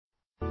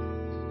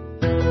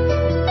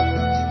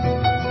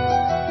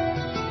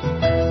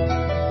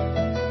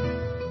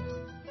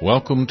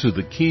Welcome to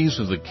the Keys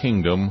of the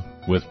Kingdom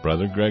with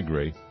Brother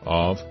Gregory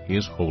of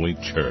His Holy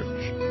Church.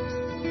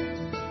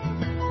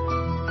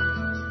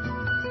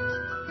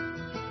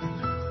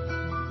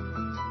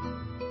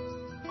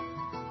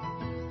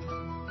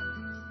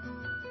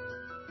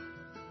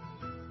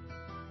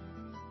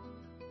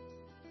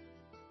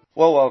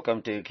 Well,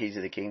 welcome to Keys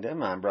of the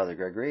Kingdom. I'm Brother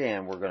Gregory,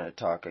 and we're going to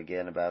talk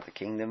again about the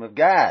Kingdom of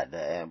God.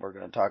 And we're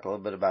going to talk a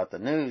little bit about the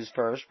news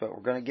first, but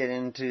we're going to get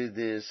into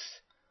this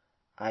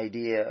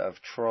idea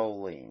of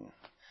trolling.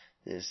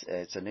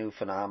 It's a new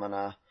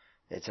phenomena.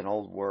 It's an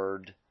old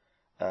word.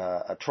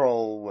 A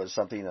troll was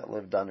something that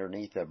lived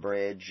underneath a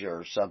bridge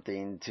or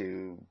something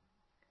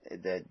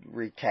that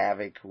wreaked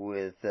havoc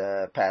with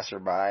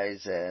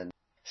passerbys and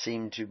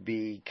seemed to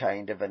be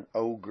kind of an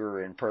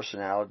ogre in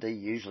personality,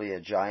 usually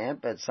a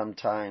giant, but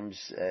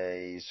sometimes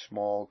a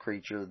small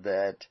creature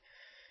that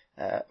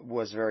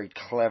was very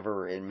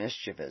clever and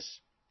mischievous.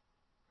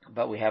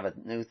 But we have a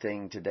new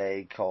thing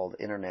today called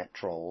internet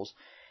trolls.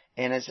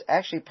 And it's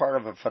actually part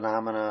of a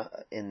phenomena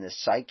in the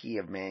psyche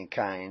of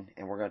mankind,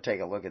 and we're going to take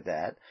a look at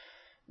that.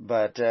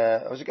 But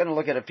I was going to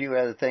look at a few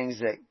other things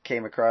that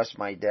came across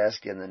my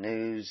desk in the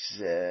news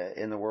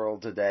in the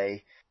world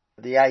today.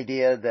 The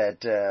idea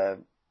that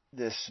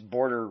this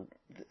border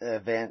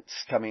events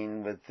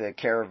coming with the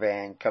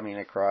caravan coming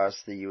across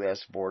the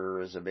U.S. border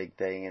is a big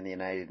thing, and the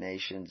United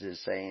Nations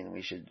is saying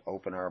we should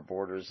open our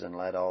borders and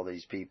let all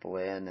these people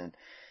in, and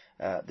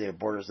the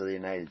borders of the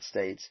United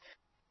States.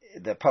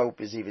 The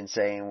Pope is even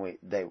saying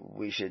that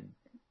we should,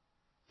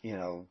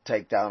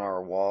 take down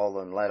our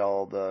wall and let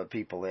all the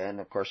people in.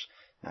 Of course,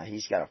 now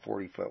he's got a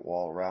 40-foot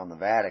wall around the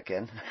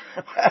Vatican.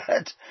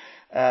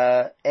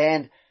 I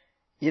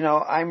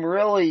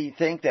really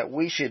think that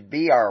we should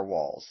be our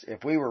walls.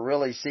 If we were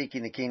really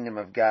seeking the kingdom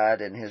of God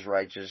and His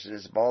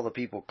righteousness, if all the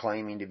people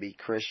claiming to be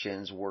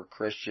Christians were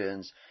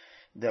Christians,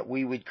 that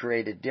we would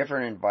create a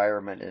different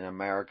environment in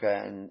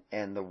America,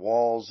 and the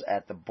walls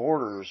at the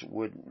borders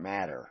wouldn't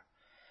matter.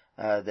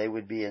 They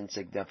would be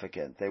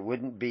insignificant. There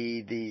wouldn't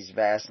be these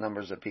vast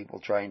numbers of people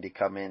trying to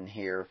come in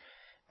here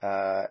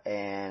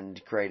and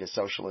create a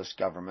socialist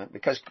government.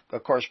 Because,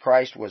 of course,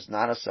 Christ was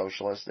not a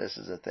socialist. This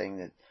is a thing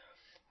that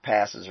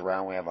passes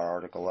around. We have an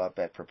article up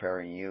at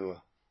Preparing You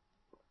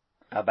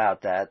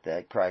about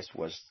that Christ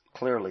was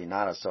clearly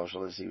not a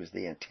socialist. He was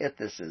the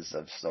antithesis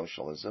of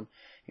socialism.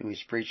 He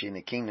was preaching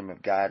the kingdom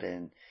of God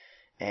and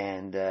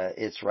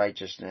its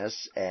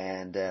righteousness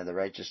and the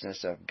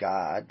righteousness of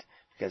God,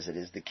 because it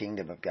is the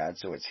kingdom of God,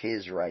 so it's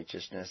His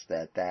righteousness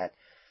that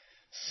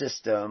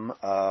system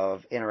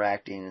of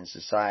interacting in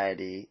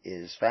society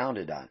is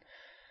founded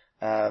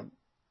on.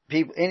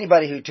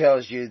 Anybody who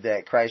tells you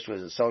that Christ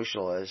was a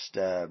socialist,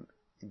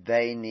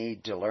 they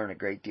need to learn a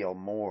great deal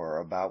more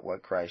about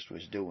what Christ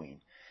was doing.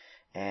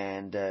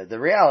 And the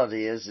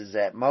reality is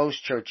that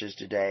most churches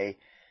today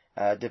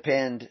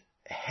depend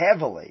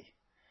heavily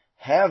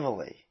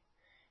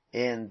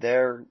in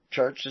their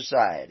church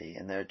society,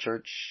 in their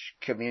church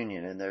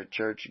communion, in their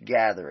church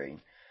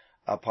gathering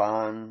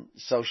upon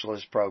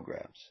socialist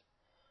programs.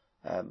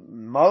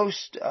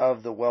 Most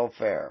of the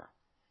welfare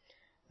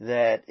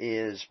that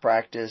is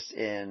practiced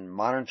in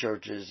modern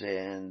churches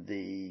in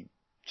the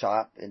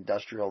top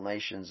industrial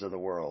nations of the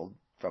world,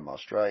 from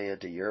Australia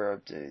to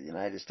Europe to the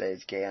United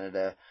States,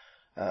 Canada,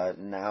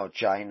 now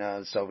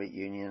China, Soviet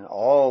Union,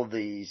 all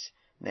these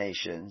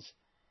nations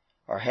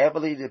are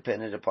heavily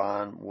dependent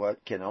upon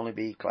what can only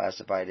be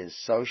classified as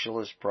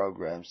socialist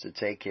programs to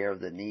take care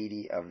of the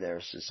needy of their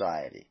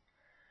society.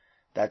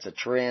 That's a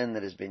trend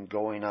that has been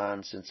going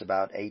on since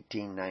about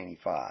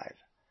 1895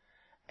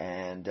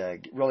 and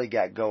really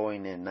got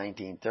going in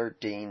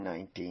 1913,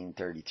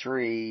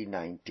 1933,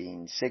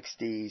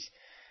 1960s,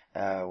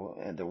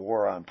 and the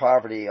war on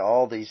poverty.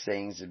 All these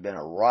things have been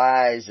a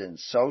rise in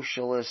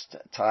socialist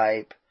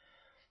type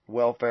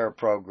welfare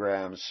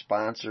programs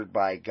sponsored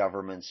by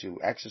governments who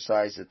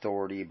exercise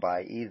authority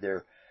by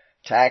either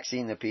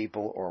taxing the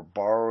people or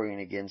borrowing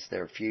against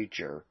their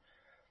future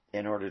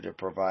in order to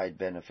provide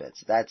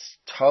benefits. That's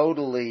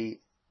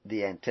totally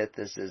the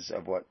antithesis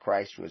of what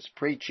Christ was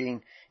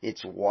preaching.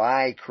 It's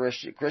why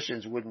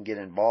Christians wouldn't get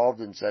involved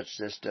in such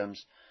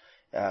systems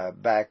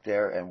back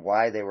there, and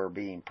why they were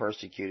being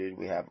persecuted.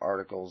 We have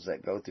articles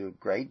that go through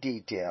great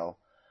detail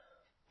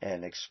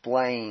and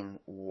explain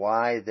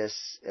why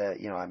this,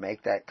 I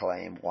make that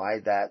claim, why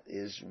that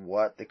is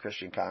what the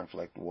Christian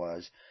conflict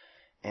was.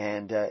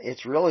 And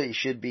it really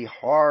should be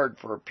hard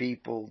for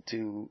people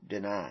to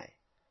deny.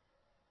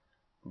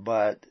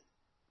 But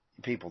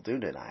people do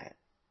deny it.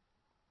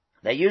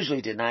 They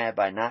usually deny it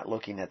by not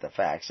looking at the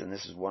facts, and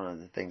this is one of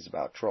the things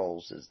about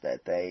trolls, is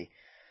that they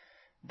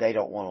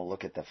don't want to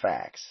look at the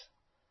facts.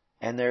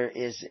 And there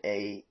is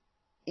a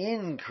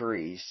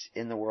increase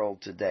in the world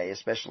today,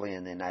 especially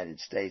in the United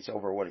States,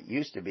 over what it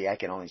used to be. I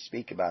can only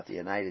speak about the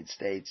United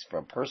States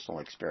from personal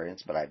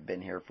experience, but I've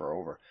been here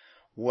for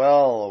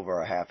well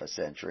over a half a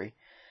century.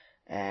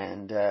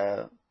 And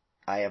I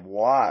have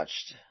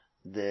watched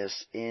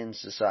this in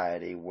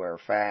society where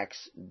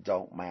facts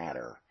don't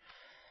matter.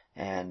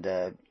 And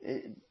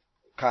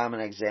common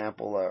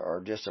example,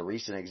 or just a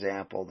recent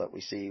example that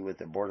we see with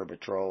the Border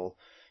Patrol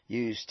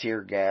used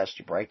tear gas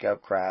to break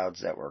up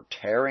crowds that were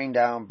tearing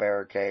down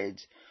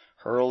barricades,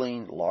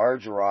 hurling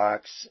large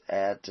rocks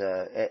at,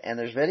 and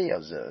there's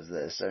videos of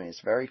this. I mean,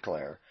 it's very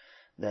clear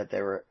that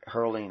they were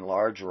hurling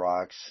large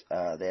rocks.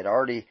 They had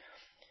already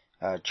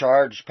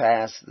charged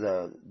past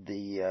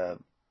the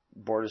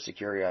border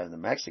security on the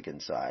Mexican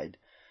side,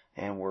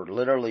 and were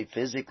literally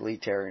physically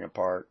tearing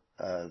apart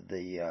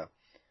the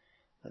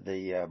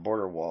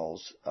border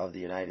walls of the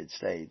United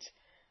States.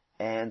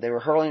 And they were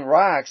hurling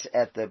rocks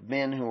at the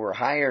men who were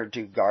hired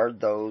to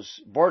guard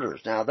those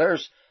borders. Now,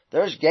 there's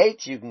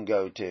gates you can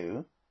go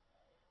to,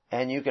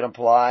 and you can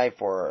apply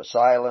for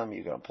asylum,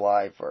 you can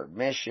apply for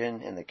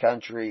admission in the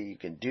country, you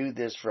can do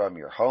this from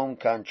your home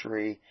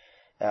country.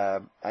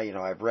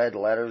 I've read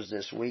letters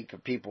this week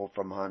of people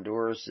from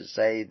Honduras that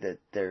say that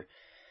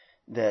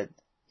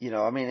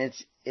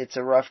it's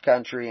a rough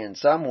country in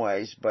some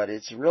ways, but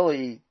it's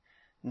really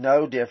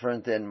no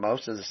different than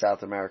most of the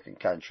South American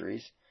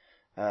countries.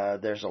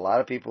 There's a lot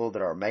of people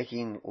that are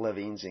making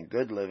livings and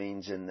good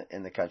livings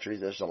in the country.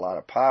 There's a lot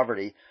of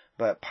poverty,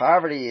 but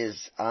poverty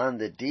is on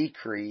the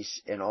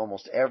decrease in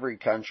almost every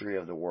country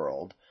of the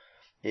world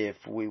if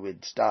we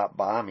would stop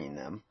bombing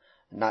them.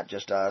 Not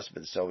just us,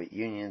 but the Soviet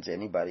Union,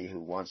 anybody who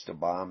wants to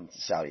bomb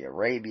Saudi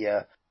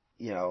Arabia,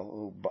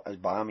 who is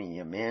bombing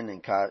Yemen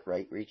and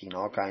wreaking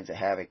all kinds of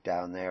havoc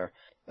down there.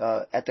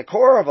 At the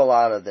core of a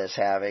lot of this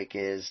havoc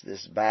is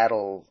this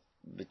battle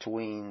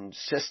between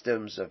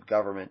systems of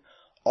government.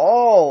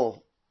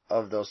 All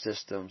of those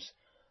systems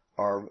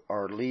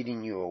are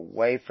leading you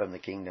away from the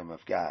kingdom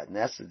of God. And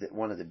that's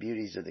one of the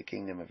beauties of the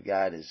kingdom of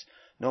God is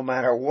no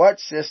matter what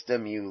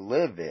system you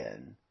live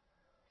in,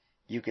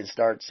 you can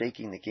start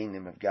seeking the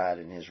kingdom of God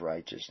and His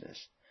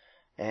righteousness.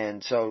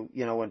 And so,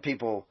 when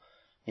people,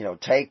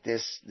 take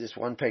this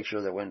one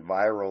picture that went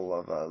viral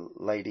of a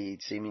lady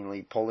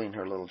seemingly pulling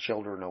her little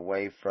children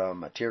away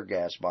from a tear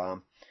gas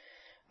bomb,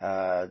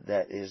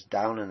 that is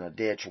down in a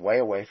ditch way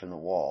away from the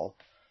wall.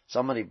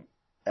 Somebody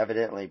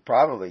evidently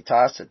probably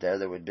tossed it there.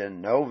 There would have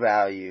been no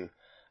value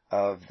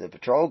of the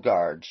patrol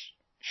guards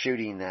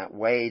shooting that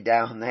way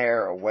down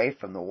there away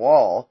from the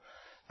wall.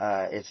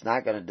 It's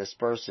not going to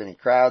disperse any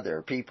crowd. There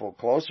are people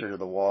closer to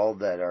the wall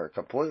that are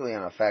completely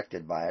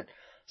unaffected by it.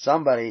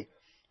 Somebody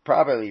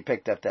probably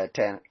picked up that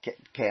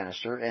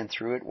canister and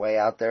threw it way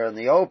out there in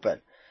the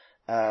open.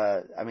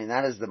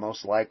 That is the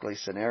most likely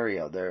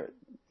scenario.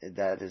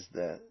 That is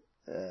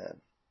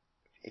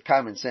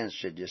common sense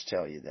should just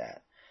tell you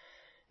that.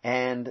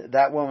 And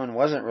that woman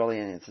wasn't really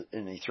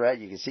any threat.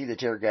 You could see the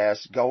tear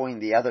gas going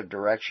the other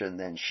direction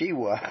than she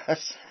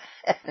was.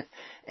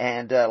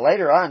 And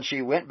later on,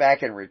 she went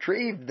back and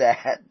retrieved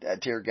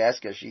that tear gas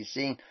because she's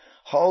seen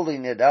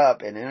holding it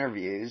up in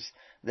interviews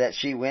that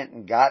she went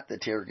and got the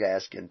tear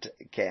gas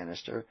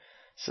canister.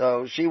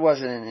 So she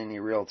wasn't in any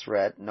real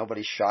threat.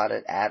 Nobody shot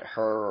it at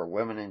her or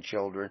women and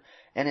children.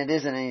 And it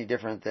isn't any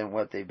different than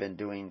what they've been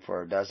doing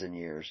for a dozen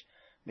years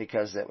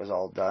because it was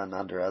all done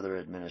under other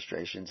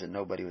administrations and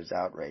nobody was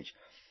outraged.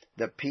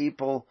 The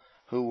people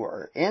who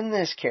are in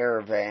this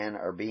caravan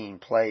are being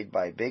played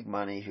by big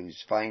money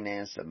who's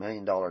financed $1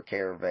 million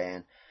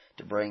caravan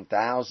to bring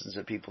thousands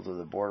of people to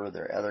the border.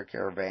 There are other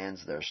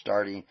caravans. They're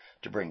starting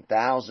to bring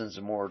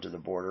thousands more to the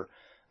border.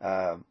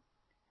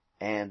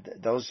 And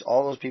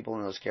all those people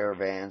in those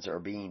caravans are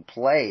being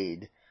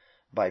played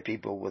by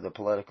people with a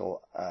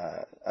political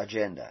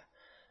agenda.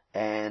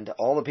 And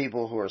all the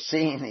people who are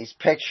seeing these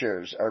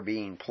pictures are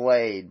being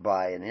played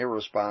by an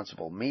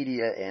irresponsible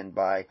media and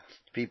by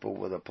people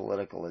with a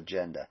political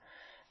agenda.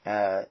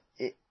 And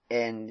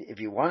if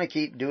you want to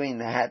keep doing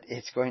that,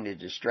 it's going to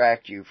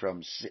distract you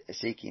from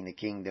seeking the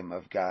kingdom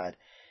of God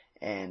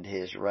and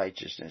His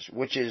righteousness,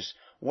 which is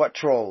what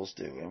trolls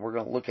do. And we're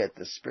going to look at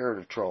the spirit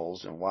of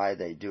trolls and why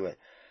they do it.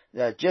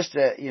 Just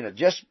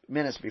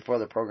minutes before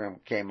the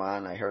program came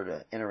on, I heard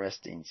an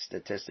interesting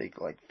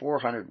statistic, like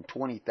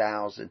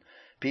 420,000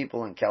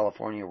 people in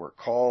California were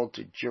called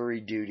to jury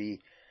duty,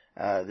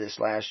 this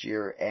last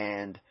year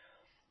and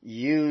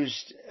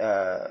used,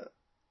 a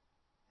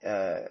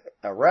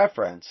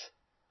reference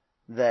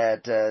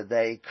that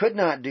they could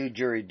not do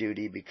jury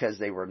duty because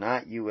they were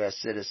not U.S.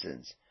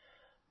 citizens,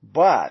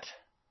 but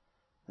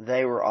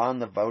they were on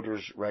the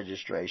voters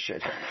registration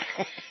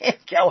in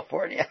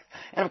California.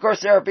 And of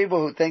course there are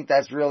people who think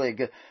that's really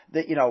good,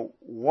 that,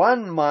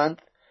 1 month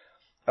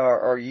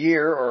or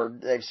year, or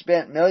they've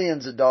spent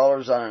millions of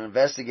dollars on an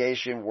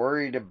investigation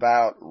worried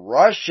about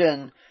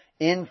Russian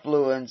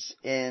influence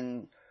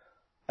in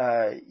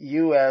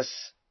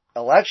U.S.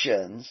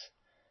 elections.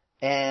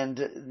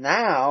 And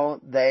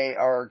now they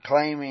are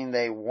claiming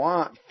they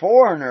want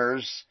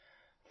foreigners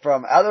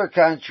from other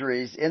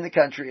countries in the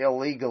country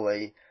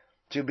illegally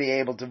to be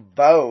able to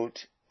vote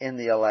in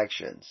the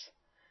elections.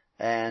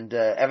 And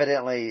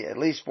evidently at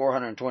least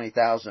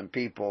 420,000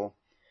 people,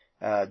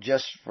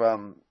 just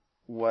from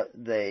what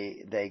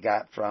they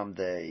got from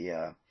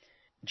the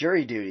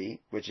jury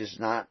duty, which is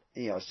not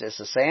it's just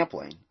a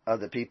sampling of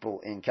the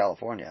people in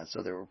California.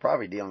 So they were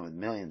probably dealing with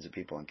millions of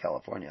people in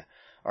California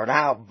are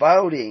now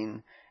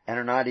voting and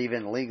are not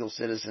even legal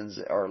citizens,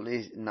 or at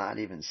least not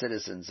even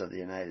citizens of the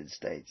United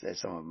States.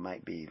 Some of them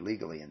might be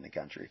legally in the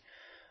country.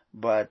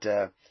 But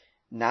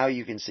now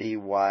you can see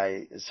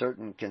why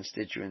certain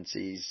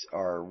constituencies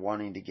are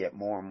wanting to get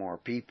more and more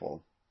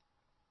people,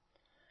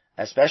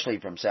 especially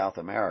from South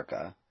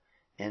America,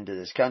 into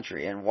this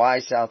country. And why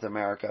South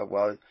America?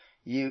 Well,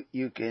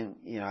 you can,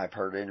 I've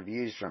heard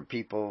interviews from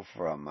people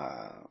from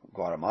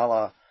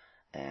Guatemala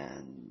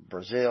and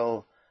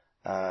Brazil,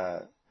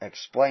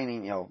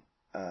 explaining,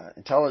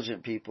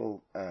 intelligent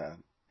people,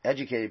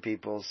 educated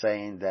people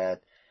saying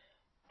that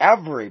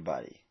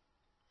everybody,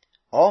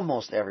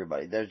 almost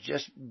everybody, they're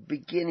just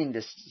beginning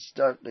to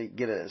start to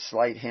get a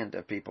slight hint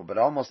of people, but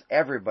almost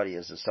everybody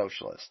is a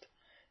socialist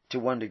to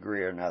one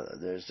degree or another.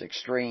 There's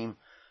extreme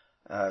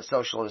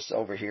socialists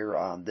over here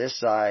on this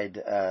side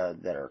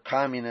that are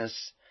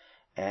communists,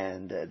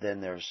 and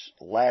then there's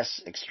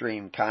less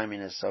extreme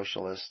communist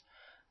socialists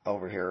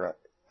over here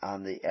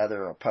on the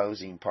other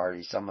opposing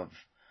party. Some of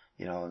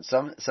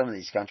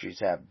these countries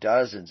have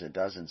dozens and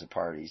dozens of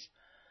parties,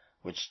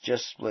 which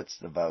just splits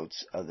the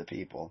votes of the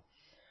people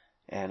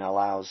and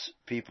allows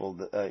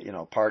people,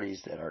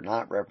 parties that are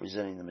not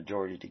representing the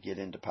majority to get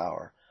into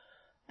power.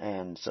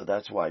 And so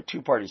that's why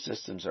two-party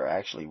systems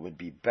would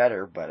be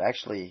better, but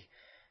actually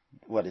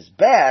what is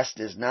best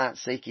is not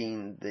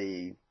seeking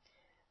the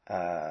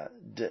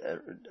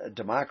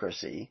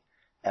democracy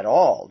at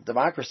all.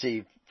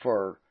 Democracy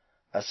for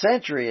a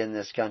century in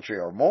this country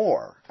or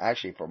more,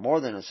 actually for more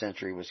than a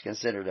century, was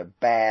considered a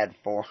bad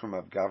form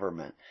of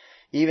government.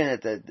 Even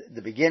at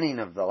the beginning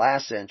of the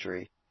last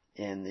century,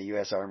 in the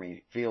U.S.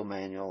 Army Field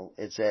Manual,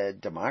 it said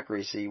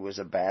democracy was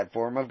a bad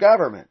form of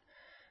government.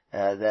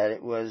 That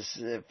it was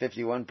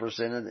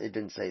 51% of, it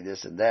didn't say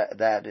this and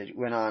that. It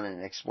went on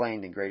and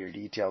explained in greater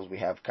details. We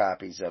have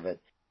copies of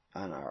it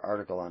on our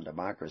article on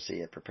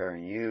democracy at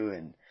Preparing You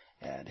and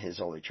at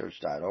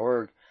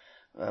hisholychurch.org.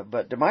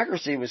 But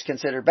democracy was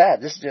considered bad.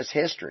 This is just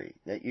history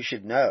that you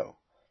should know.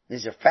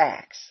 These are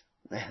facts.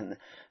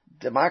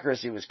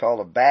 Democracy was called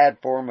a bad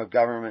form of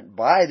government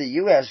by the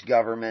U.S.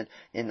 government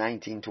in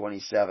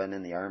 1927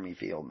 in the Army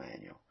Field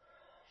Manual.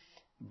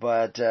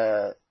 But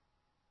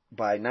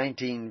by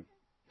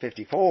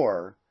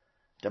 1954,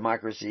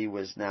 democracy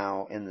was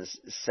now in the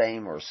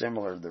same or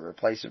similar to the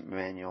replacement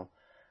manual,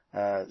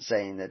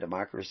 saying that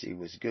democracy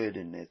was good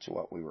and it's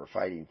what we were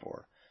fighting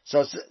for.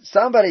 So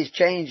somebody's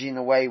changing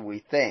the way we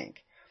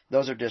think.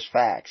 Those are just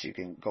facts. You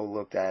can go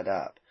look that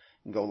up.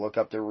 You can go look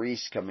up the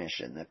Reece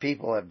Commission. The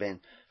people have been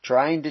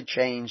trying to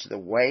change the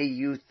way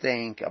you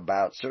think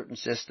about certain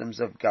systems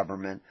of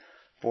government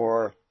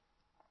for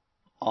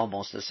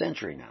almost a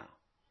century now,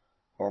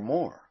 or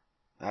more.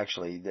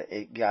 Actually,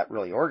 it got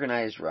really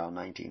organized around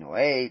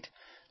 1908,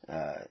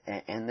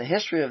 and the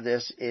history of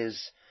this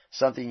is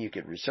something you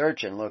could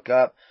research and look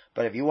up.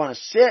 But if you want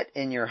to sit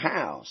in your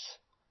house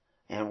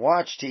and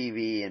watch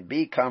TV and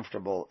be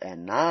comfortable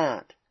and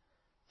not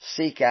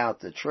seek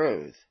out the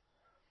truth,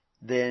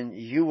 then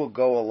you will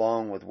go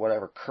along with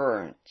whatever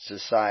current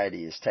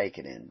society is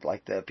taken in,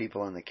 like the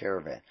people in the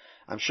caravan.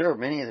 I'm sure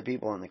many of the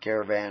people in the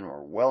caravan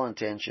were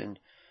well-intentioned,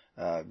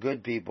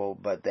 good people,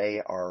 but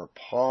they are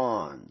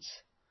pawns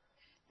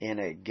in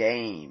a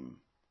game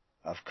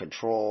of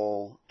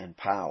control and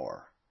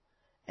power.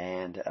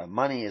 And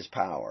money is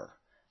power.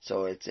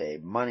 So it's a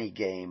money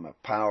game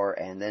of power.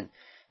 And then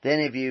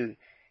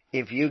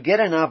if you get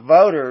enough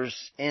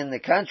voters in the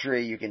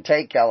country, you can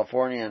take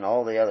California and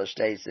all the other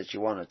states that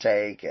you want to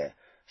take,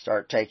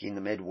 start taking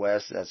the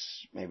Midwest.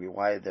 That's maybe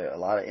why a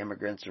lot of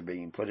immigrants are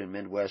being put in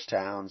Midwest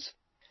towns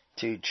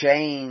to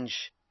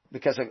change,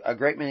 because a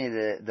great many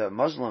of the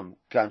Muslim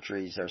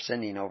countries are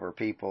sending over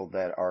people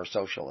that are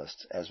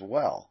socialists as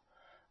well.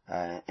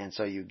 And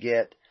so you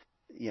get,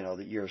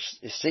 you're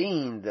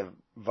seeing the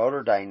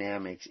voter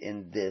dynamics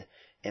in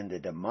the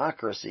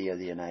democracy of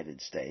the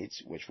United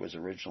States, which was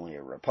originally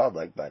a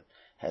republic, but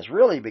has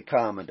really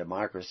become a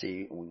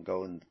democracy. We can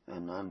go and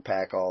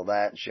unpack all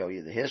that and show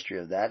you the history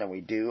of that, and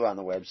we do on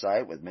the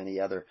website with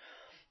many other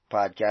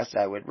podcasts.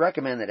 I would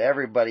recommend that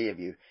everybody, if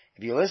you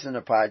listen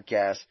to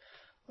podcasts,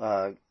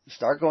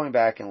 start going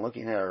back and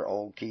looking at our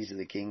old Keys of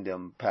the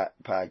Kingdom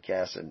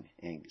podcasts and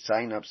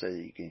sign up so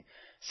that you can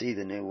see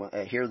the new one,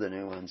 hear the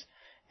new ones,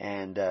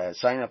 and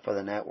sign up for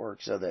the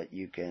network so that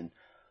you can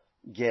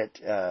get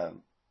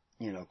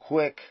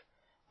quick,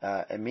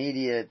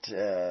 immediate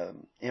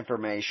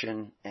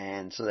information,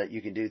 and so that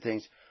you can do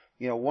things.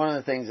 One of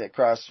the things that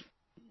crossed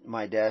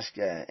my desk,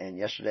 and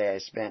yesterday I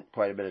spent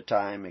quite a bit of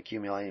time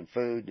accumulating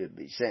food to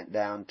be sent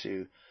down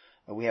to,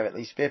 we have at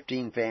least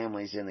 15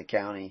 families in the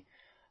county.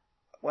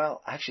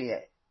 Well, actually,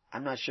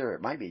 I'm not sure.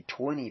 It might be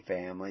 20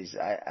 families.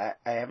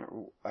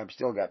 I've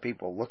still got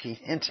people looking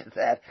into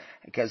that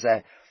because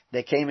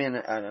they came in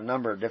a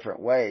number of different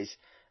ways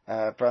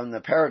from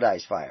the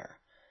Paradise Fire.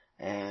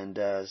 And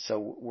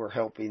so we're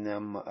helping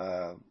them.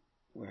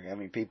 We're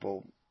having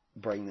people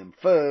bring them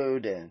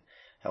food and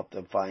help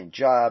them find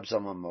jobs.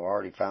 Some of them have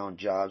already found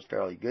jobs,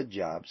 fairly good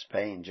jobs,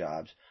 paying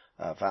jobs,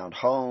 found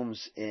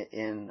homes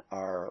in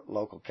our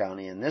local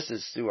county, and this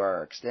is through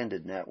our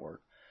extended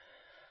network.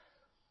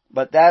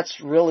 But that's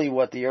really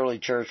what the early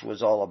church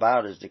was all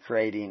about, is to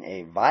creating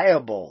a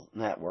viable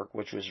network,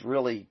 which was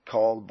really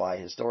called by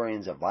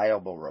historians a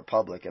viable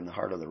republic in the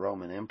heart of the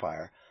Roman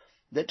Empire,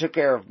 that took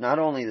care of not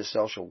only the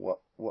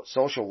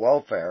social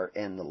welfare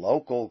in the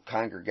local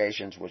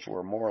congregations, which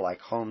were more like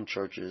home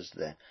churches.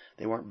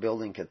 They weren't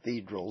building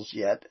cathedrals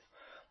yet.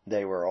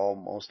 They were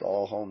almost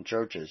all home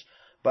churches.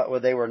 But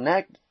they were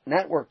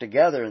networked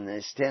together in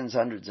these tens,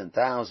 hundreds, and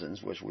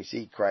thousands, which we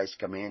see Christ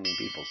commanding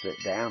people sit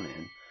down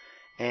in.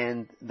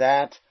 And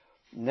that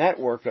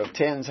network of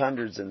tens,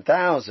 hundreds, and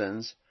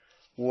thousands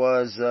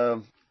was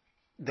the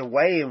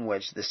way in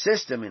which, the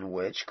system in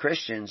which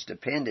Christians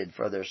depended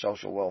for their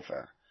social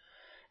welfare.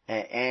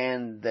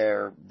 And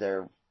their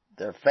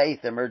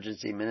faith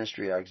emergency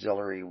ministry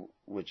auxiliary,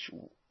 which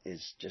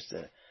is just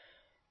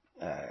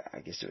I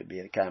guess it would be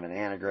a kind of an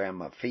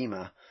anagram of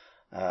FEMA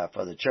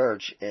for the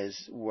church,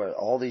 is where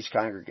all these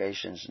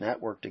congregations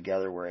networked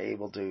together were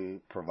able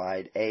to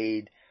provide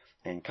aid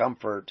and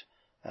comfort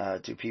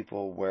to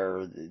people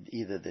where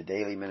either the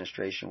daily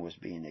ministration was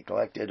being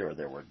neglected or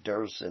there were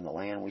dearths in the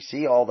land. We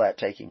see all that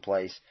taking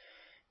place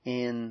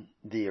in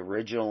the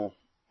original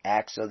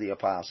Acts of the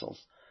Apostles.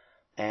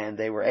 And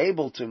they were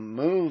able to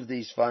move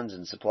these funds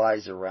and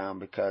supplies around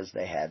because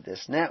they had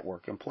this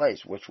network in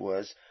place, which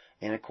was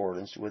in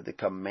accordance with the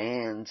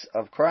commands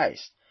of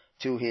Christ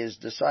to His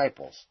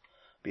disciples.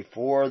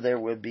 Before there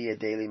would be a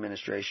daily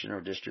ministration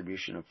or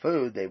distribution of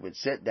food, they would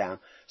sit down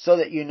so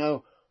that you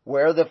know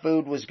where the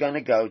food was going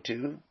to go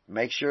to,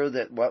 make sure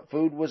that what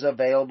food was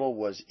available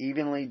was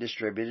evenly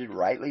distributed,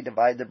 rightly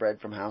divide the bread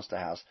from house to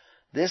house.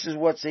 This is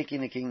what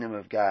seeking the kingdom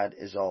of God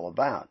is all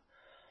about.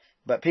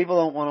 But people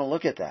don't want to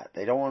look at that.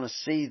 They don't want to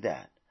see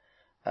that.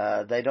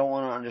 They don't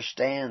want to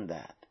understand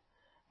that.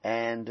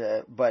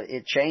 But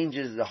it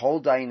changes the whole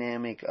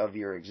dynamic of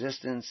your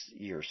existence,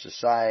 your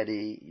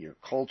society, your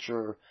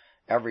culture,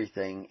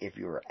 everything, if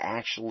you're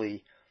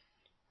actually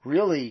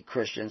really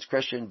Christians.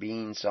 Christian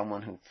being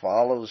someone who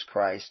follows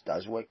Christ,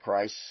 does what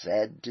Christ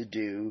said to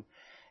do,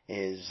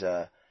 is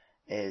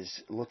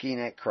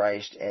looking at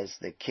Christ as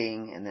the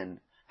King, and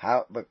then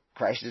but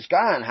Christ is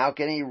gone. How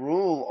can He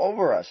rule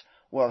over us?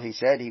 Well, He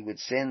said He would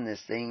send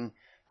this thing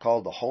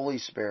called the Holy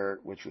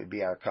Spirit, which would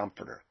be our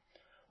comforter.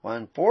 Well,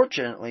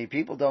 unfortunately,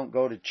 people don't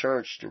go to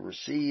church to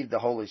receive the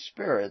Holy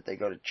Spirit. They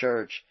go to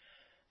church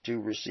to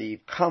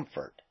receive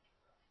comfort.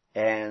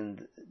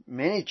 And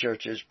many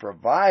churches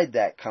provide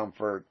that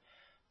comfort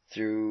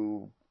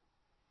through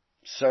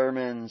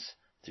sermons,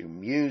 through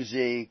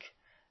music,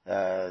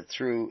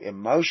 through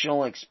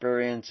emotional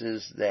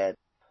experiences that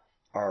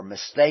are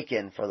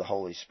mistaken for the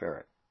Holy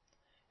Spirit.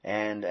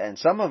 And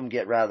some of them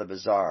get rather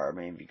bizarre. I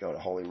mean, if you go to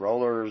Holy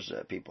Rollers,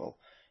 people,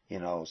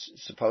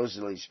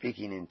 supposedly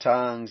speaking in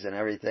tongues and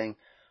everything.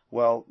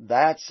 Well,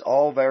 that's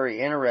all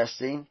very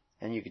interesting,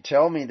 and you can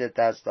tell me that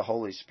that's the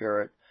Holy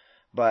Spirit.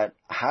 But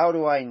how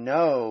do I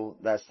know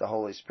that's the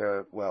Holy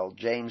Spirit? Well,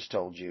 James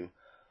told you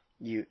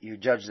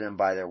judge them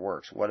by their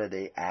works. What are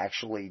they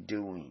actually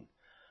doing?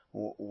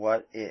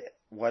 How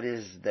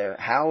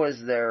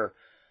is their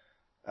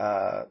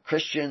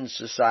Christian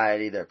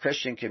society, their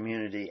Christian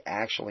community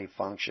actually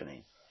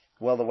functioning?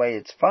 Well, the way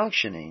it's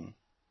functioning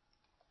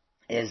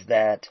is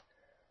that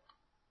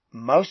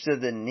most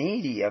of the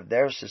needy of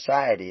their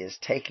society is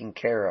taken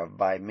care of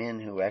by men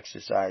who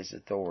exercise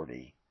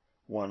authority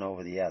one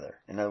over the other.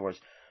 In other words,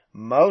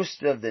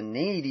 most of the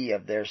needy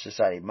of their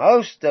society,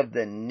 most of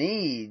the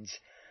needs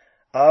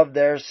of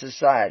their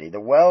society, the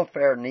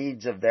welfare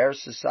needs of their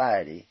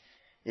society,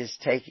 is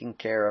taken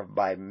care of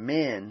by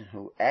men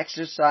who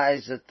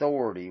exercise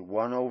authority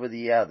one over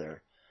the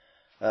other.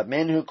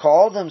 Men who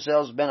call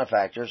themselves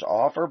benefactors,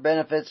 offer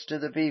benefits to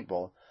the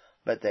people,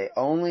 but they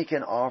only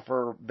can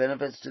offer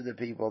benefits to the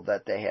people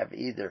that they have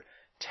either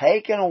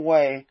taken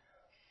away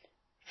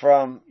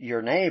from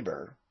your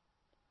neighbor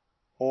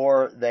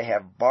or they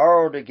have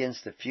borrowed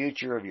against the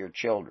future of your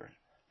children.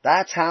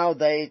 That's how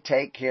they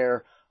take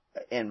care,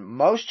 in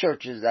most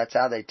churches, that's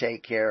how they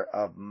take care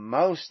of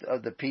most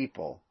of the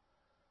people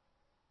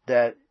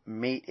that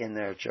meet in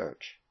their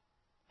church.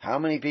 How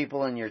many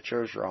people in your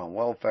church are on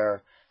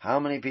welfare? How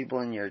many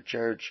people in your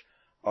church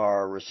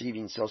are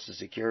receiving Social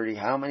Security?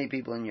 How many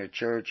people in your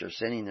church are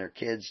sending their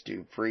kids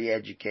to free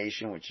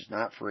education, which is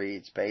not free,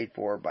 it's paid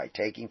for by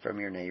taking from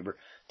your neighbor,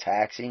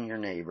 taxing your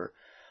neighbor?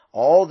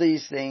 All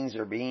these things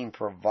are being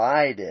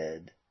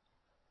provided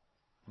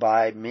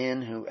by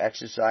men who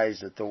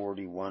exercise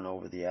authority one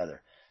over the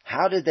other.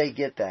 How did they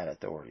get that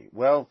authority?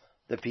 Well,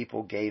 the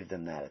people gave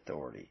them that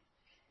authority.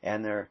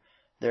 And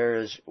there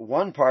is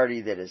one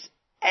party that is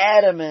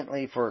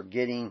adamantly for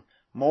getting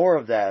more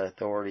of that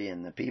authority,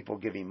 and the people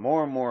giving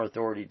more and more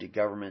authority to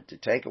government to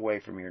take away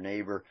from your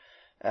neighbor,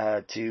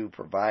 to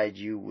provide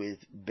you with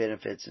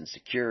benefits and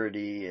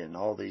security and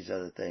all these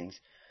other things.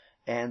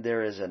 And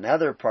there is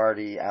another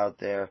party out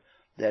there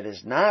that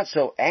is not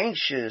so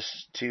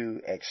anxious to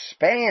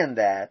expand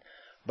that,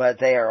 but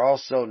they are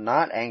also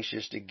not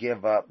anxious to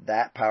give up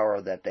that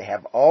power that they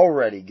have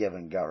already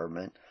given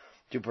government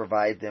to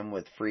provide them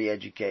with free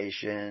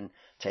education,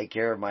 take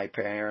care of my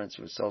parents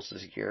with Social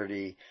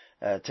Security,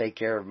 take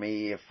care of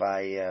me if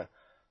I,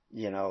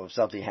 if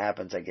something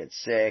happens, I get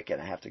sick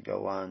and I have to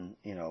go on,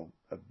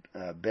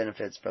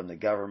 benefits from the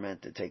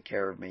government to take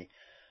care of me.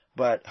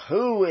 But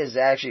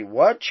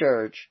what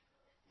church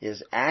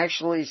is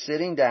actually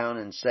sitting down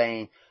and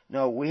saying,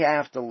 no, we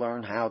have to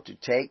learn how to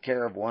take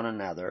care of one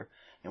another.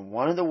 And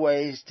one of the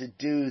ways to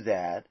do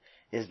that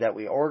is that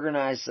we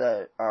organize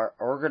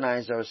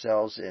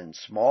ourselves in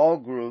small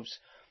groups.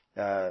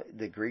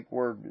 The Greek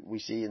word we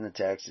see in the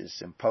text is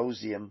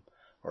symposium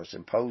or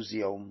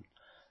symposium,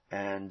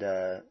 and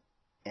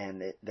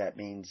that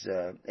means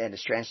and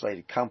it's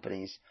translated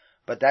companies,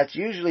 but that's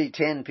usually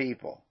 10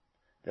 people.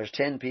 There's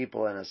 10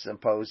 people in a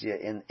symposia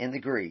in the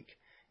Greek,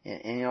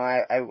 and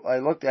I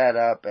looked that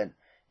up, and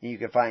you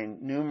can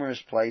find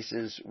numerous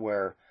places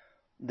where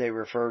they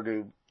refer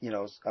to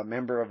a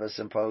member of a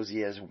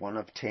symposia as one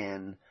of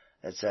 10,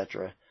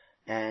 etc.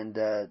 And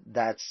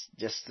that's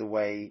just the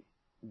way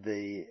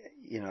the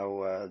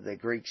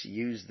Greeks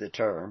use the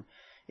term.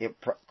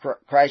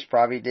 Christ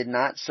probably did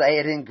not say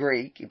it in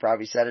Greek. He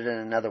probably said it in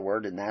another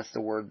word, and that's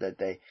the word that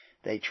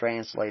they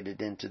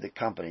translated into the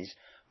companies.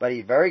 But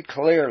he very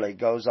clearly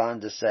goes on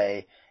to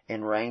say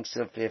in ranks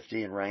of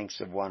 50 and ranks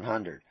of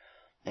 100.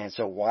 And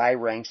so why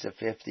ranks of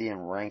 50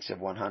 and ranks of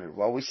 100?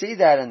 Well, we see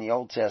that in the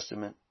Old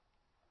Testament,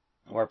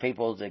 where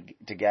people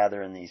to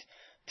gather in these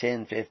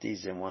 10,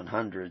 50s, and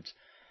 100s,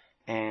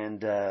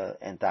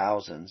 and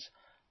thousands.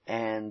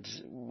 And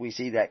we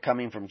see that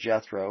coming from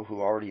Jethro,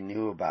 who already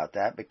knew about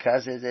that,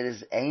 because it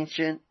is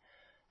ancient.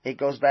 It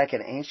goes back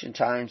in ancient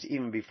times,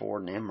 even before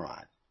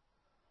Nimrod,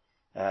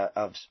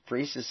 of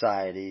free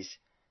societies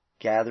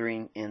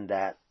gathering in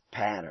that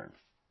pattern.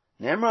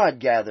 Nimrod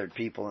gathered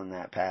people in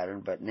that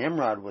pattern, but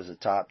Nimrod was a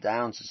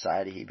top-down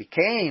society. He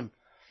became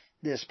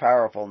this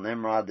powerful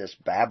Nimrod, this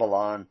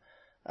Babylon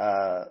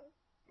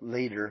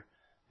leader,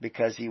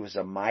 because he was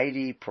a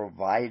mighty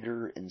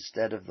provider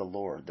instead of the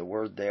Lord. The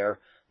word there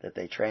that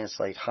they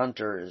translate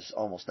hunter is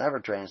almost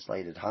never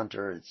translated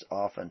hunter. It's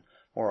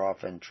more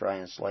often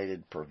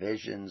translated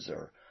provisions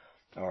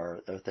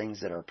or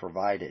things that are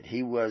provided.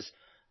 He was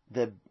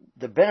the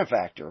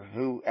benefactor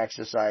who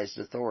exercised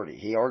authority.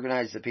 He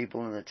organized the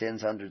people in the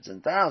tens, hundreds,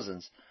 and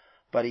thousands,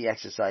 but he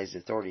exercised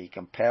authority. He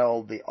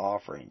compelled the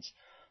offerings.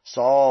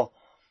 Saul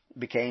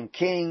became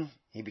king.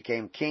 He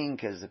became king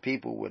because the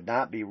people would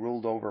not be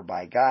ruled over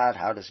by God.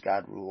 How does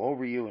God rule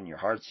over you in your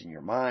hearts and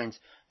your minds?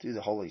 Through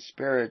the Holy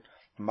Spirit.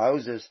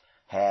 Moses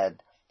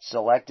had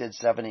selected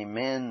 70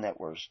 men that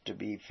were to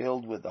be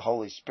filled with the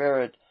Holy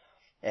Spirit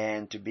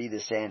and to be the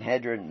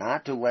Sanhedrin,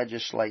 not to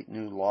legislate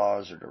new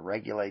laws or to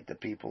regulate the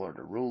people or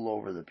to rule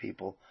over the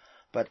people,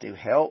 but to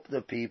help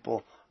the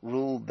people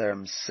rule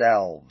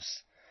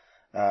themselves,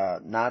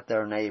 not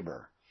their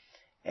neighbor.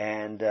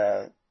 And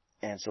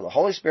so the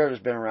Holy Spirit has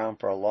been around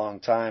for a long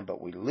time,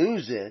 but we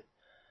lose it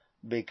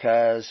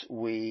because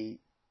we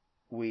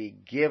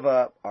give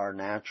up our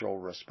natural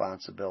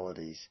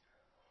responsibilities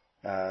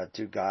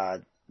to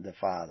God the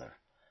Father.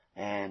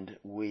 And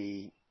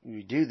we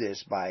do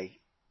this by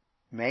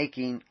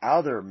making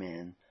other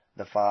men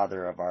the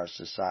father of our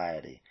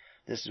society.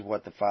 This is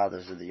what the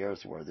fathers of the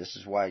earth were. This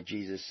is why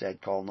Jesus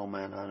said, call no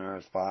man on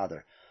earth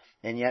father.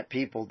 And yet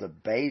people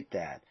debate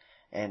that,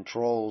 and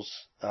trolls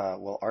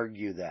will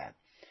argue that.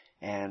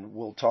 And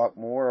we'll talk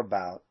more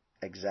about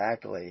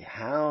exactly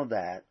how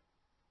that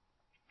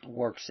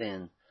works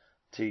in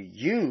to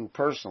you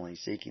personally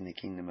seeking the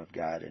kingdom of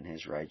God and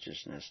His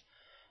righteousness.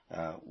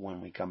 When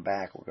we come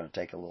back, we're going to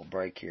take a little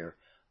break here,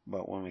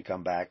 but when we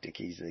come back to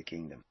Keys of the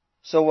Kingdom.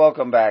 So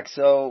welcome back.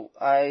 So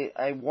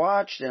I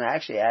watched and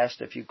actually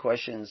asked a few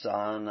questions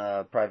on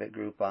a private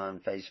group on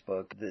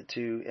Facebook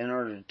in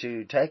order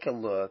to take a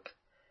look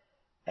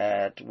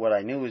at what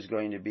I knew was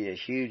going to be a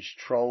huge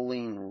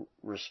trolling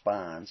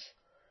response.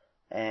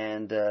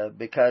 And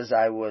because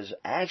I was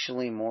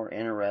actually more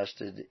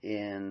interested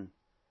in,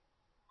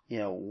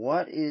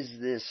 what is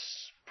this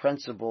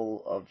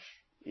principle of,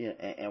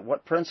 and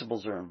what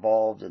principles are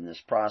involved in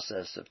this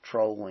process of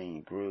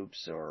trolling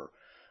groups, or,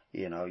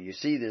 you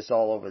see this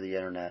all over the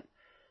internet,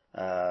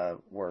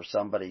 where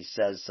somebody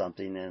says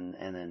something and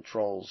then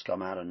trolls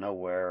come out of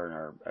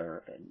nowhere,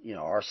 or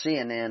our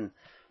CNN,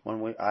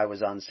 I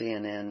was on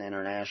CNN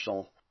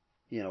International,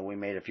 we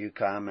made a few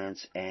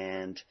comments,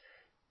 and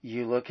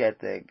you look at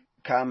the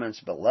comments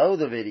below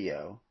the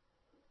video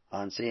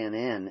on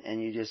CNN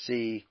and you just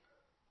see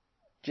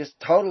just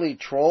totally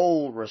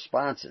troll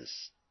responses.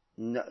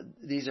 No,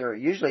 these are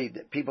usually,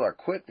 people are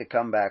quick to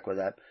come back with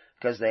that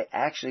because they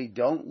actually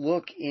don't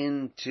look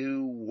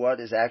into what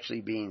is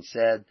actually being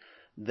said.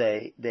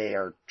 They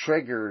are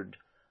triggered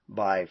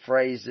by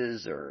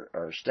phrases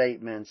or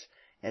statements,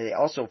 and they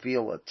also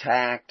feel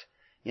attacked.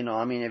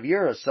 If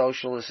you're a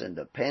socialist and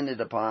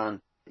dependent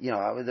upon,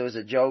 there was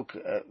a joke,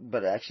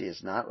 but actually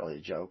it's not really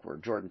a joke, where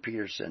Jordan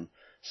Peterson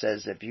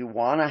says if you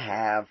want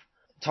to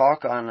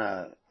talk on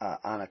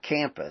a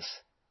campus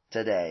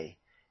today,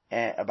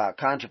 about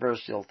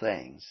controversial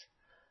things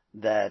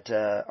that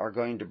are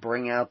going to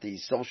bring out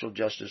these social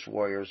justice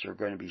warriors who are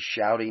going to be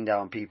shouting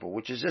down people,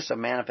 which is just a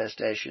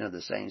manifestation of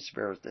the same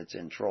spirit that's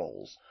in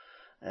trolls,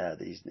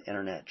 these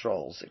internet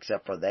trolls,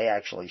 except for they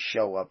actually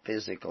show up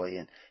physically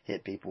and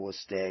hit people with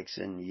sticks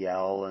and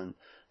yell and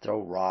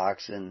throw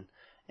rocks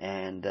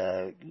and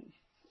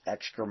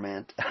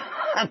excrement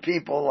on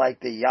people like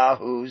the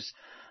yahoos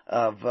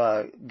of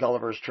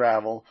Gulliver's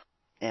Travel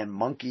and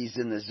monkeys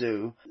in the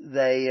zoo.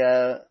 They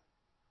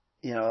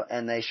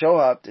and they show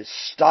up to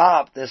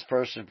stop this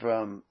person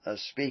from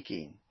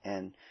speaking,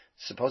 and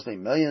supposedly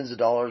millions of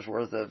dollars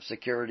worth of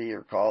security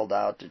are called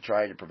out to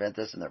try to prevent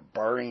this, and they're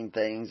burning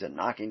things and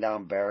knocking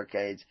down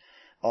barricades,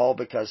 all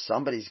because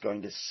somebody's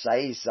going to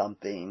say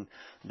something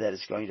that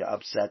is going to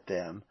upset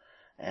them.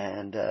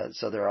 And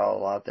so they're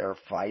all out there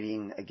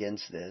fighting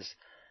against this.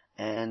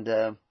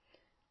 And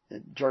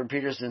Jordan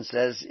Peterson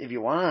says, if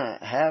you want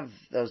to have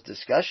those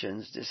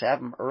discussions, just have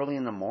them early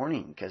in the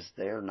morning, because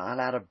they're not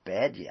out of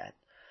bed yet.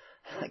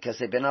 Because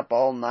they've been up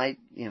all night,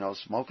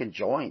 smoking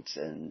joints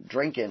and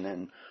drinking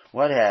and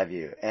what have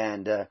you.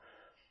 And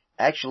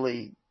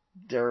actually,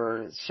 there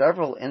are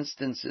several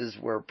instances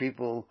where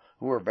people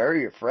who were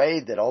very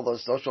afraid that all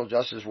those social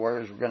justice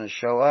warriors were going to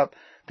show up,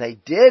 they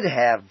did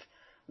have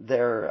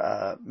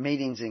their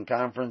meetings and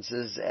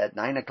conferences at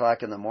 9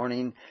 o'clock in the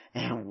morning,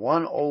 and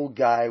one old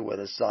guy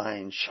with a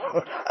sign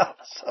showed up.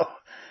 So,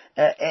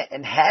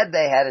 and had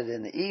they had it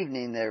in the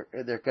evening,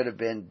 there could have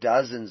been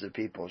dozens of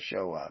people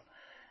show up.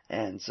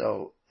 And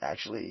so,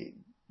 actually,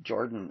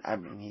 Jordan,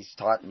 he's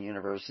taught in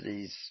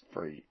universities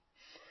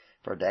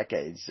for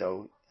decades,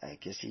 so I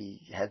guess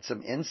he had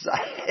some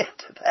insight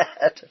into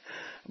that.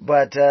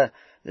 But the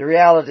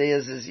reality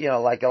is,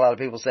 like a lot of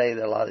people say,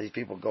 that a lot of these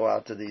people go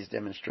out to these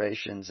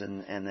demonstrations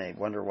and they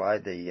wonder why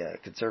the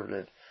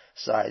conservative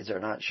sides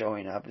are not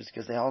showing up. Is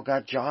because they all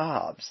got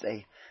jobs.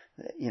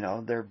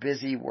 They're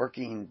busy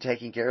working,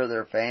 taking care of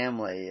their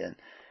family,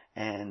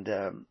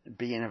 and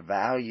being of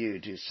value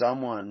to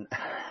someone,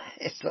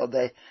 so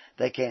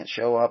they can't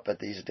show up at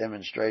these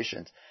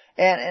demonstrations.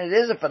 And it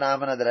is a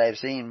phenomenon that I've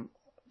seen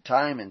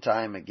time and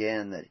time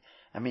again. That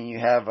you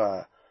have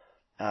a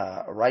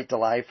right to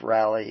life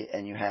rally,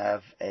 and you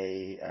have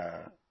a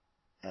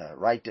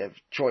right of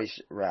choice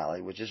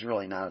rally, which is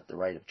really not the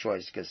right of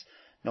choice, because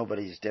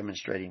nobody's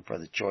demonstrating for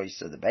the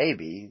choice of the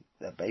baby.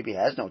 The baby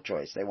has no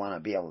choice. They want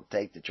to be able to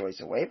take the choice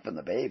away from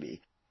the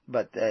baby.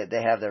 But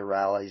they have their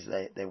rallies.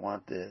 They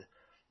want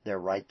their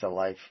right to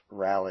life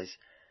rallies.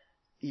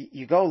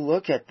 You go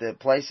look at the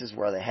places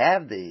where they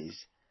have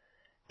these,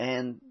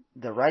 and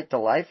the right to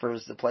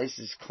lifers, the place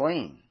is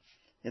clean.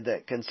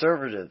 The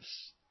conservatives,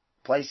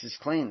 place is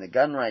clean. The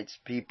gun rights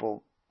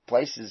people,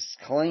 place is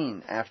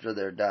clean after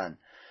they're done.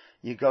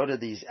 You go to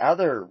these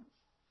other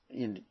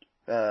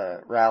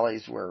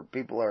rallies where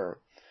people are,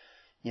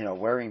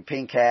 wearing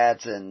pink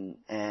hats and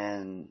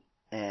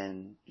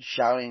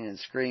shouting and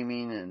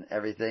screaming and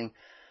everything,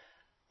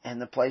 and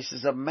the place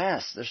is a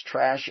mess. There's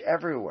trash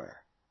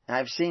everywhere. And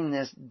I've seen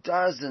this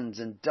dozens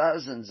and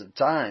dozens of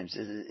times.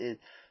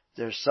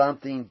 There's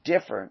something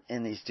different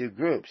in these two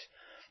groups.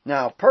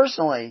 Now,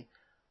 personally,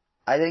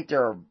 I think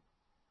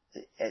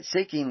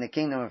seeking the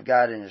kingdom of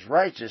God and His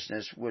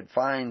righteousness would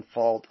find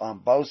fault on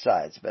both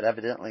sides, but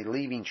evidently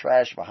leaving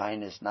trash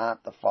behind is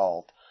not the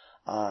fault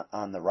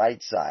on the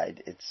right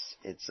side.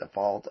 It's a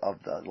fault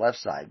of the left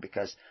side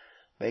because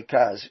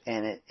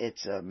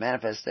it's a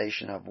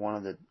manifestation of one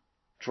of the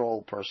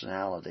troll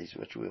personalities,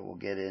 which we will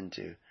get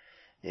into,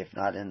 if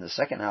not in the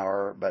second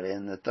hour, but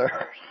in the third.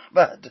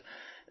 But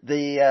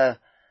they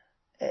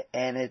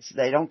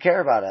don't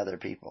care about other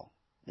people.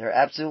 They're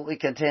absolutely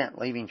content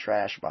leaving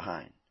trash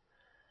behind.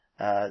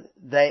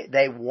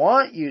 They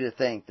want you to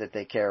think that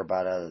they care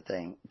about other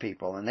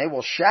people, and they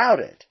will shout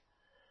it.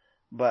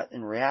 But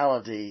in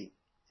reality,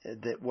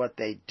 that what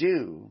they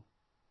do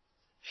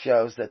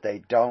shows that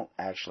they don't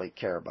actually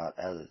care about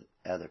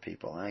other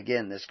people. And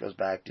again, this goes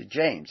back to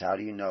James. How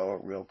do you know a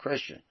real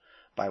Christian?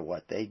 By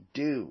what they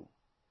do.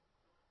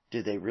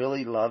 Do they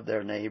really love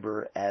their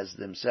neighbor as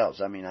themselves?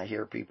 I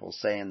hear people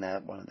saying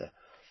that.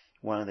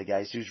 One of the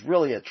guys who's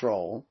really a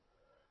troll,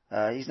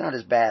 he's not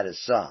as bad as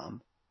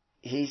some.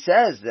 He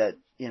says that,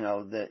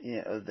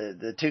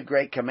 the two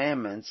great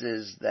commandments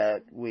is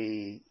that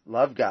we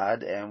love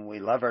God and we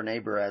love our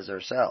neighbor as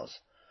ourselves.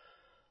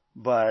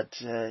 But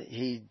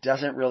he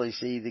doesn't really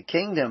see the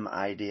kingdom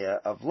idea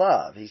of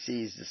love. He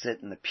sees the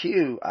sit in the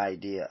pew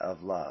idea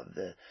of love,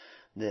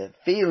 the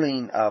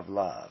feeling of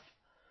love.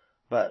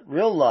 But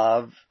real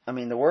love,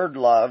 the word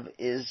love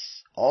is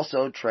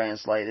also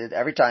translated,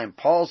 every time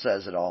Paul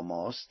says it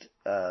almost,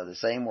 the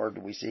same word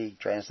we see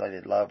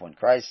translated love when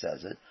Christ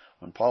says it,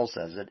 when Paul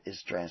says it,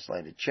 is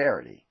translated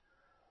charity.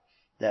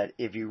 That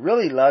if you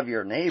really love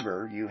your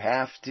neighbor, you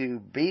have to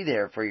be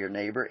there for your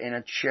neighbor in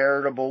a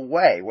charitable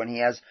way. When he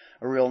has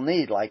a real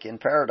need, like in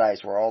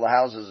Paradise where all the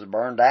houses are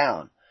burned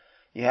down,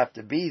 you have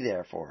to be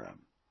there for him.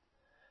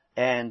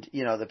 And,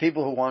 the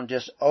people who want to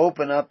just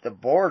open up the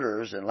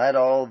borders and let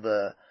all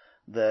the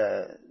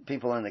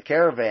people in the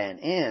caravan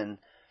in,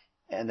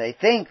 and they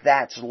think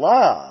that's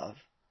love,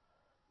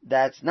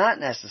 that's not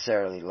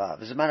necessarily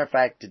love. As a matter of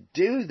fact, to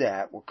do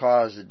that will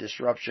cause a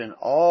disruption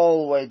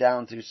all the way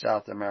down through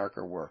South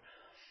America, where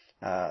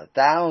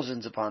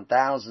thousands upon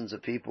thousands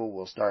of people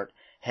will start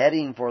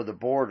heading for the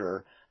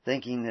border,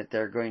 thinking that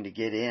they're going to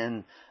get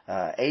in.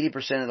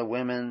 80% of the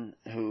women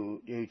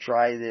who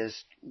try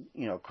this,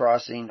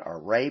 crossing are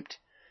raped,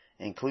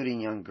 including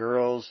young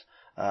girls.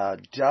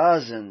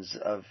 Dozens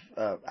of,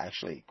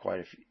 actually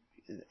quite a few,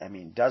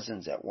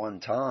 dozens at one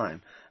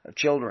time of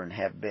children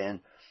have been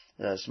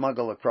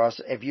smuggled across.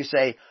 If you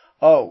say,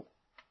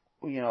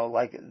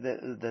 like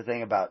the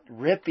thing about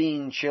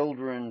ripping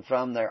children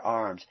from their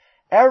arms,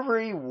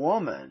 every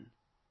woman,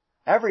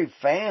 every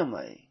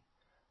family,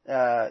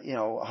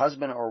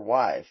 husband or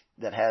wife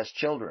that has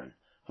children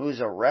who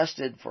is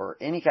arrested for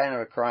any kind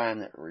of a crime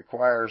that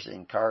requires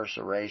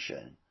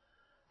incarceration,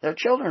 their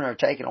children are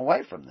taken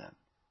away from them.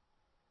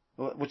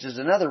 Which is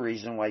another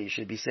reason why you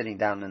should be sitting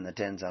down in the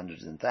tens,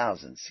 hundreds, and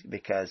thousands,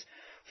 because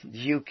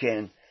you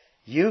can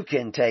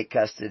take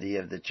custody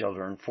of the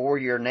children for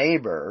your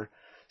neighbor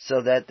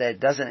so that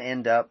doesn't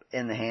end up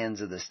in the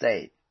hands of the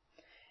state.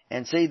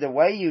 And see, the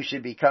way you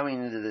should be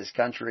coming into this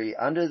country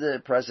under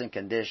the present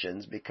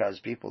conditions, because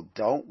people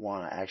don't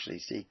want to actually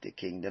seek the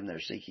kingdom, they're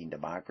seeking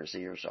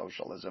democracy or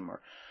socialism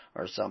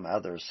or some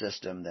other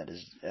system that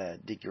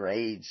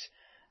degrades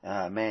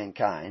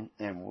mankind.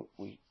 And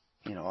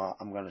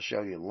I'm going to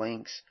show you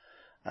links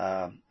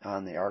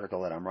on the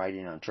article that I'm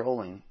writing on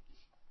trolling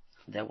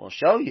that will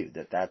show you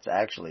that that's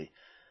actually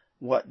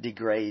what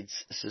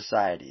degrades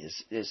society.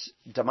 Is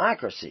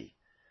democracy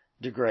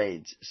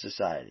degrades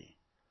society.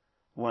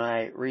 When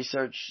I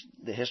researched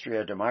the history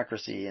of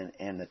democracy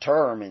and the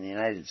term in the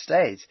United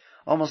States,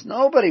 almost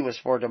nobody was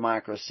for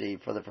democracy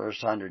for the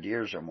first 100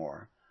 years or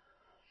more.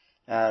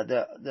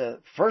 The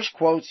first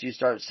quotes you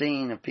start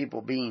seeing of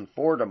people being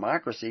for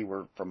democracy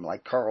were from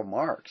like Karl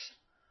Marx,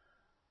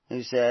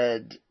 who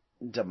said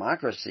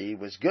democracy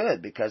was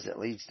good because it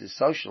leads to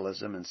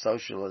socialism, and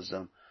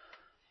socialism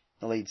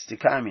leads to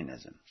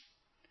communism.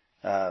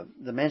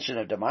 The mention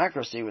of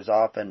democracy was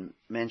often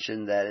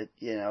mentioned that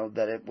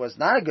it was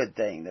not a good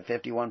thing. The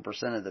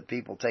 51% of the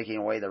people taking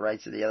away the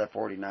rights of the other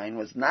 49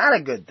 was not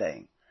a good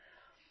thing.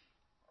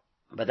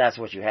 But that's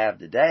what you have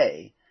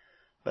today.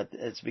 But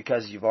it's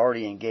because you've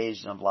already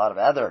engaged in a lot of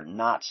other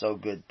not so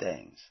good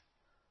things.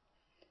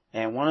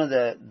 And one of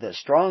the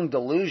strong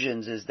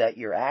delusions is that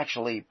you're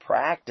actually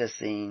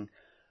practicing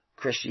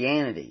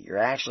Christianity. You're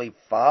actually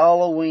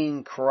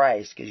following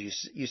Christ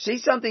because you see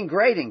something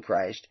great in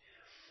Christ.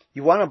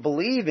 You want to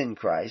believe in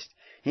Christ.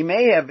 He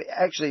may have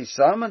actually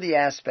some of the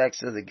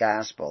aspects of the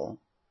gospel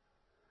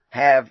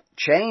have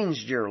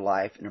changed your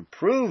life and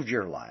improved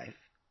your life.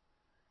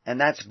 And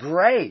that's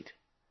great.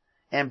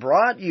 And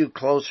brought you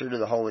closer to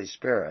the Holy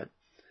Spirit.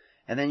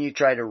 And then you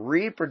try to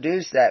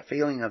reproduce that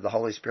feeling of the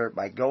Holy Spirit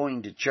by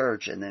going to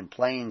church and then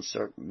playing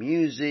certain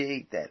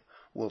music that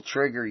will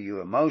trigger you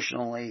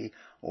emotionally,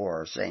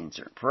 or saying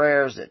certain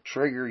prayers that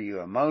trigger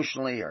you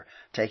emotionally, or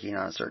taking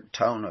on a certain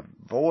tone of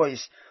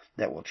voice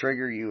that will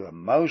trigger you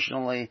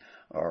emotionally,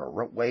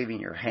 or waving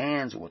your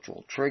hands, which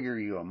will trigger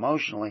you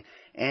emotionally.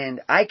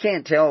 And I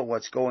can't tell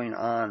what's going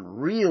on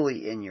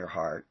really in your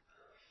heart,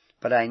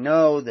 but I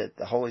know that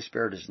the Holy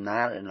Spirit is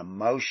not an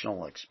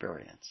emotional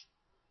experience.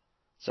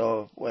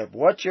 So if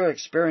what you're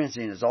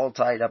experiencing is all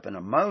tied up in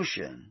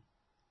emotion,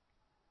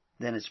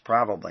 then it's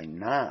probably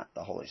not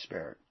the Holy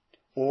Spirit.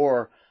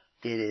 Or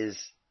it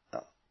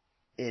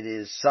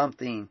is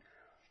something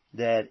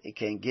that it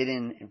can get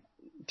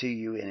into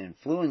you and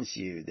influence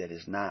you that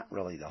is not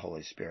really the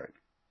Holy Spirit.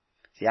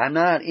 See, I'm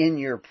not in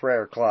your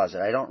prayer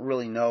closet. I don't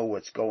really know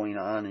what's going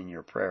on in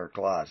your prayer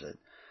closet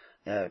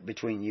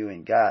between you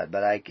and God,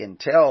 but I can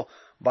tell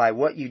by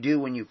what you do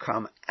when you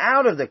come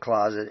out of the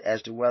closet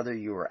as to whether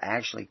you are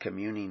actually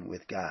communing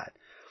with God.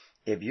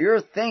 If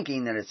you're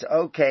thinking that it's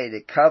okay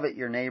to covet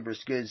your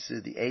neighbor's goods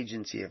through the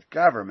agency of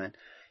government,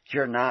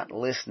 you're not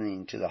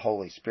listening to the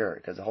Holy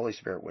Spirit, because the Holy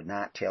Spirit would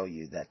not tell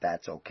you that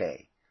that's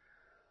okay.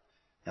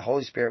 The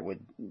Holy Spirit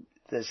would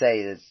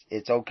say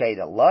it's okay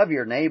to love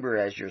your neighbor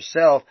as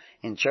yourself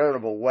in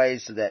charitable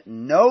ways, so that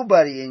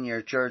nobody in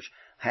your church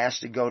has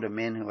to go to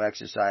men who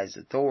exercise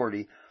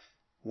authority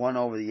one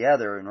over the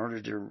other in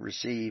order to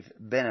receive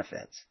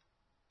benefits.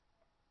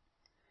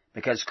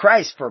 Because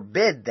Christ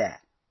forbid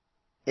that.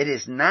 It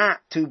is not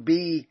to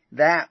be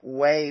that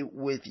way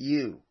with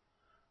you.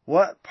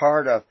 What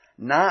part of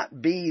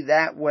not be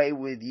that way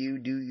with you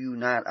do you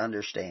not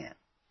understand?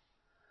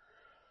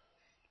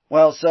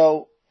 Well,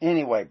 so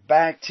anyway,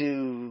 back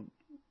to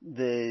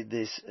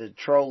this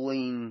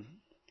trolling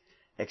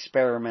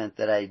experiment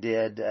that I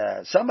did.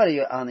 Somebody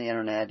on the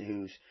internet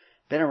who's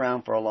been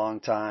around for a long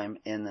time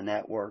in the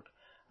network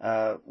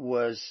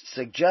was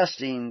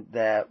suggesting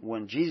that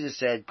when Jesus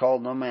said, "Call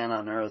no man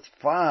on earth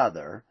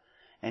Father,"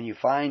 and you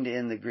find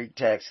in the Greek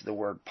text the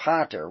word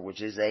pater,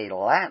 which is a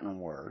Latin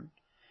word,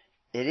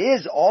 it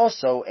is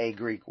also a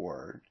Greek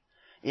word.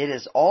 It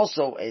is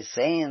also a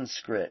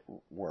Sanskrit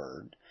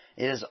word.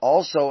 It is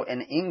also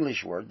an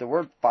English word. The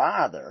word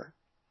Father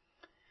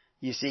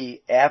you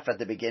see F at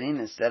the beginning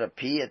instead of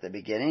P at the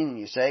beginning, and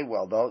you say,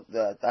 well,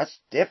 that's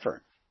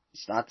different.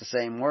 It's not the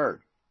same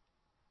word.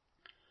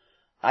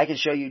 I can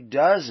show you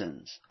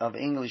dozens of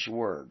English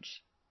words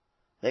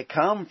that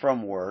come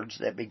from words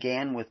that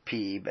began with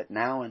P, but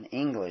now in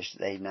English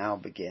they now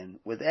begin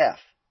with F.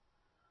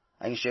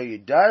 I can show you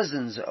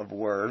dozens of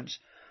words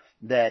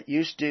that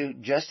used to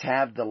just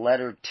have the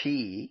letter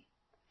T,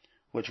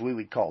 which we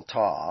would call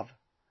Tav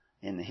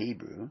in the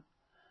Hebrew,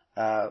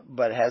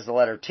 but has the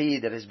letter T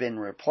that has been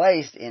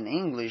replaced in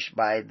English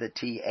by the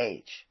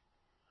TH,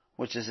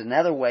 which is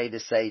another way to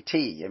say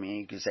T. I mean,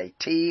 you can say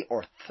T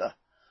or Th.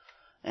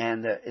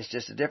 And it's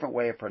just a different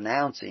way of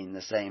pronouncing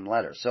the same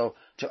letter. So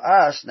to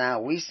us,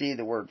 now we see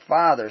the word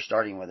Father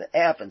starting with an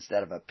F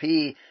instead of a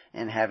P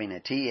and having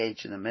a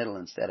TH in the middle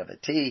instead of a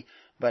T.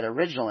 But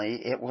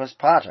originally it was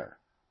Pater.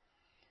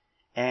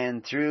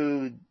 And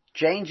through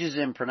changes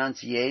in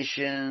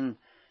pronunciation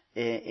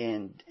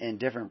in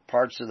different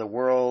parts of the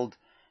world,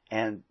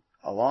 and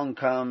along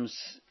comes,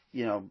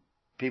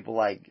 people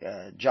like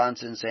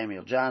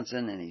Samuel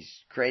Johnson, and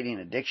he's creating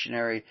a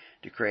dictionary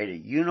to create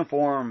a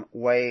uniform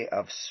way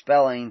of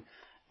spelling,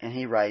 and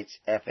he writes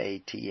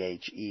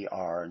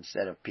F-A-T-H-E-R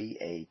instead of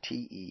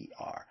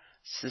P-A-T-E-R.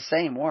 It's the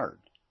same word.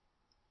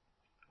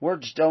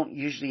 Words don't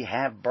usually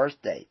have birth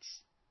dates.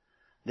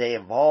 They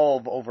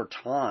evolve over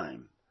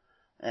time,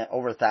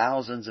 over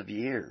thousands of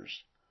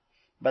years.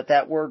 But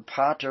that word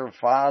Pater,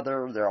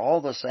 Father, they're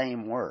all the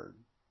same word.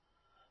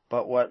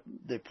 But what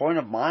the point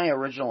of my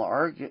original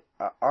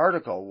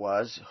article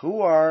was,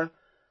 who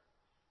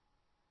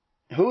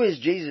is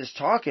Jesus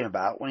talking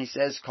about when he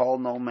says, call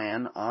no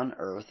man on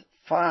earth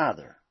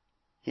Father?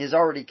 He has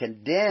already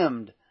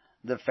condemned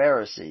the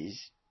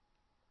Pharisees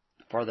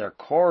for their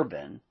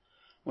Corban,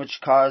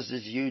 which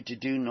causes you to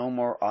do no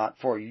more ought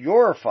for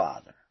your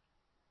father.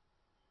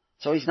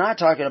 So he's not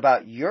talking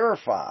about your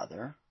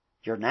father,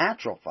 your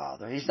natural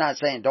father. He's not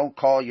saying don't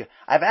call you.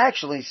 I've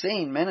actually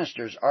seen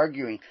ministers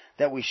arguing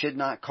that we should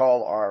not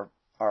call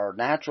our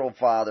natural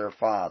father,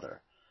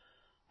 Father,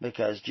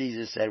 because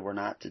Jesus said we're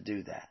not to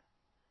do that.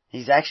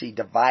 He's actually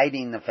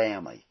dividing the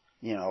family.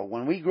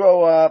 When we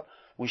grow up,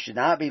 we should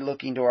not be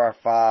looking to our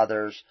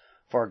fathers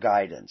for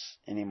guidance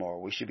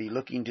anymore. We should be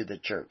looking to the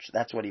church.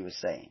 That's what he was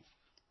saying.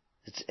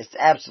 It's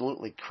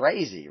absolutely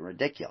crazy,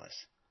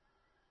 ridiculous,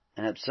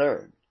 and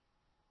absurd.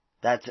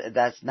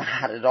 That's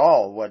not at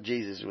all what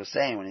Jesus was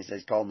saying when he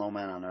says, call no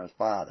man on earth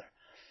Father.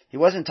 He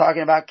wasn't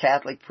talking about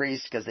Catholic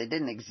priests because they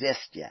didn't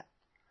exist yet.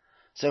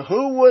 So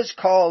who was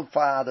called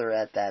Father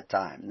at that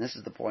time? And this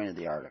is the point of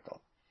the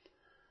article.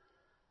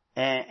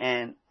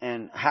 And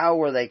how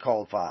were they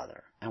called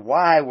Father? And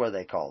why were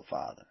they called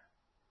Father?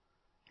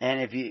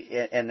 And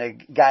the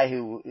guy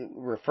who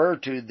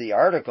referred to the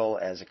article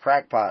as a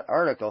crackpot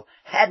article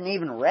hadn't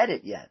even read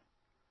it yet.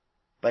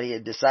 But he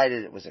had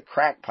decided it was a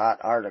crackpot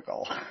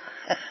article.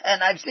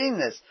 And I've seen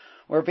this,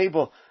 where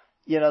people,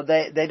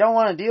 they don't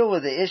want to deal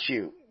with the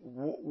issue.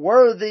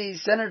 Were the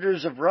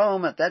senators of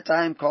Rome at that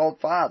time called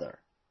Father?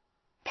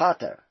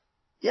 Pater.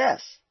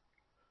 Yes.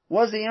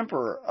 Was the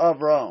emperor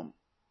of Rome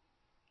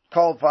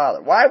called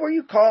Father? Why were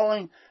you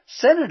calling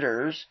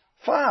senators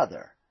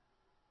Father?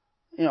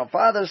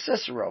 Father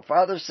Cicero,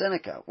 Father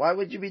Seneca. Why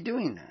would you be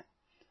doing that?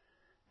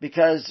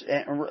 Because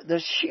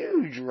there's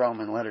huge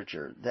Roman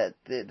literature that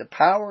the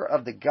power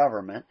of the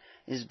government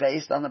is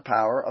based on the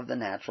power of the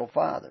natural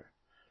father.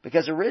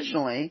 Because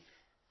originally,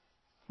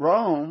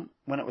 Rome,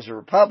 when it was a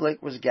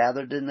republic, was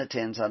gathered in the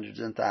tens, hundreds,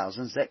 and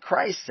thousands that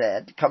Christ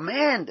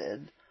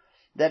commanded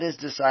that his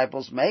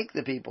disciples make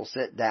the people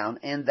sit down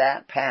in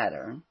that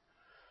pattern,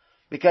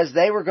 because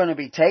they were going to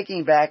be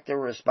taking back their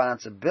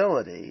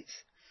responsibilities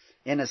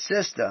in a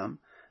system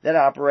that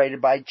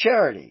operated by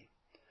charity.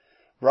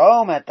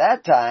 Rome at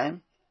that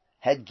time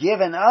had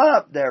given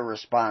up their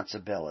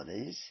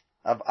responsibilities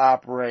of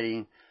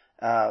operating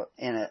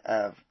in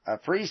a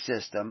free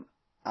system,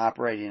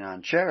 operating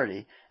on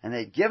charity, and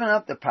they'd given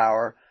up the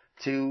power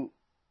to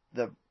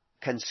the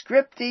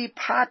conscripti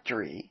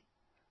patri,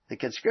 the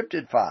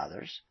conscripted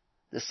fathers,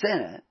 the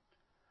Senate,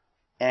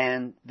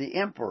 and the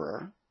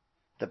emperor,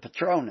 the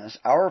Patronus,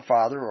 our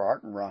father who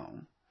art in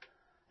Rome,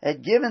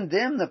 had given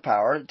them the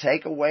power to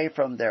take away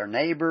from their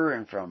neighbor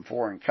and from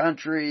foreign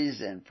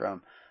countries and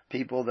from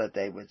people that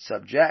they would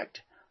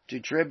subject to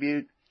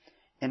tribute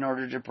in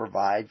order to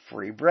provide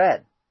free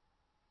bread,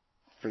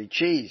 free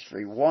cheese,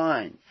 free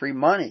wine, free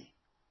money.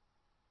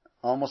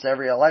 Almost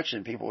every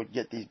election, people would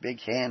get these big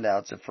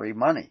handouts of free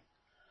money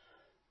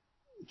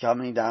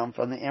coming down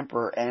from the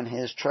emperor and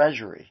his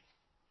treasury.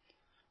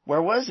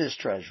 Where was his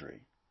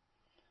treasury?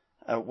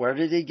 Where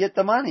did he get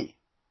the money?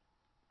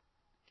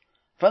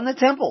 From the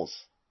temples.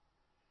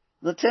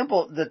 The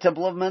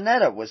temple of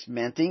Moneta was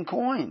minting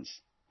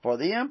coins for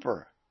the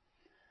emperor.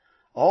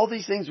 All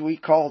these things we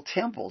call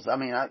temples. I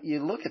mean,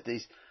 you look at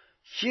these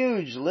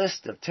huge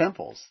list of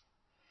temples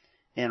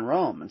in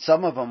Rome, and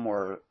some of them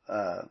were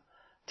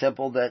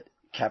temple that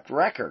kept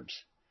records.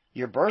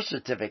 Your birth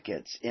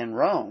certificates in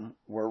Rome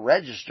were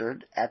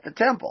registered at the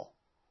temple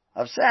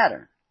of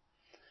Saturn.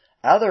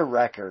 Other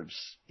records,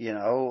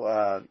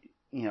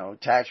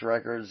 tax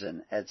records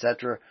and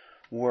etc.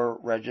 were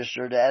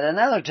registered at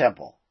another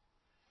temple.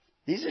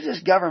 These are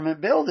just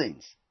government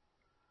buildings.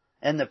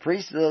 And the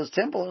priests of those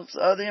temples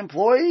are the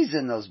employees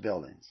in those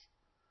buildings.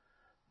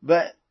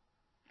 But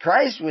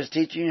Christ was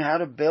teaching you how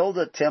to build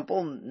a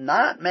temple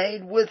not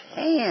made with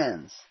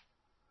hands,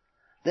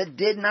 that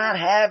did not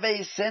have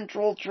a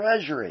central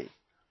treasury,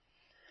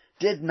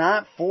 did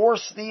not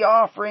force the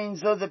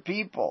offerings of the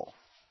people,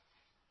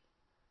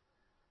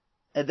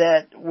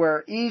 that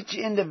where each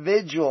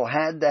individual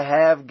had to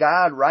have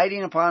God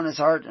writing upon his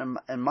heart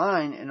and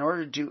mind in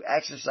order to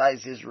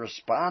exercise his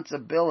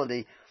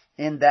responsibility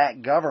in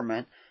that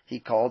government he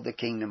called the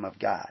kingdom of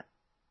God.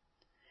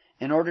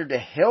 In order to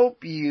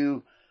help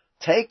you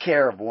take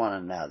care of one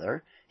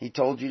another, he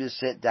told you to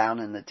sit down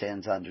in the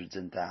tens, hundreds,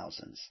 and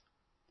thousands.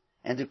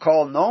 And to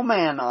call no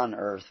man on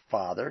earth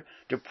Father,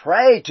 to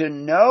pray to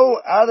no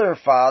other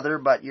Father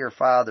but your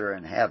Father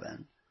in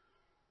heaven,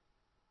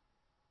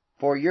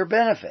 for your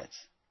benefits.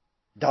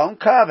 Don't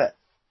covet.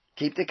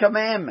 Keep the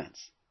commandments.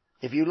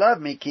 If you love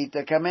me, keep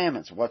the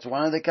commandments. What's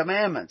one of the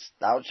commandments?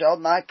 Thou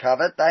shalt not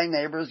covet thy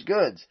neighbor's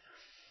goods,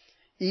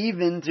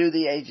 even through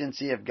the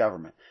agency of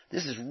government.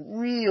 This is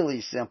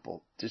really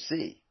simple to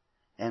see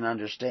and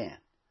understand.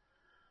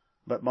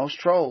 But most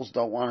trolls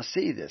don't want to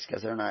see this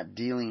because they're not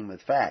dealing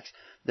with facts.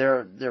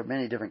 There are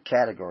many different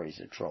categories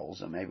of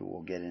trolls, and maybe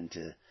we'll get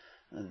into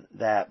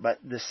that. But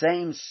the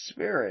same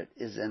spirit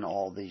is in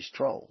all these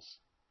trolls.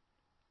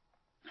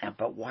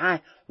 But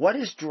why? What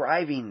is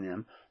driving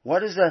them?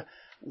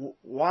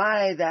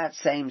 Why that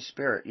same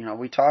spirit?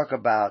 We talk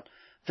about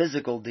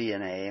physical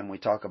DNA and we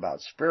talk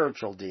about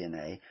spiritual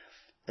DNA.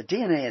 The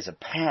DNA is a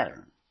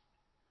pattern.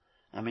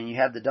 You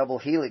have the double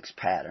helix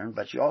pattern,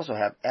 but you also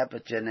have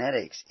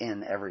epigenetics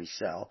in every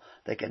cell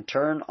that can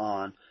turn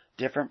on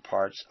different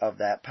parts of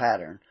that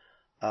pattern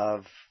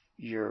of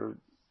your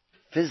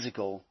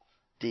physical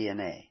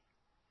DNA.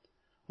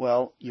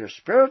 Well, your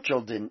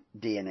spiritual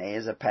DNA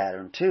is a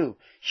pattern too.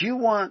 You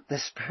want the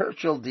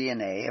spiritual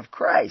DNA of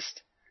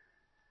Christ,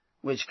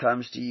 which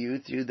comes to you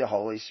through the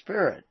Holy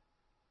Spirit.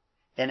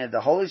 And if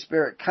the Holy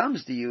Spirit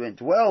comes to you and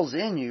dwells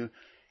in you,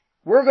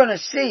 we're going to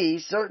see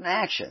certain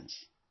actions.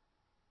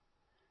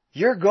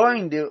 You're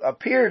going to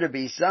appear to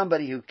be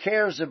somebody who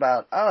cares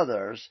about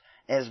others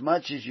as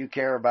much as you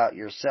care about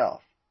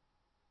yourself.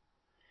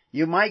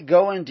 You might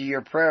go into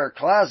your prayer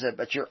closet,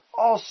 but you're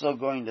also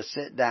going to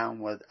sit down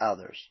with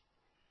others.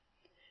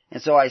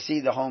 And so I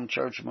see the home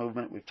church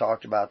movement. We've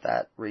talked about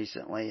that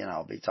recently, and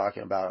I'll be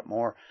talking about it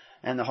more.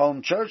 And the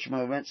home church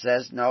movement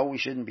says, no, we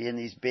shouldn't be in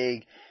these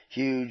big,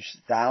 huge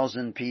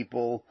 1,000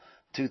 people,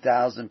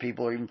 2,000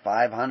 people, or even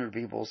 500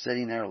 people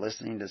sitting there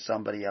listening to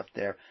somebody up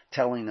there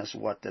telling us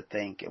what to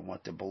think and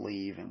what to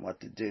believe and what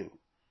to do.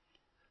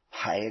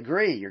 I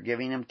agree. You're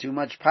giving him too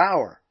much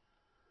power.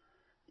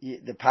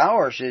 The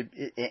power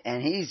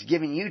and he's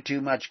giving you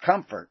too much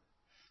comfort,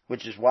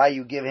 which is why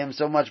you give him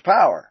so much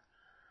power.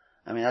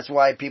 That's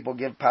why people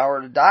give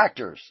power to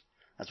doctors.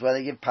 That's why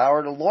they give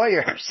power to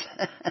lawyers.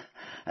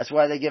 That's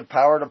why they give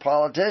power to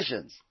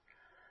politicians.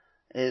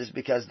 Is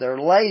because they're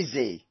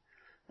lazy.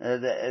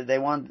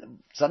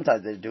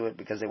 Sometimes they do it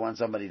because they want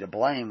somebody to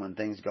blame when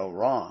things go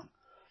wrong.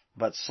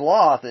 But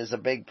sloth is a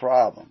big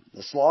problem.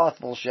 The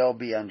slothful shall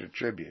be under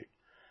tribute.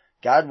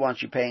 God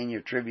wants you paying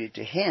your tribute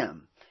to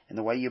Him. And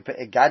the way you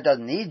pay, God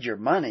doesn't need your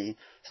money,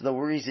 so the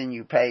reason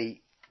you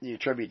pay your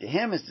tribute to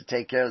Him is to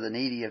take care of the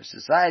needy of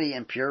society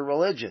and pure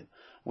religion,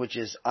 which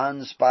is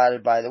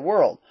unspotted by the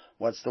world.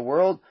 What's the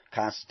world?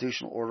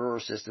 Constitutional order or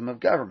system of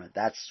government.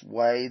 That's the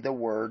way the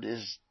word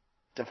is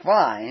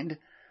defined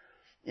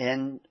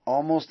in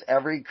almost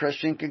every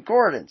Christian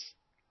concordance.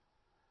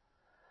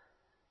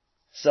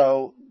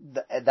 So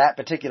that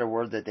particular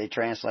word that they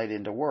translate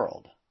into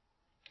world,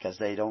 because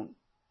they don't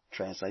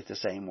translate the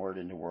same word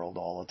into world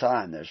all the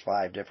time. There's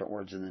 5 different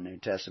words in the New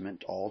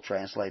Testament, all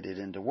translated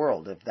into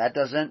world. If that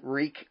doesn't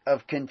reek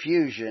of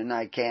confusion,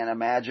 I can't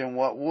imagine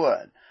what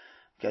would.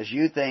 Because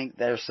you think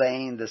they're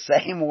saying the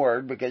same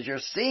word because you're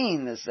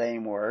seeing the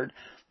same word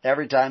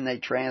every time they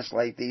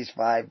translate these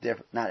 5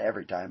 different, not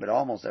every time, but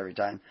almost every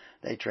time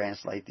they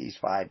translate these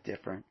 5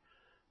 different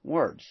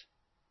words.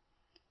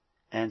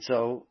 And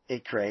so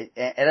it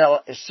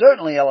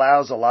certainly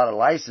allows a lot of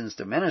license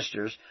to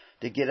ministers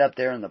to get up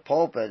there in the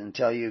pulpit and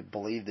tell you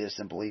believe this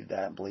and believe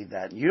that and believe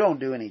that. And you don't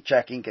do any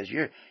checking because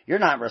you're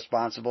not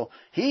responsible.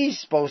 He's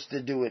supposed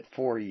to do it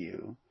for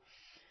you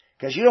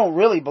because you don't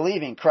really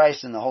believe in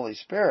Christ and the Holy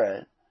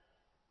Spirit.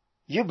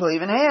 You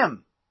believe in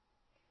Him.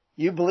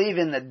 You believe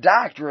in the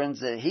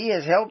doctrines that He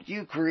has helped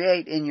you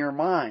create in your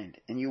mind,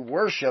 and you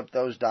worship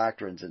those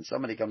doctrines. And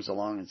somebody comes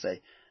along and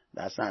say,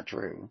 that's not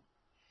true.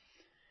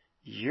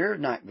 You're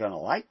not going to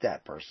like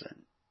that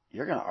person.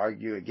 You're going to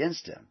argue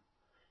against him.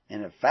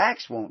 And if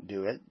facts won't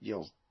do it,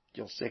 you'll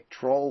sick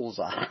trolls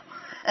on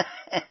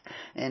them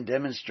and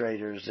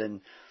demonstrators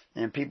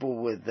and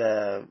people with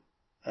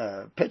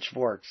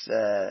pitchforks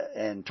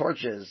and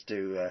torches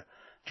to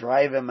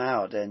drive him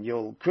out, and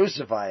you'll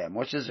crucify him,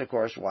 which is, of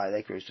course, why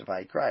they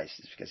crucified Christ.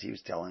 It's because He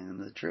was telling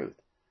them the truth.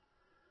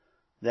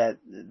 that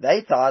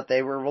they thought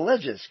they were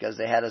religious because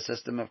they had a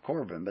system of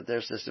Corban, but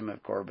their system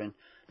of Corban,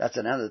 that's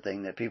another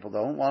thing that people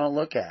don't want to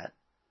look at.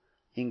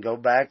 You can go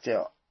back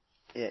to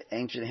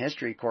ancient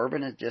history.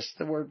 Corban is just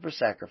the word for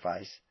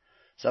sacrifice.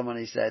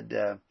 Somebody said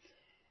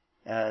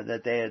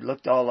that they had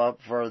looked all up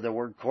for the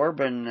word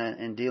Corban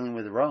in dealing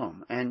with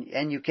Rome,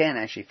 and you can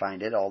actually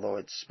find it, although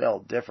it's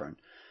spelled different.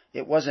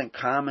 It wasn't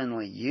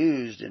commonly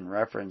used in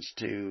reference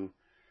to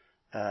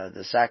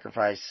the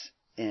sacrifice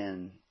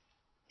in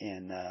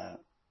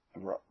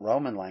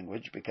Roman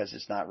language, because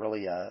it's not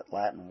really a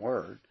Latin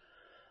word,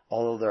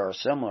 although there are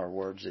similar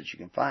words that you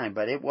can find,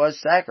 but it was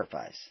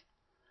sacrifice.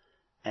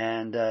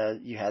 And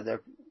you had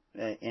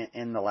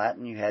in the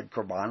Latin you had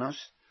korbanos,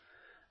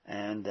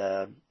 and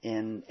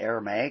in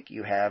Aramaic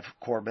you have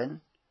korban,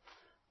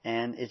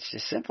 and it's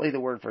just simply the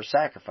word for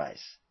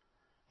sacrifice.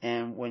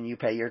 And when you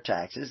pay your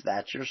taxes,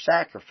 that's your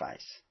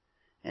sacrifice.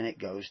 And it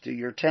goes to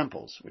your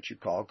temples, which you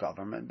call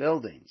government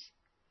buildings.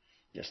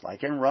 Just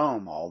like in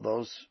Rome, all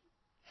those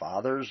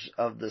fathers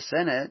of the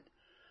Senate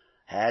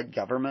had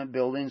government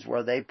buildings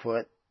where they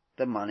put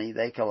the money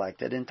they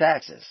collected in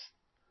taxes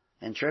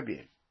and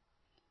tribute.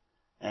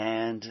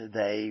 And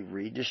they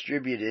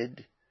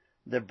redistributed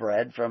the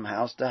bread from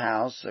house to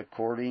house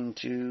according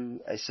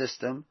to a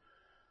system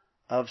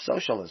of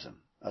socialism,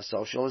 a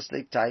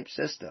socialistic type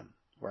system,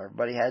 where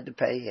everybody had to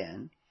pay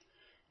in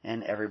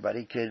and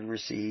everybody could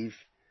receive,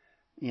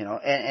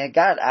 and it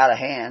got out of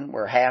hand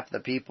where half the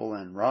people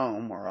in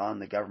Rome were on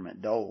the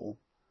government dole.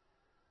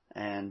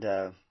 And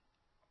it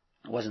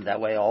wasn't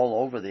that way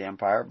all over the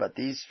empire, but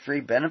these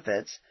free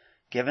benefits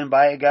given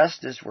by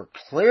Augustus were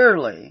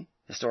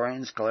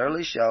historians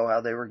clearly show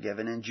how they were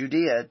given in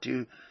Judea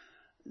to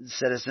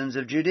citizens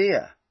of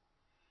Judea.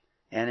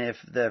 And if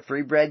the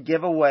free bread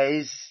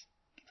giveaways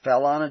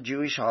fell on a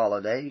Jewish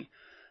holiday,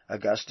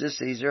 Augustus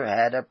Caesar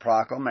had a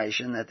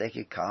proclamation that they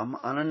could come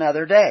on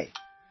another day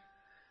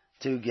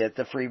to get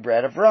the free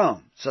bread of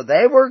Rome. So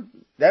they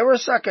were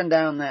sucking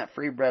down that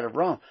free bread of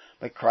Rome.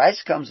 But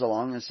Christ comes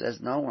along and says,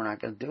 no, we're not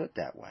going to do it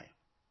that way.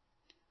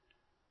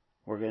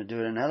 We're going to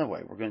do it another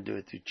way. We're going to do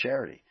it through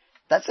charity.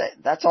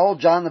 That's all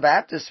John the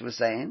Baptist was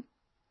saying.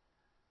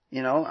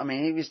 He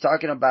was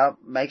talking about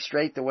make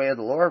straight the way of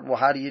the Lord. Well,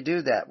 how do you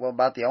do that? Well,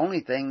 about the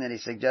only thing that he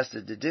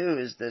suggested to do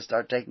is to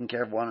start taking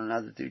care of one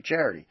another through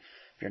charity.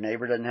 If your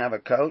neighbor doesn't have a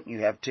coat and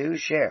you have two,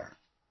 share.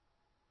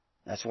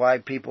 That's why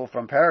people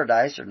from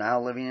Paradise are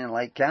now living in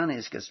Lake County,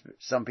 is because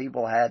some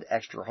people had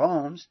extra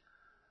homes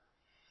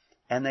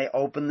and they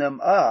opened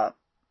them up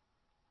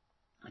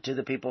to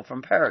the people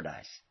from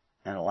Paradise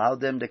and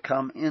allowed them to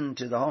come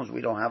into the homes.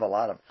 We don't have a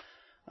lot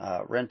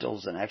of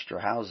rentals and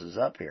extra houses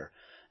up here.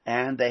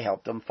 And they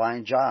helped them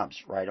find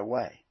jobs right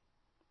away.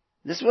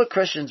 This is what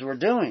Christians were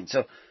doing.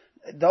 So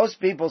those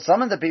people,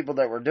 some of the people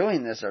that were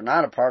doing this are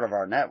not a part of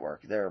our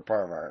network. They're a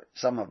part of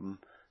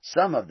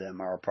some of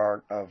them are a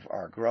part of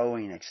our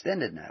growing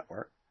extended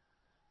network.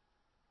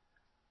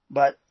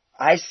 But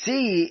I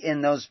see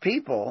in those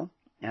people,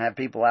 and I have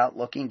people out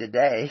looking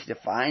today to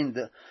find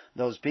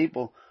those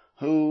people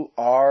who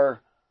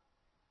are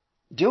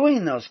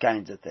doing those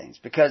kinds of things,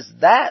 because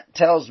that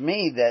tells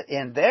me that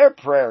in their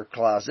prayer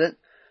closet,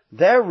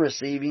 they're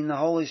receiving the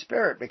Holy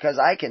Spirit, because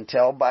I can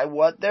tell by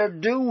what they're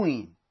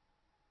doing.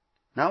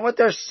 Not what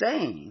they're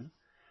saying,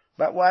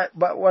 but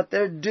what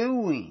they're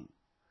doing.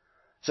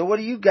 So what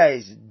are you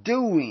guys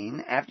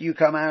doing after you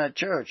come out of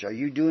church? Are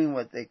you doing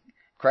what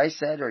Christ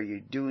said, or are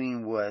you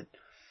doing what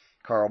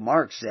Karl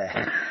Marx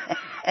said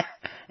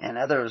and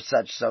other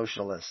such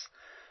socialists?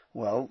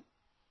 Well,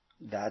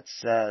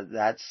 that's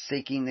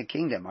seeking the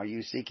kingdom. Are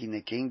you seeking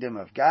the kingdom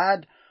of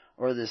God,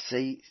 or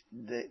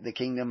the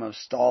kingdom of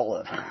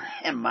Stalin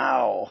and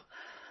Mao?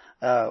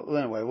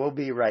 Anyway, we'll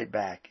be right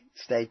back.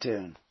 Stay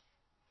tuned.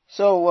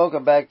 So,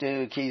 welcome back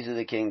to Keys of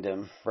the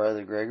Kingdom,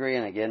 Brother Gregory,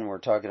 and again we're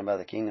talking about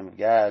the kingdom of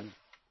God,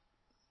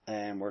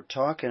 and we're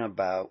talking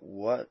about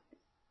what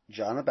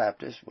John the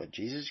Baptist, what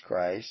Jesus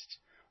Christ,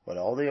 what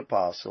all the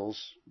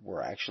apostles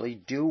were actually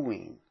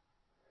doing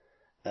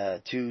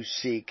to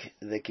seek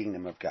the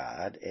kingdom of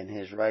God and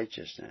His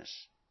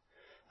righteousness.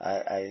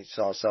 I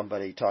saw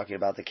somebody talking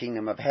about the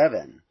kingdom of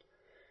heaven,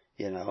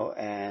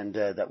 and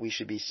that we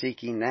should be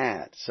seeking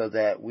that so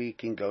that we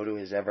can go to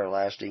His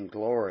everlasting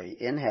glory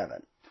in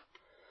heaven.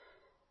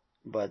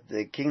 But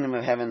the kingdom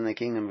of heaven and the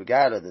kingdom of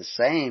God are the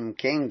same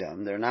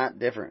kingdom. They're not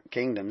different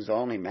kingdoms.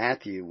 Only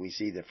Matthew we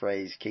see the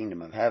phrase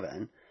kingdom of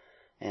heaven,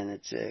 and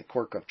it's a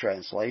quirk of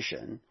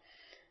translation,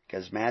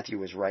 because Matthew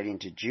was writing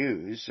to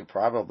Jews, so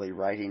probably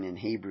writing in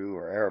Hebrew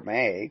or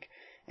Aramaic.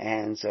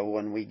 And so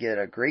when we get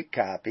a Greek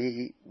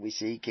copy, we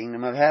see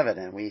kingdom of heaven,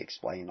 and we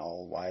explain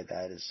all why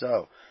that is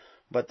so.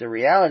 But the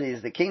reality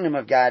is the kingdom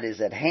of God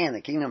is at hand.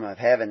 The kingdom of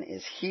heaven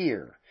is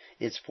here.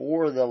 It's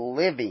for the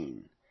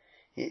living.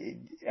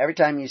 Every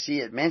time you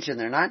see it mentioned,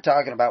 they're not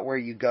talking about where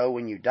you go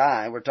when you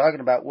die. We're talking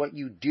about what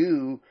you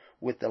do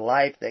with the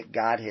life that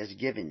God has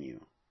given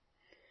you.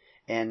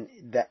 And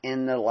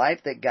in the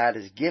life that God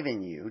has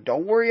given you,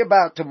 don't worry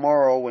about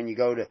tomorrow when you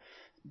go to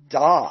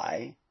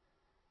die.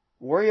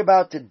 Worry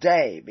about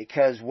today,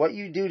 because what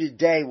you do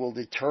today will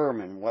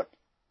determine what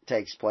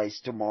takes place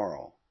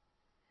tomorrow.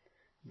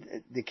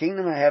 The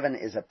kingdom of heaven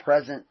is a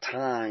present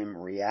time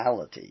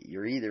reality.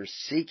 You're either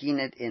seeking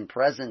it in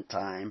present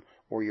time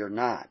or you're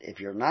not. If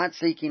you're not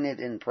seeking it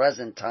in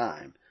present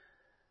time,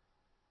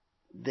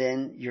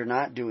 then you're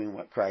not doing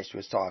what Christ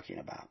was talking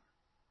about.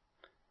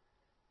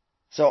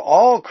 So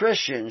all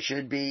Christians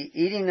should be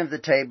eating of the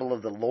table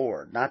of the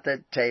Lord, not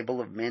the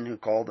table of men who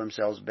call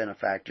themselves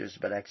benefactors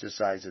but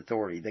exercise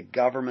authority, the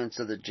governments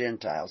of the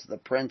Gentiles, the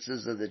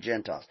princes of the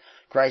Gentiles.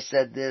 Christ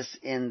said this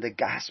in the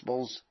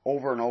Gospels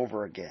over and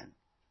over again.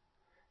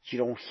 You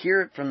don't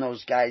hear it from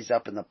those guys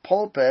up in the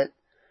pulpit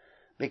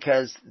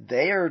because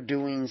they are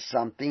doing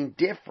something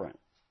different.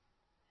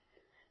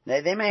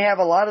 They may have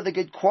a lot of the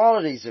good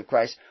qualities of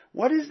Christ.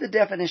 What is the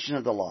definition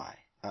of the lie?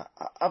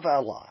 Of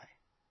a lie?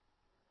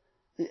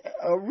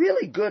 A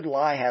really good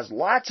lie has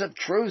lots of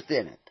truth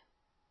in it.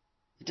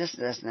 It just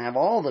doesn't have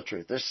all the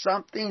truth. There's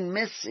something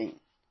missing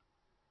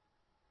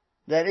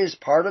that is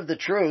part of the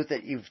truth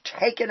that you've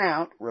taken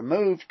out,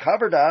 removed,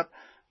 covered up,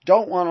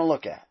 don't want to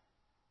look at.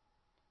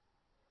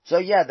 So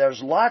yeah,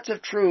 there's lots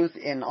of truth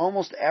in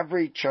almost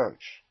every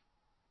church.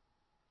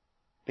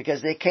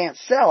 Because they can't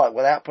sell it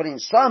without putting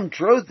some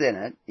truth in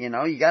it. You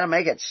know, you gotta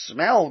make it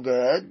smell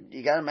good.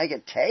 You gotta make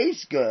it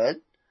taste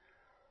good.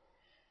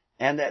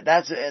 And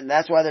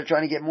that's why they're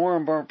trying to get more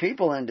and more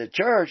people into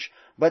church.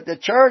 But the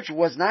church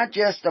was not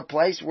just a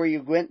place where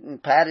you went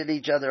and patted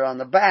each other on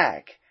the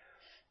back.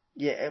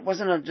 Yeah, it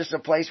wasn't just a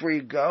place where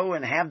you go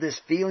and have this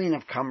feeling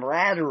of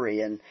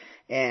camaraderie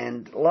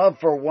and love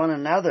for one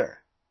another.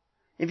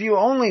 If you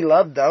only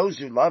love those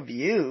who love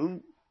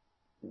you,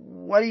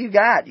 what do you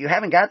got? You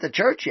haven't got the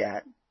church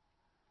yet.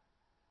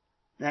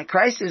 Now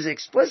Christ is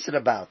explicit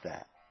about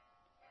that.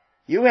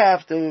 You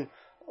have to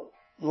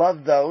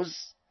love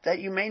those that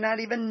you may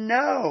not even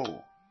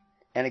know.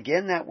 And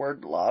again, that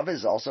word love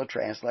is also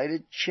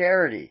translated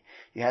charity.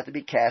 You have to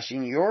be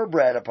casting your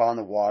bread upon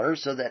the water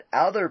so that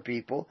other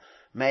people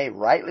may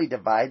rightly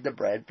divide the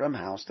bread from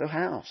house to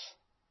house.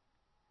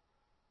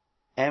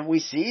 And we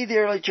see the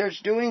early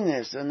church doing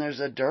this, and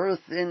there's a dearth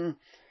in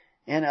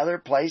other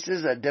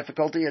places, a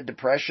difficulty, a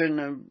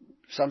depression,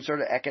 some sort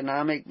of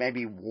economic,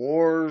 maybe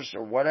wars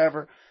or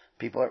whatever.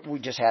 We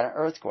just had an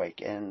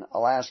earthquake in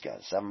Alaska,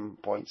 7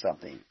 point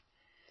something.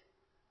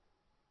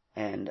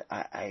 And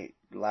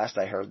last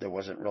I heard there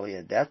wasn't really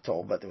a death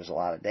toll, but there was a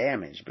lot of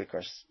damage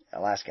because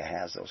Alaska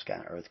has those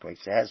kind of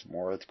earthquakes. It has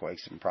more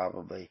earthquakes than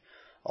probably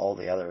all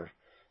the other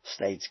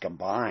states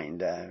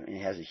combined.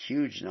 It has a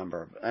huge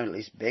number of, at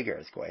least big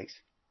earthquakes.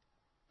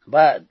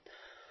 But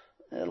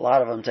a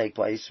lot of them take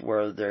place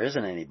where there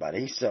isn't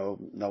anybody, so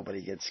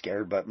nobody gets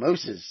scared but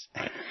mooses.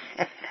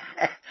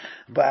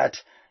 But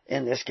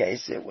in this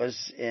case, it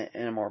was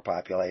in a more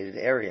populated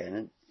area,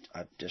 and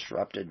it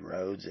disrupted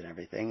roads and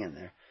everything, and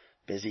they're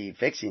busy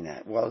fixing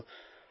that. Well,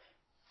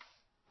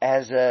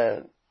 as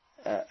a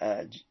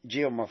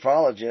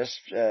geomorphologist,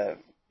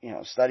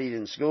 studied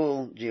in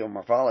school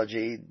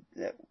geomorphology,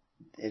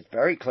 it's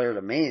very clear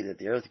to me that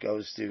the earth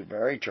goes through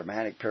very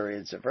traumatic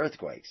periods of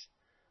earthquakes,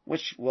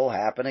 which will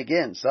happen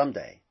again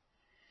someday.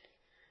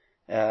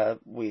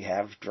 We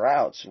have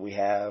droughts. We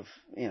have,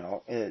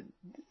 this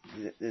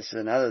is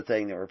another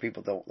thing where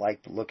people don't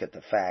like to look at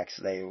the facts.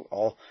 They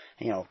all,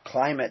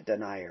 climate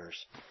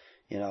deniers,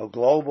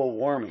 global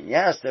warming.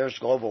 Yes, there's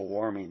global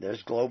warming.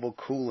 There's global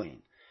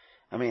cooling.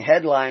 I mean,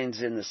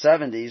 headlines in the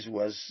 70s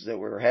was that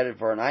we were headed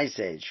for an ice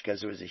age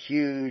because there was a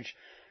huge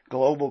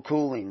global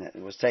cooling that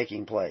was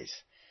taking place.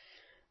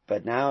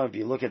 But now if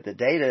you look at the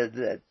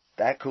data,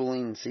 that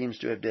cooling seems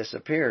to have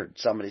disappeared.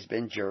 Somebody's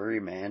been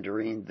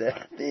gerrymandering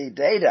the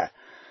data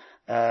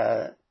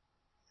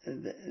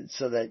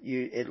so that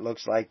it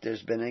looks like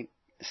there's been a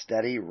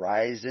steady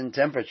rise in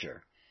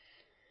temperature.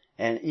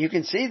 And you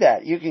can see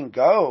that. You can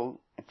go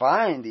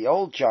find the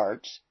old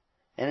charts,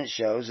 and it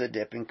shows a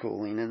dip in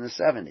cooling in the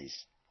 70s.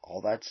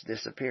 All that's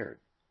disappeared.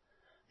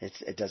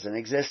 It doesn't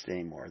exist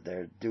anymore.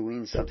 They're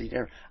doing something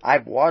different.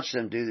 I've watched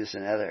them do this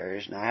in other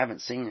areas, and I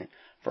haven't seen it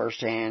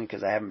firsthand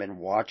because I haven't been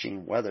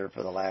watching weather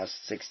for the last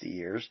 60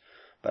 years,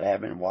 but I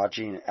have been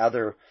watching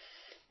other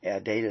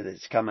data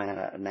that's coming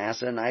out of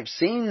NASA, and I've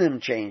seen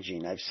them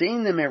changing. I've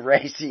seen them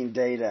erasing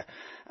data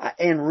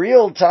in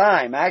real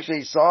time. I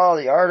actually saw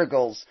the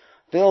articles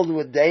filled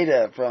with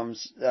data from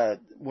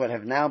what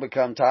have now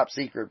become top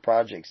secret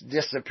projects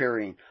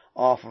disappearing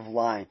off of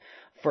line.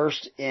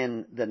 First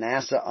in the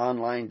NASA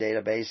online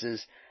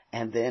databases,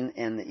 and then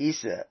in the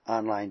ESA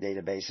online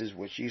databases,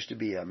 which used to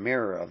be a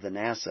mirror of the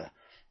NASA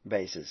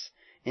basis.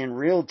 In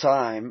real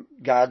time,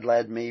 God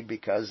led me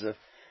because of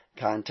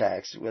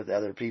contacts with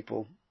other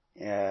people,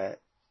 so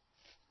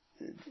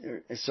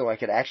I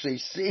could actually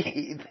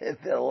see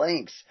the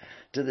links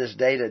to this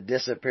data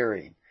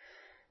disappearing.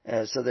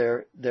 So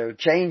they're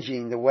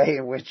changing the way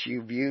in which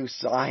you view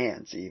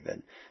science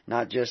even,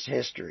 not just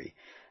history.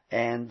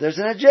 And there's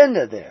an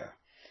agenda there.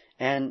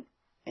 And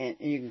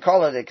you can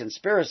call it a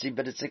conspiracy,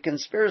 but it's a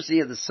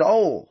conspiracy of the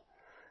soul.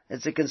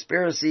 It's a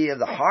conspiracy of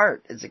the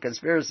heart. It's a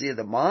conspiracy of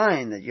the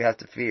mind that you have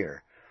to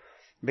fear.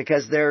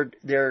 Because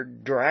they're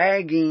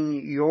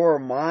dragging your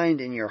mind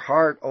and your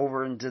heart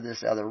over into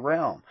this other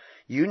realm.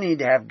 You need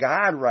to have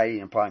God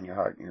writing upon your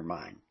heart and your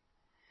mind.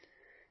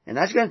 And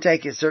that's going to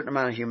take a certain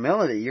amount of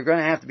humility. You're going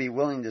to have to be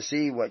willing to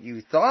see what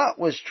you thought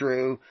was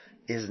true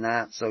is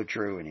not so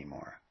true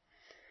anymore.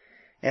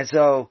 And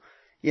so,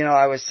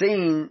 I was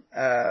seeing,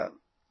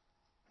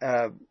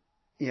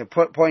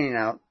 pointing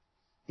out,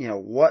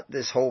 what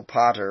this whole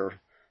pater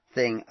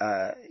thing,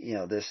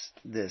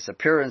 this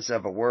appearance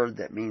of a word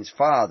that means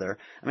father.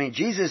 I mean,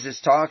 Jesus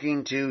is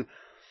talking to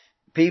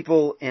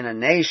people in a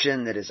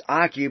nation that is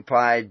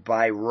occupied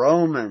by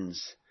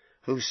Romans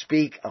who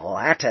speak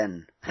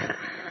Latin.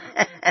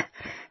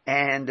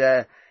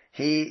 And,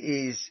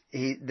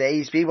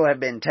 these people have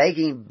been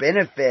taking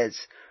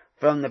benefits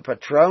from the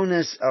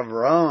patronus of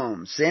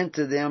Rome, sent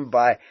to them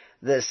by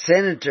the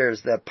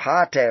senators, the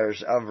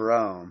paters of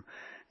Rome.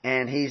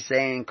 And he's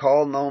saying,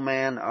 call no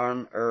man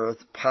on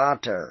earth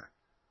pater.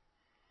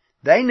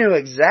 They knew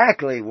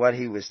exactly what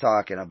he was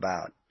talking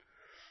about.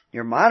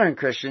 Your modern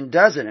Christian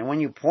doesn't. And when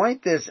you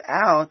point this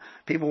out,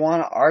 people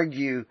want to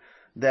argue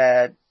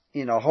that,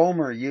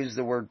 Homer used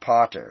the word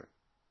pater.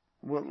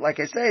 Well, like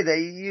I say, they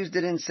used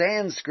it in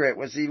Sanskrit,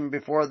 was even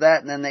before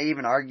that, and then they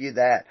even argue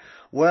that.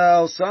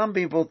 Well, some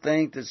people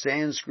think that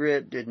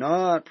Sanskrit did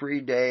not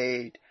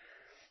predate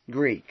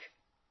Greek.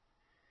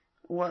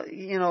 Well,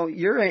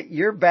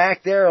 you're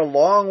back there a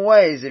long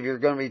ways if you're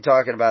going to be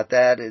talking about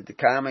that. The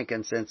common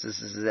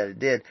consensus is that it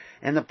did.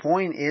 And the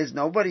point is,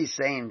 nobody's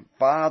saying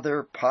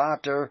father,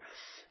 pater,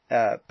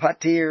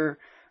 patir,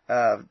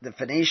 the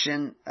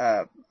Phoenician,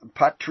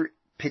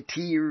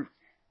 patir,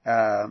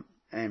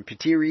 and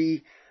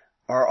patiri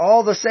are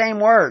all the same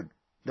word.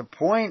 The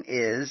point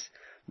is,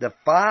 the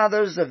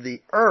fathers of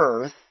the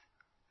earth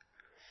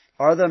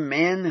are the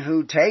men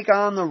who take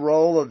on the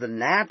role of the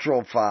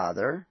natural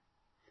father,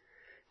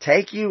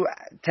 take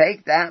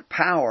that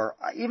power.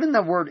 Even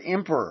the word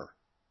emperor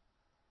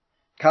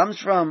comes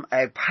from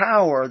a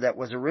power that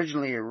was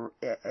originally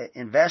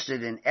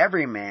invested in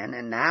every man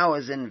and now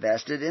is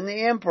invested in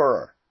the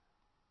emperor.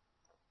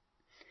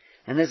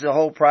 And this is a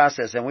whole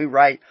process, and we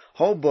write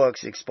whole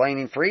books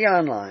explaining, free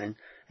online,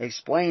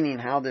 explaining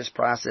how this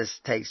process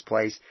takes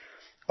place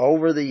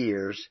over the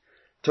years,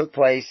 took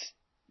place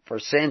for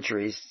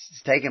centuries,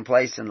 it's taken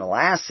place in the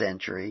last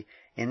century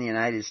in the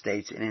United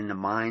States and in the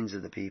minds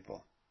of the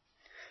people.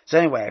 So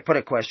anyway, I put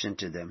a question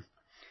to them,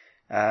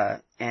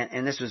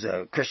 and this was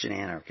a Christian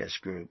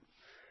anarchist group,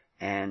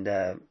 and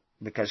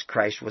because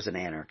Christ was an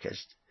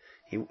anarchist,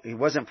 he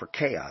wasn't for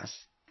chaos.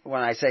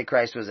 When I say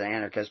Christ was an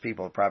anarchist,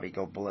 people probably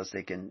go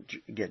ballistic and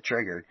get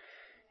triggered.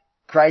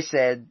 Christ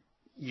said,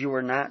 you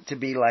are not to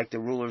be like the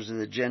rulers of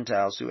the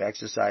Gentiles who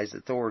exercise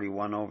authority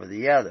one over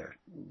the other.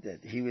 That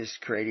he was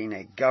creating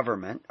a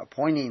government,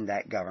 appointing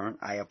that government.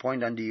 I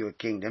appoint unto you a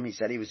kingdom. He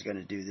said he was going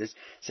to do this.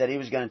 Said he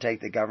was going to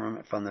take the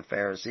government from the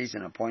Pharisees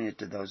and appoint it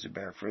to those who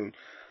bear fruit.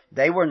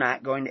 They were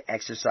not going to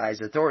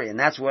exercise authority. And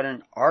that's what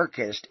an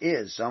archist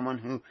is, someone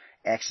who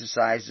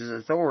exercises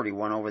authority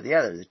one over the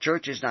other. The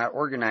church is not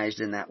organized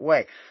in that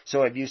way.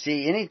 So if you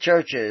see any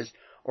churches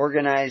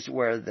organized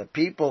where the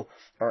people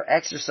are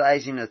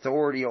exercising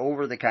authority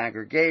over the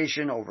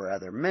congregation, over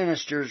other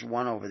ministers,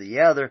 one over the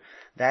other,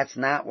 that's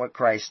not what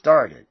Christ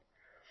started.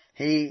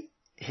 He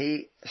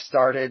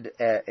started,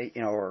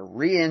 or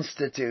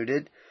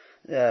reinstituted,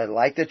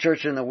 like the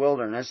church in the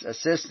wilderness, a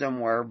system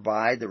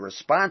whereby the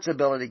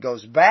responsibility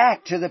goes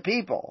back to the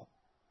people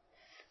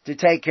to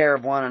take care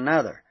of one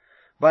another.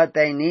 But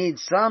they need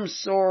some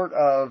sort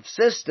of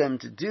system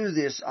to do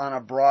this on a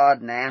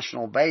broad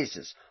national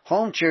basis.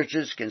 Home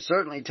churches can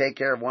certainly take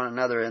care of one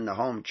another in the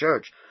home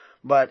church,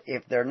 but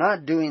if they're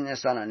not doing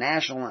this on a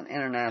national and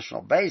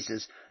international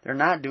basis, they're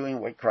not doing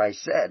what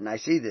Christ said. And I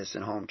see this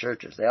in home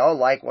churches. They all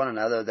like one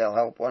another, they'll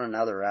help one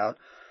another out,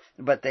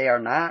 but they are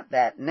not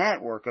that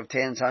network of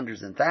tens,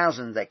 hundreds, and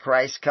thousands that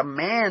Christ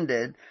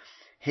commanded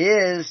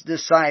His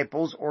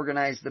disciples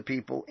organize the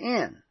people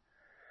in.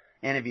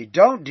 And if you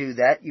don't do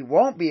that, you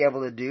won't be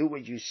able to do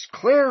what you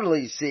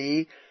clearly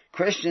see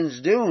Christians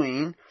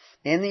doing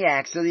in the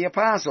Acts of the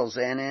Apostles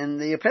and in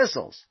the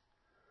epistles,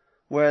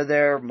 where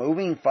they're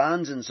moving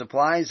funds and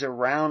supplies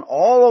around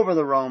all over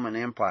the Roman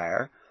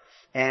Empire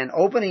and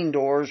opening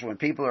doors when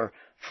people are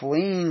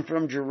fleeing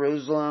from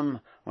Jerusalem,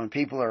 when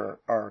people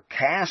are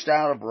cast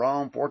out of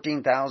Rome,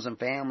 14,000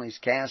 families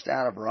cast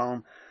out of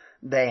Rome.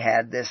 They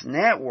had this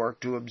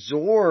network to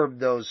absorb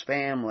those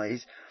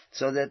families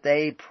so that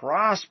they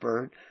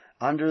prospered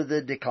under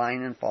the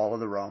decline and fall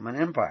of the Roman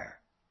Empire.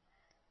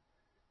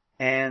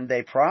 And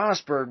they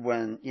prospered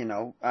when,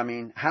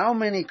 how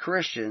many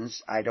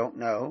Christians, I don't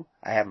know,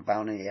 I haven't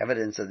found any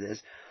evidence of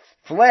this,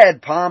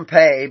 fled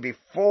Pompeii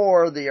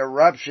before the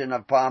eruption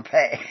of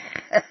Pompeii.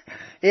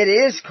 It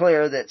is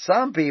clear that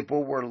some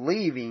people were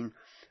leaving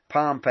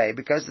Pompeii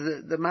because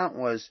the mountain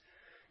was,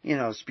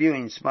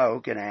 spewing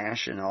smoke and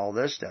ash and all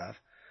this stuff.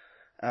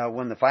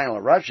 When the final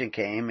eruption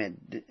came,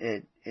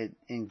 it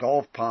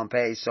engulfed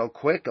Pompeii so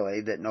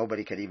quickly that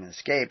nobody could even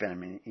escape.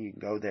 And you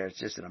can go there, it's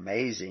just an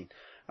amazing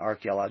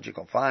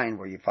archaeological find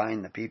where you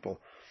find the people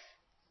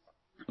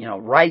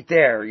right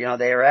there.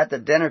 They were at the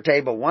dinner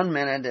table 1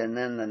 minute, and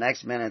then the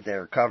next minute they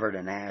were covered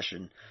in ash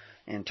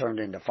and turned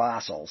into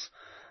fossils.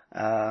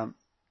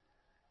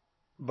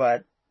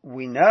 But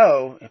we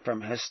know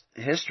from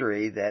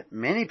history that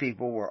many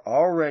people were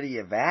already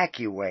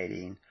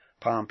evacuating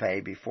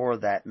Pompeii before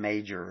that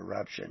major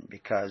eruption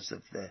because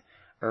of the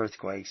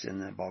earthquakes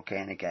and the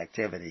volcanic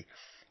activity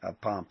of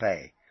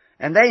Pompeii.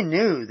 And they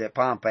knew that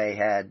Pompeii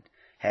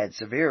had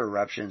severe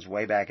eruptions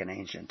way back in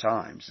ancient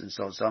times. And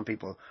so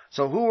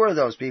who were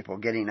those people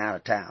getting out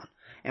of town?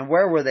 And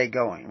where were they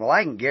going? Well,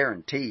 I can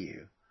guarantee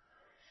you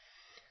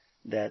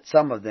that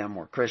some of them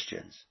were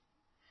Christians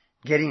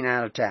getting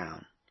out of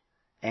town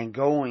and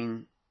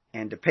going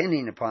and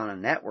depending upon a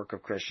network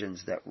of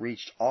Christians that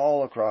reached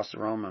all across the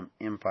Roman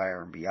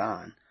Empire and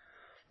beyond,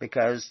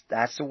 because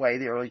that's the way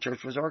the early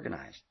church was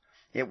organized.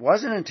 It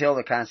wasn't until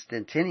the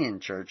Constantinian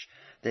church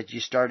that you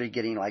started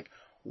getting like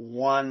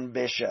one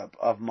bishop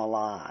of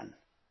Milan,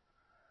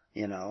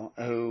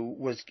 who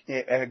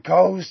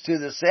goes to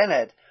the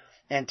Senate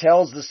and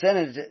tells the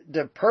Senate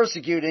to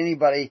persecute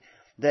anybody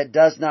that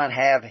does not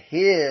have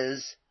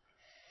his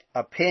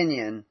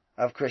opinion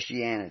of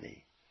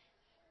Christianity.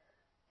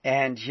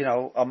 And,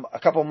 a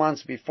couple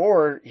months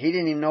before, he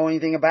didn't even know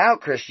anything about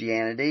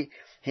Christianity.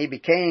 He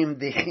became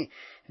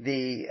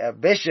the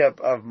bishop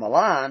of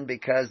Milan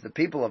because the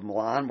people of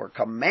Milan were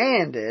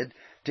commanded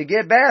to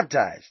get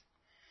baptized.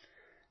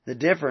 The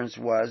difference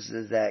was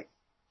that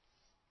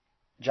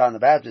John the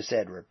Baptist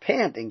said,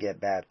 repent and get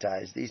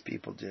baptized. These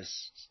people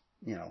just,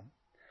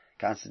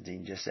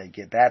 Constantine just said,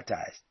 get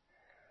baptized.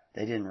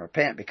 They didn't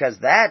repent because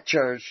that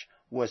church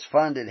was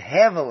funded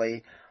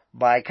heavily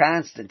by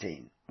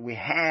Constantine. We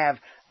have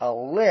a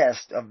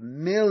list of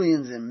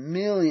millions and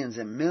millions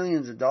and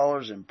millions of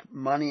dollars in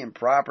money and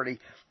property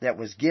that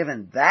was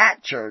given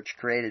that church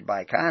created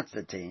by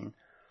Constantine.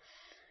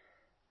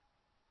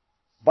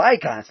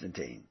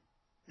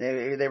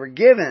 They were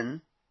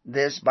given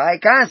this by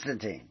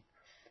Constantine.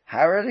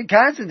 How did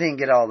Constantine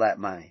get all that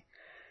money?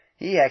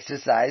 He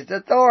exercised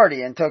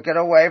authority and took it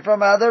away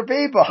from other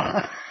people.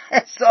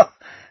 So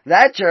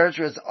that church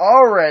was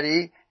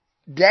already,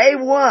 day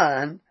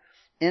one,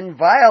 in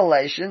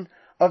violation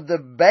of the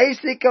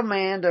basic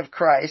command of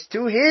Christ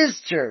to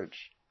His church.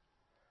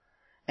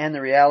 And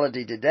the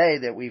reality today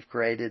that we've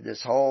created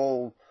this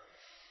whole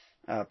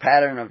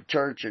pattern of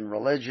church and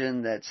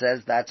religion that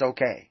says that's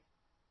okay.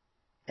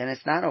 And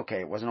it's not okay.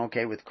 It wasn't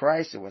okay with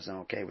Christ. It wasn't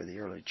okay with the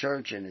early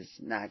church. And it's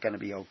not going to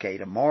be okay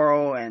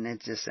tomorrow. And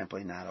it's just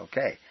simply not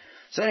okay.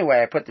 So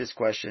anyway, I put this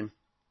question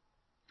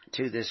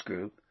to this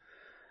group.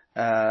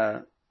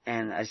 And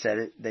I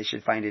said they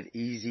should find it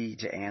easy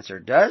to answer.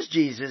 Does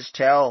Jesus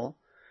tell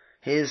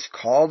His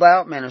called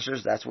out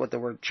ministers, that's what the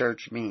word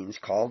church means,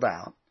 called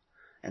out.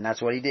 And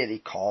that's what He did. He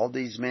called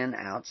these men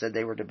out, said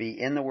they were to be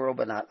in the world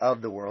but not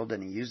of the world.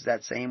 And He used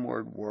that same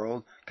word,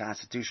 world,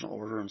 constitutional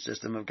order and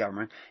system of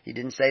government. He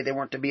didn't say they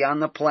weren't to be on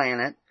the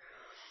planet.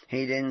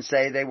 He didn't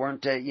say they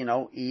weren't to,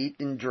 eat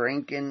and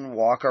drink and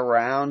walk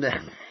around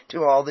and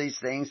do all these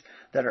things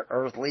that are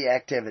earthly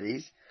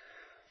activities.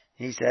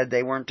 He said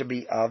they weren't to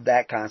be of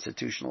that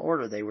constitutional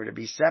order. They were to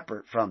be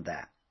separate from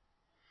that.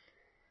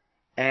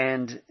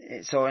 And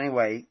so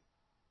anyway,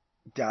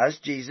 does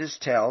Jesus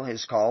tell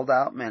His called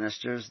out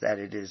ministers that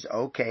it is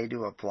okay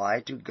to apply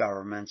to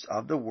governments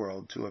of the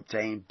world to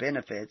obtain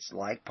benefits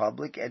like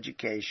public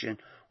education,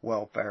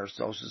 welfare,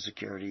 Social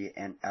Security,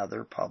 and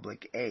other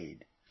public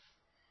aid?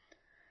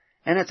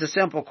 And it's a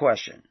simple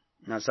question.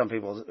 Now some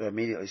people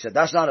immediately said,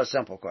 that's not a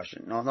simple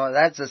question. No,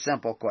 that's a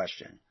simple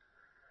question.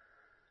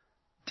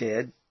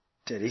 Did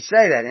He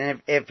say that?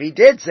 And if He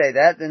did say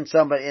that, then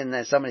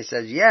somebody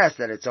says yes,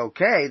 that it's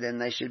okay, then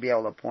they should be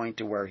able to point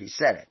to where He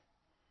said it.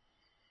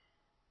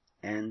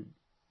 And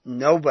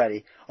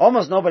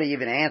almost nobody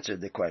even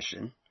answered the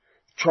question.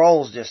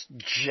 Trolls just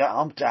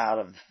jumped out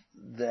of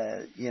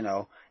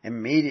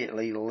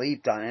immediately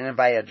leaped on it. And if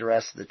I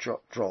addressed the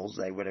trolls,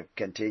 they would have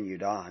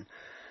continued on.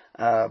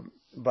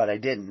 But I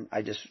didn't.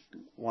 I just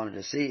wanted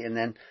to see. And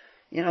then,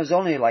 there's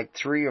only like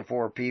 3 or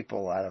 4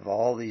 people out of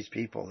all these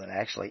people that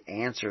actually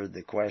answered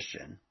the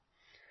question.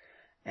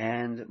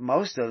 And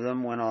most of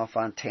them went off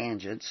on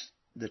tangents.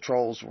 The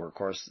trolls were, of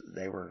course,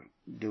 they were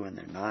doing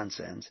their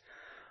nonsense.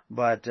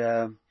 But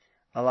a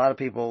lot of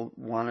people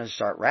want to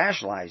start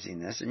rationalizing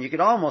this. And you could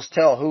almost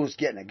tell who's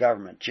getting a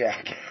government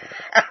check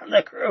in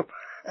the group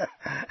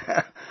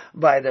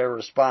by their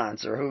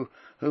response, or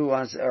who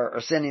wants, or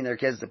sending their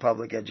kids to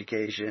public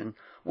education,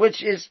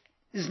 which is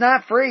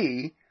not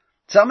free.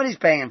 Somebody's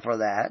paying for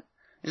that.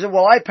 You say,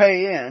 well, I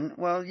pay in.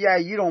 Well, yeah,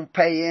 you don't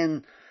pay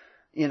in.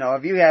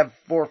 If you have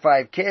 4 or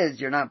 5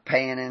 kids, you're not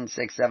paying in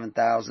 $6,000,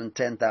 $7,000,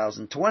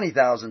 $10,000,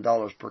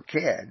 $20,000 per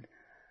kid,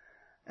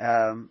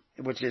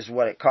 which is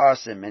what it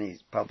costs in many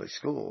public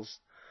schools.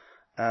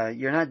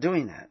 You're not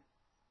doing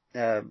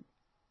that.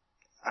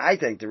 I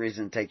think the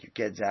reason to take your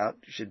kids out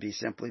should be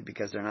simply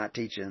because they're not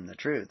teaching them the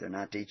truth. They're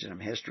not teaching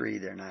them history.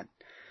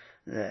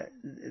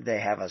 They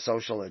have a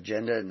social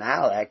agenda.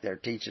 Now, they're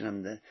teaching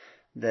them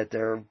that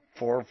there are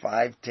 4,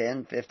 5,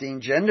 10,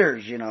 15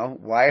 genders,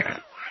 Why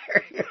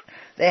are you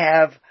They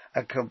have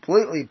a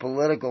completely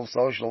political,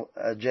 social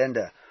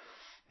agenda,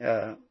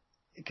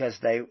 because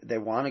they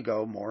want to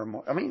go more and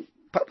more. I mean,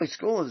 public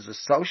school is a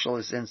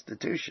socialist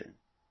institution.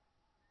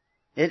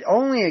 It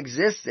only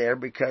exists there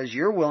because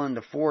you're willing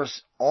to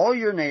force all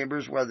your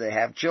neighbors, whether they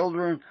have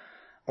children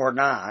or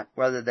not,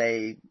 whether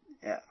they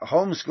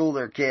homeschool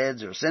their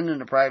kids or send them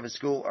to private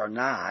school or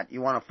not,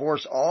 you want to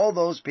force all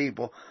those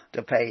people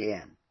to pay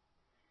in.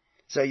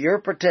 So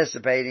you're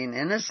participating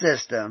in a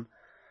system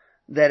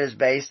that is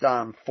based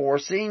on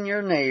forcing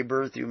your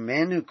neighbor through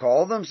men who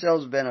call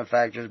themselves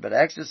benefactors but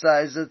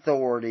exercise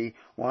authority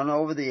one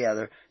over the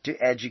other to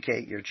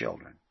educate your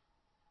children.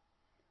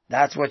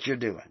 That's what you're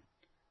doing.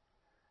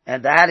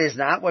 And that is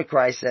not what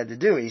Christ said to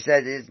do. He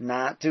said it's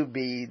not to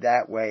be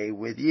that way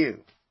with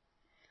you.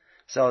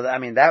 So, I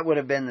mean, that would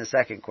have been the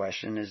second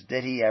question, is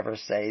did he ever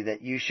say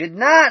that you should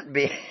not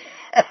be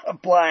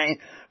applying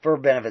for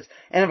benefits?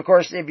 And of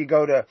course, if you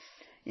go to,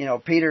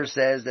 Peter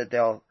says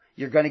that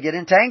you're going to get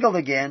entangled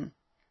again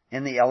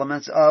in the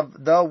elements of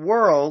the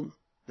world,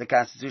 the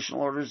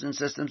constitutional orders and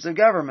systems of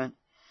government.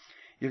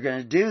 You're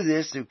going to do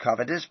this through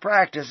covetous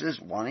practices,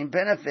 wanting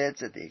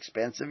benefits at the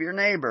expense of your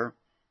neighbor.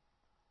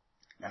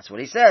 That's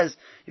what he says.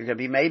 You're going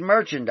to be made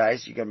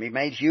merchandise. You're going to be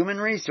made human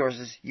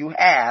resources. You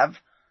have.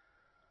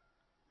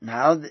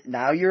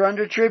 Now you're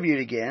under tribute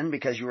again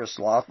because you were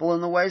slothful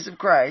in the ways of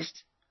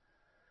Christ.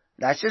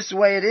 That's just the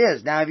way it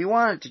is. Now, if you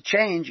want it to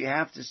change, you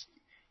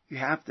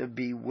have to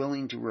be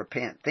willing to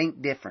repent.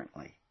 Think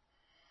differently.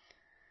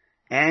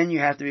 And you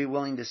have to be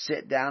willing to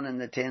sit down in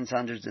the tens,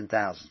 hundreds, and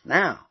thousands.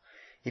 Now,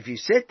 if you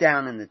sit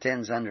down in the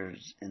tens,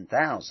 hundreds, and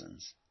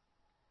thousands,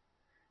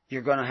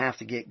 you're going to have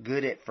to get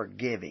good at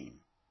forgiving.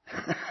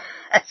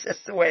 That's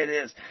just the way it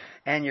is.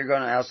 And you're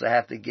going to also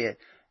have to get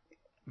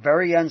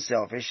very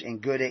unselfish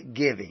and good at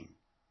giving.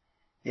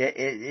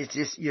 It's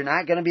just, you're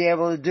not going to be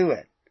able to do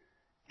it.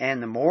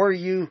 And the more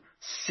you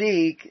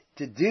seek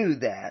to do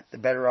that, the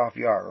better off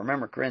you are.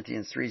 Remember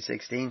Corinthians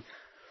 3:16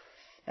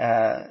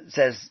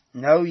 says,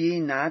 Know ye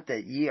not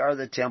that ye are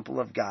the temple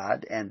of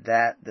God, and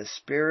that the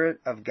Spirit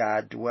of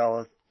God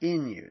dwelleth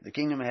in you? The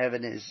kingdom of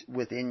heaven is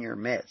within your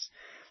midst.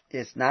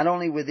 It's not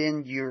only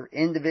within your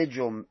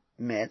individual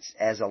midst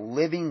as a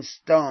living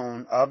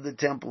stone of the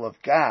temple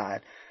of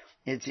God,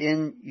 it's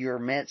in your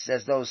midst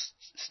as those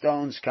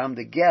stones come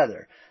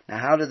together. Now,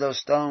 how do those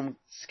stones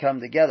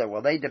come together?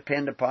 Well, they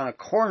depend upon a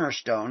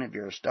cornerstone. If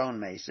you're a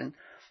stonemason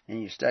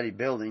and you study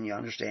building, you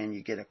understand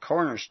you get a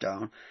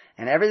cornerstone,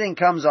 and everything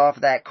comes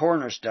off that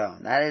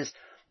cornerstone.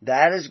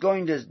 That is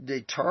going to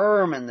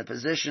determine the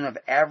position of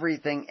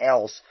everything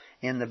else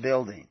in the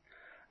building.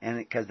 And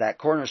because that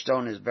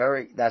cornerstone is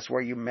that's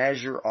where you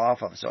measure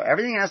off of. So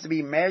everything has to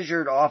be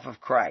measured off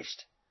of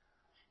Christ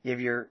if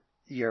you're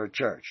a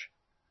church.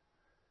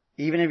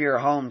 Even if you're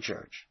a home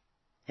church.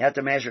 You have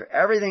to measure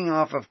everything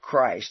off of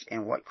Christ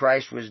and what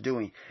Christ was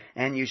doing.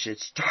 And you should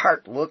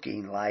start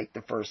looking like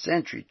the first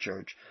century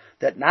church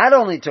that not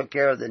only took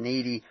care of the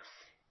needy,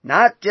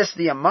 not just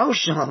the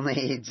emotional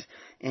needs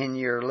in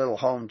your little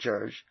home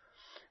church,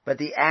 but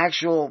the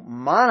actual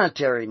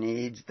monetary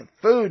needs, the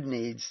food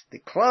needs, the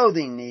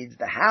clothing needs,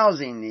 the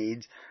housing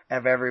needs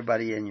of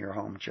everybody in your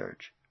home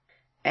church.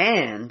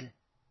 And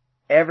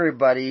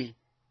everybody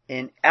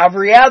in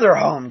every other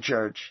home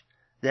church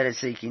that is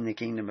seeking the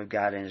kingdom of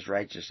God and His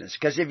righteousness.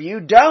 Because if you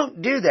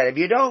don't do that, if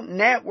you don't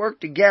network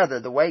together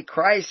the way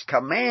Christ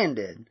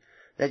commanded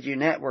that you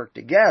network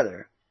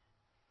together,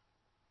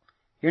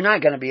 you're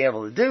not going to be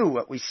able to do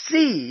what we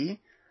see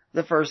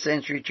the first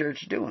century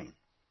church doing.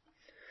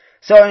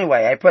 So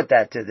anyway, I put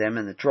that to them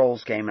and the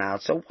trolls came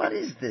out. So what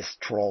is this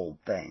troll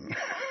thing?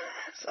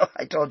 So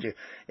I told you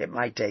it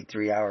might take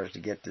 3 hours to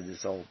get to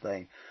this whole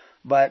thing.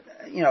 But,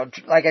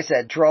 like I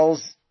said,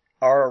 trolls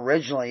are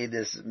originally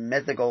this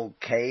mythical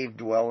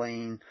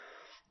cave-dwelling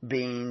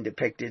being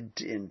depicted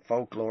in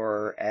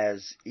folklore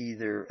as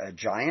either a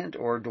giant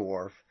or a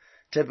dwarf,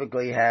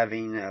 typically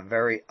having a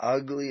very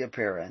ugly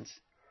appearance.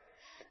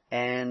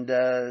 And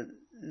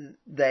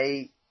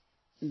they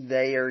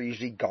are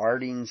usually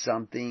guarding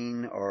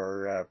something,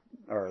 or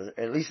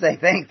at least they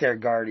think they're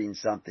guarding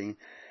something.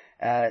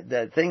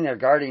 The thing they're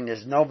guarding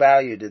is no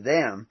value to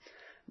them,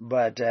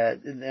 but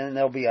then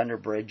they'll be under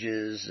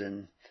bridges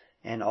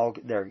and all.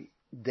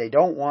 They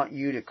don't want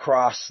you to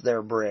cross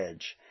their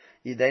bridge.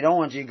 They don't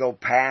want you to go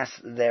past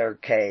their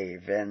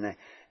cave and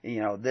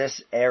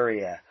this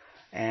area.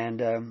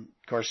 And of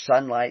course,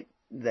 sunlight.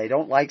 They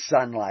don't like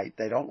sunlight.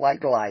 They don't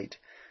like light.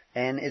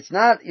 And it's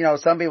not,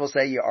 some people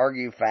say you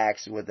argue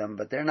facts with them,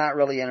 but they're not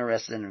really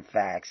interested in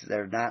facts.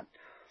 They're not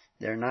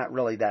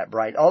really that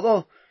bright.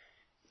 Although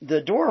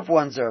the dwarf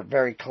ones are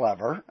very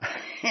clever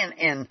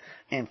in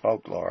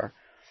folklore,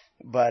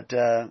 but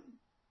they're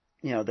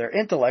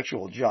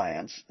intellectual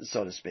giants,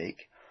 so to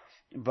speak.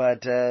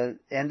 But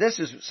and this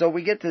is so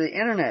we get to the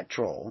internet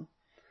troll,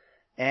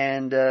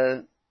 and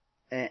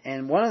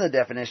one of the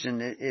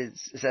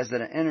definitions says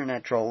that an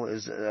internet troll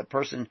is a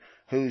person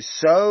who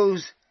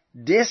sows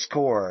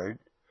discord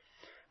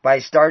by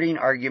starting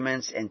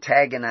arguments,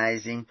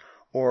 antagonizing,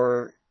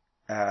 or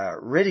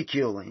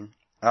ridiculing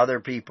other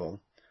people,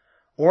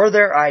 or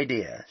their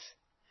ideas.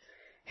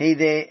 And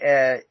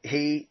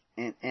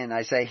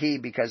I say he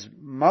because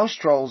most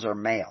trolls are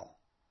male.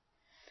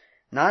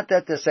 Not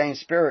that the same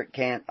spirit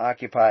can't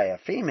occupy a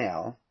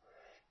female.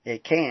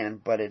 It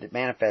can, but it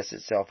manifests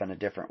itself in a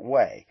different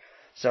way.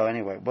 So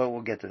anyway,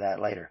 we'll get to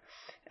that later.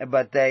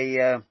 But they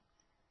are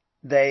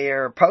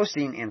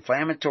posting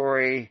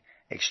inflammatory,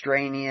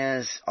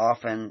 extraneous,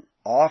 often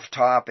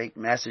off-topic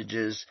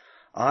messages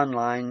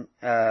online,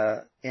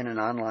 in an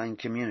online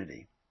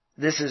community.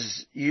 This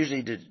is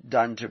usually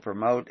done to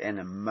promote an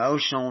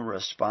emotional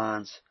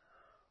response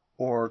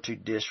or to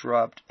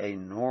disrupt a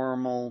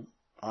normal,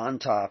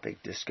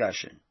 on-topic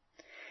discussion.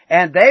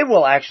 And they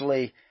will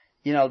actually,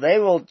 they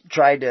will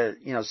try to,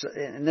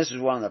 and this is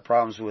one of the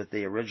problems with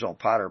the original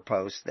Potter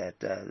post that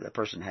the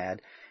person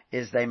had,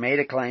 is they made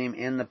a claim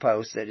in the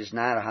post that is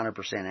not 100%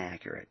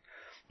 accurate.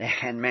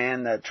 And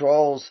man, the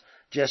trolls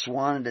just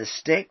wanted to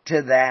stick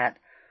to that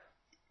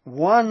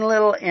one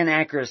little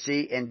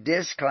inaccuracy and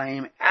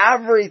disclaim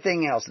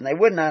everything else. And they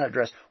would not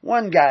address.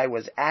 One guy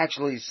was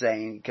actually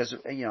saying, because,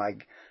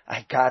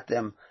 I got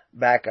them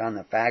back on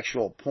the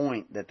factual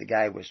point that the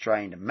guy was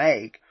trying to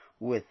make,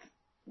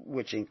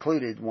 which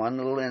included one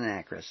little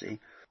inaccuracy.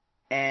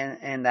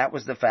 And that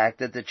was the fact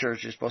that the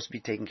church is supposed to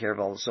be taking care of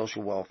all the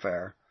social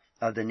welfare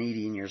of the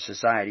needy in your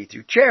society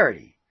through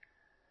charity.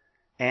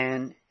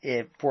 And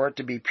for it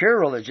to be pure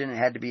religion, it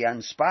had to be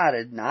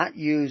unspotted, not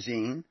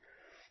using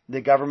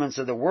the governments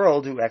of the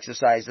world who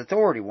exercise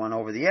authority one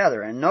over the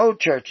other. And no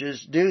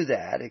churches do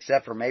that,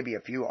 except for maybe a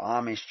few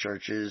Amish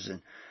churches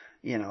and,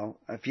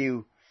 a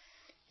few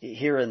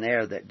here and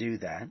there that do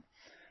that.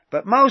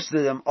 But most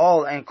of them,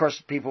 and of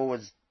course people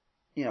would,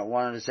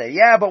 wanted to say,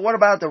 yeah, but what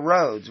about the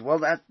roads? Well,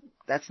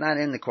 that's not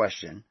in the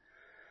question.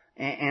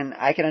 And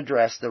I can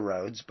address the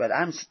roads, but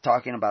I'm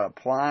talking about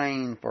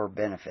applying for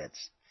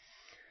benefits,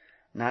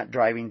 not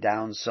driving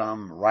down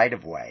some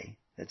right-of-way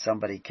that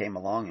somebody came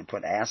along and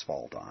put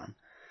asphalt on.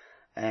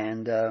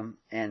 And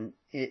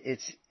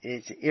it's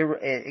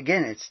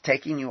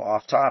taking you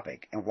off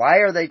topic. And why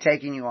are they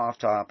taking you off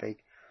topic?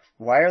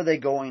 Why are they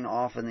going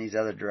off in these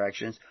other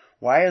directions?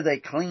 Why are they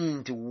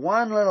clinging to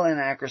one little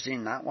inaccuracy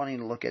and not wanting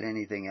to look at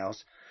anything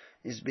else?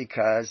 Is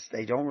because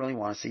they don't really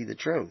want to see the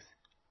truth.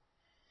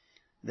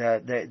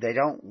 They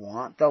don't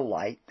want the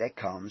light that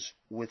comes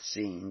with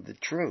seeing the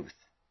truth.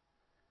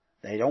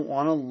 They don't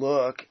want to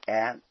look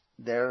at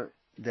their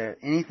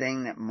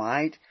anything that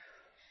might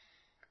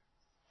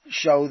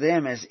show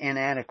them as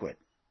inadequate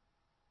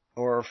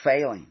or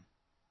failing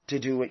to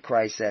do what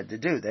Christ said to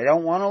do. They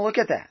don't want to look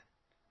at that.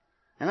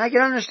 And I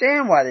can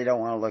understand why they don't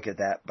want to look at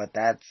that, but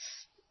that's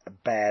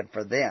bad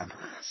for them.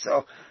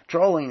 So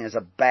trolling is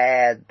a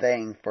bad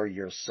thing for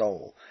your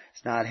soul.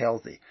 It's not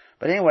healthy.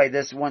 But anyway,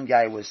 this one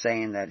guy was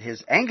saying that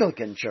his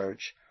Anglican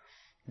church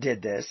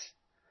did this.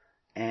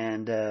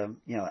 And,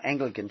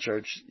 Anglican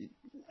church,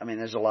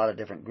 there's a lot of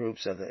different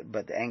groups of it,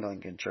 but the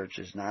Anglican church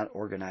is not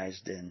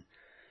organized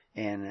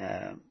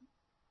in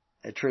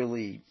a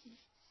truly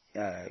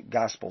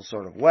gospel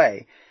sort of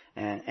way.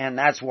 And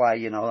that's why,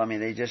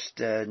 they just,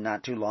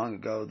 not too long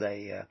ago,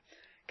 they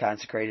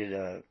consecrated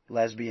a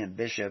lesbian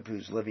bishop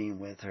who's living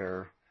with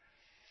her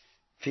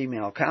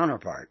female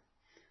counterpart.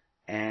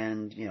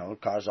 And,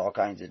 it caused all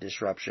kinds of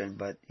disruption,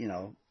 but,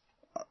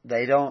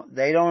 they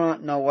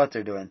don't know what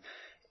they're doing.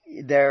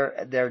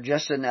 They're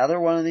just another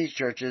one of these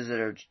churches that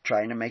are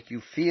trying to make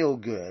you feel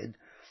good,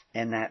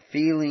 and that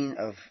feeling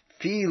of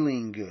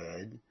feeling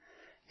good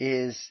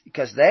is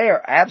because they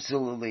are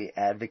absolutely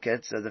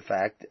advocates of the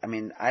fact.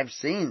 I've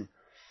seen,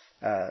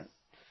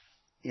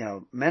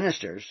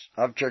 ministers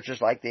of churches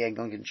like the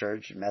Anglican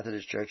Church and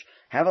Methodist Church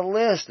have a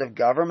list of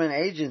government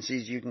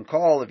agencies you can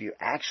call if you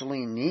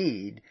actually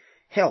need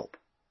help.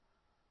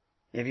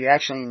 If you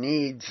actually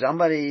need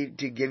somebody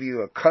to give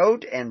you a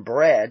coat and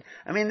bread,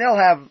 they'll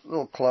have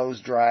little clothes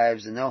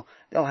drives and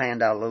they'll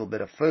hand out a little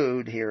bit of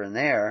food here and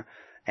there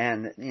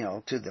and,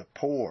 to the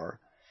poor.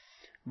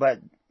 But,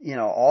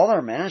 all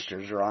their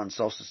ministers are on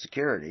Social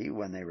Security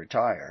when they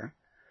retire.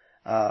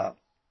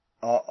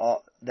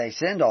 They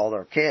send all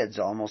their kids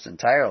almost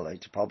entirely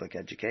to public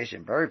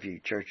education. Very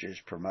few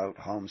churches promote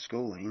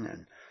homeschooling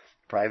and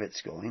private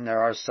schooling.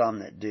 There are some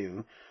that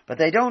do, but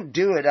they don't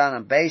do it on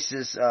a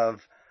basis of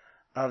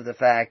the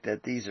fact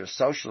that these are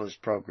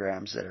socialist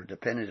programs that are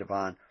dependent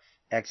upon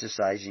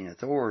exercising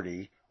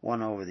authority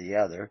one over the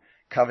other,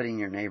 coveting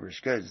your neighbor's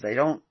goods. They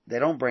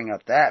don't bring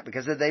up that,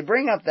 because if they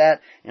bring up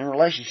that in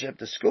relationship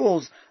to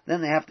schools,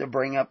 then they have to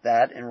bring up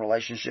that in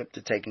relationship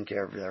to taking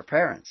care of their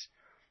parents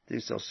through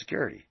Social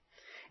Security.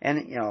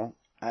 And,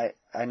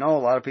 I know a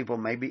lot of people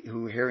maybe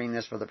who are hearing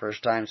this for the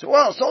first time say,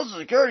 well, Social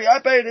Security, I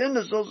paid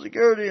into Social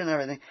Security and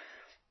everything.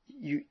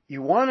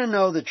 You want to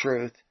know the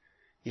truth,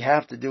 you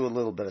have to do a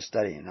little bit of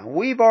studying. Now,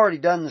 we've already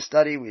done the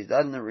study, we've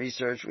done the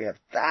research, we have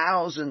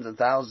thousands and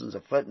thousands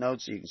of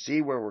footnotes so you can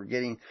see where we're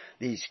getting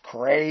these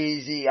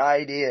crazy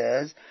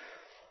ideas.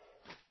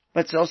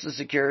 But Social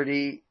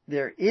Security,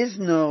 there is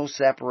no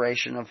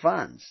separation of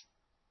funds.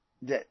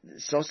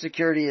 Social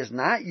Security is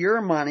not your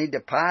money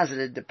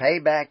deposited to pay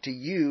back to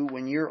you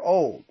when you're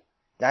old.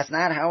 That's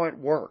not how it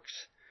works.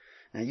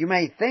 Now you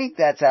may think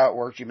that's how it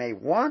works. You may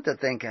want to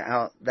think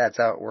that's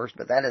how it works,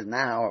 but that is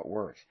not how it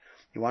works.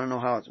 You want to know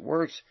how it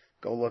works?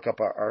 Go look up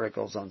our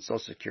articles on Social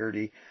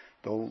Security.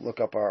 Go look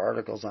up our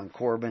articles on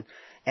Corbin.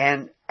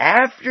 And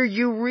after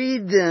you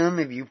read them,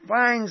 if you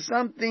find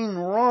something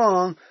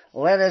wrong,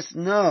 let us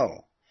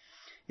know.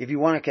 If you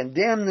want to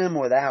condemn them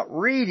without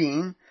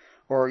reading,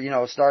 or,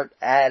 start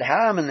ad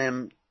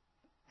hominem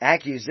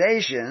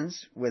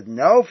accusations with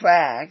no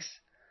facts,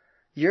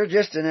 you're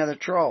just another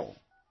troll.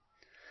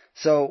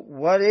 So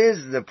what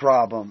is the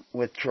problem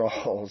with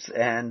trolls?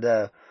 And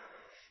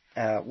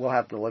we'll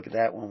have to look at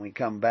that when we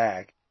come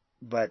back.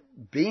 But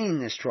being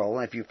this troll,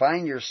 and if you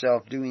find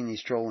yourself doing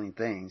these trolling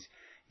things,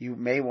 you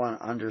may want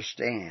to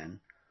understand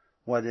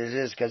what it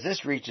is, because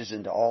this reaches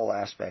into all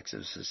aspects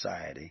of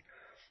society.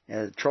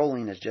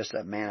 Trolling is just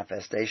a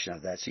manifestation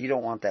of that, so you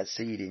don't want that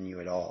seed in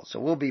you at all. So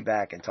we'll be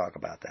back and talk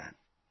about that.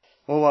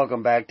 Well,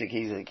 welcome back to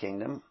Keys of the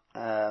Kingdom.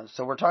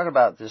 So we're talking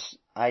about this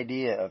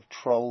idea of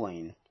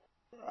trolling.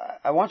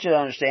 I want you to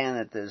understand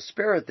that the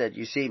spirit that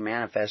you see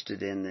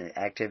manifested in the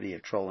activity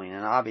of trolling,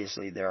 and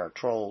obviously there are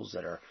trolls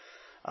that are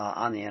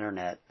on the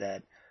internet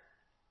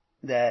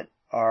that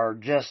are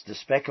just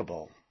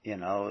despicable.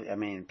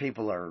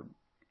 People are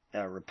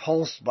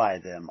repulsed by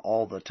them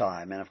all the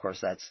time, and of course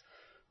that's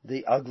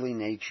the ugly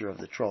nature of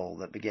the troll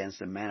that begins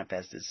to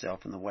manifest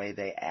itself in the way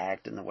they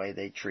act and the way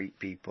they treat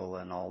people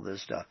and all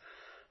this stuff.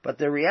 But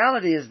the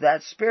reality is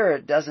that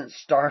spirit doesn't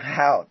start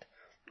out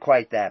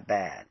quite that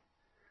bad.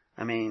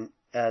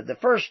 The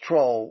first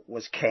troll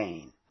was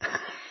Cain.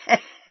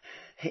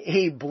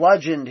 He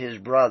bludgeoned his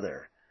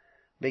brother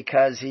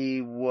because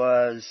he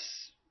was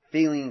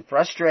feeling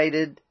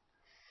frustrated.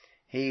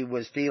 He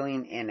was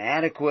feeling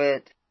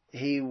inadequate.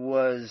 He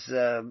was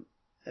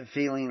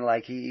feeling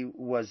like he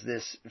was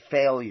this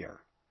failure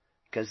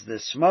because the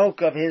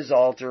smoke of his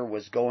altar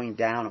was going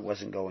down. It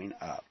wasn't going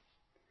up.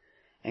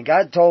 And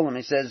God told him,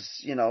 He says,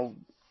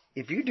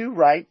 if you do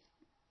right,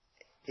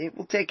 it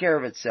will take care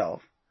of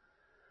itself.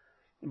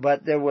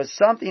 But there was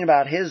something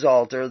about his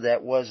altar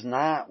that was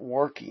not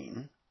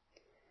working,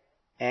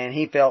 and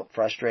he felt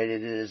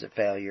frustrated as a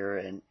failure,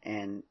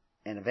 and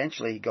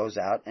eventually he goes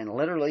out and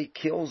literally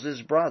kills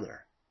his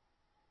brother,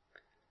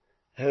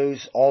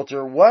 whose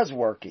altar was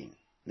working.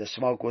 The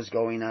smoke was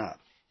going up.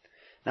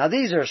 Now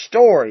these are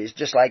stories,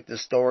 just like the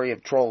story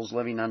of trolls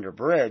living under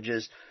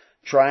bridges,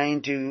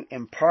 trying to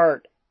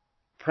impart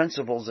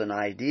principles and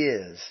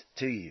ideas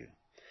to you.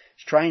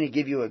 It's trying to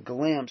give you a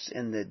glimpse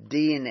in the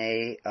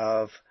DNA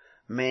of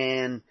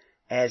man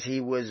as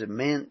he was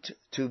meant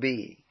to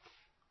be.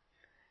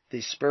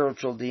 The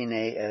spiritual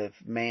DNA of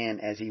man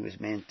as he was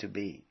meant to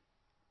be.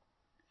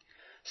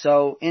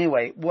 So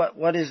anyway,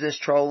 what is this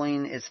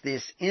trolling? It's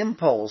this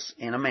impulse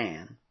in a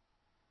man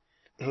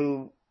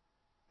who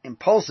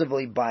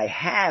impulsively by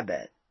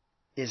habit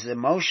is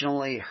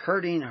emotionally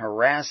hurting,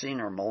 harassing,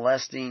 or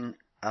molesting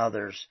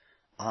others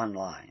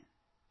online.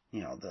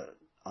 The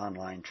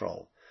online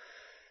troll.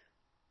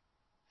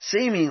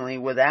 Seemingly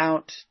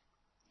without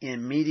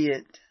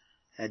immediate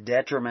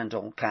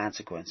detrimental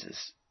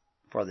consequences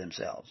for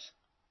themselves.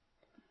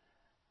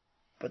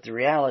 But the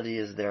reality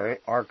is there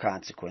are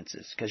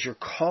consequences, because you're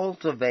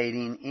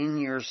cultivating in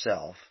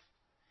yourself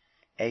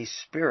a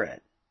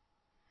spirit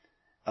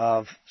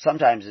of,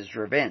 sometimes it's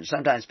revenge.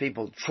 Sometimes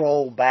people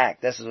troll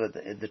back. This is what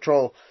the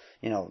troll,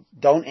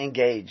 don't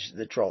engage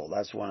the troll.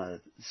 That's one of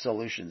the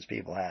solutions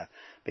people have.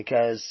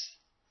 Because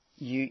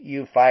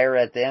you fire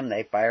at them,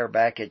 they fire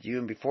back at you,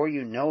 and before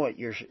you know it,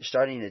 you're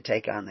starting to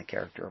take on the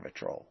character of a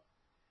troll.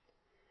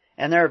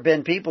 And there have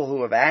been people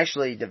who have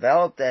actually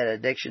developed that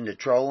addiction to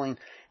trolling,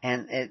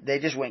 and they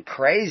just went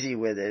crazy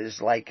with it. It's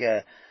like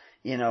a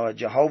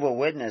Jehovah's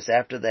Witness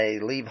after they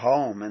leave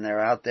home and they're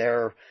out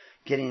there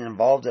getting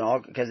involved in all,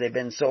 because they've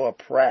been so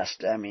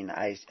oppressed. I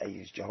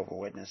use Jehovah's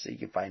Witness, so you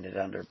can find it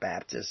under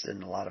Baptists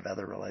and a lot of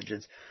other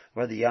religions,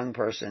 where the young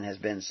person has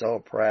been so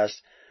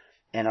oppressed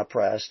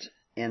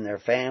in their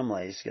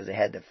families because they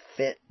had to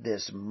fit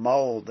this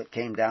mold that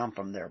came down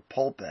from their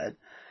pulpit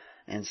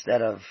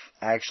instead of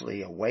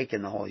actually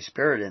awaken the Holy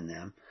Spirit in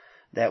them,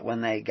 that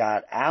when they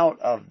got out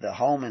of the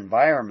home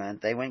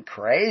environment, they went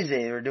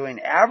crazy. They were doing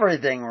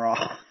everything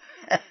wrong.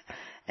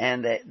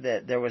 And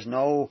that there was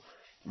no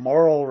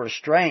moral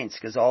restraints,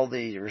 because all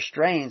the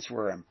restraints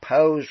were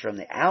imposed from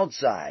the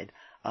outside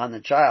on the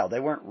child. They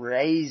weren't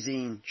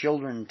raising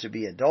children to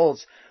be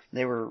adults.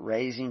 They were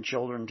raising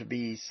children to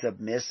be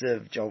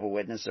submissive, Jehovah's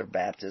Witness or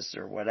Baptists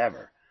or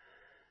whatever.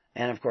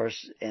 And of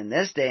course, in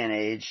this day and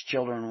age,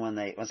 children,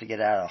 once they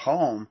get out of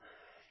home,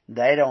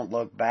 they don't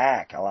look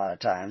back a lot of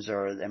times,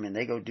 or,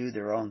 they go do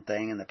their own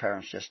thing and the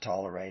parents just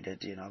tolerate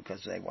it,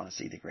 because they want to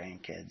see the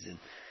grandkids. And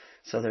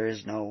so there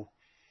is no,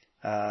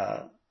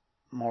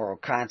 moral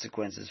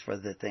consequences for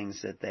the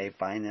things that they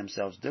find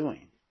themselves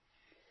doing.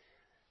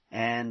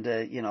 And,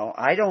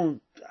 I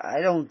don't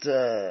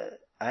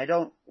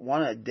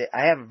want to,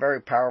 I have a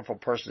very powerful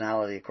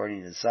personality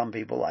according to some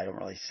people. I don't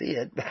really see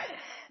it.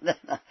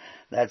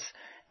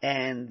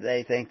 And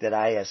they think that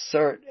I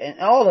assert, and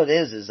all it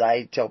is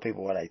I tell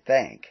people what I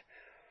think.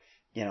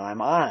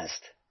 I'm honest.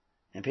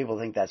 And people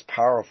think that's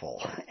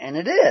powerful. And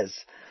it is.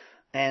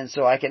 And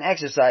so I can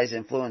exercise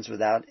influence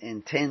without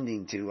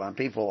intending to on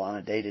people on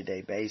a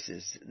day-to-day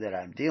basis that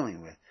I'm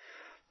dealing with.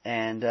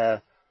 And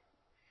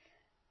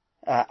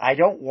I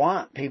don't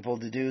want people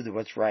to do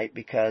what's right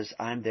because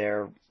I'm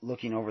there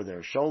looking over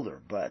their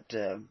shoulder. But,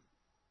 a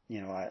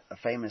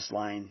famous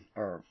line,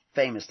 or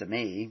famous to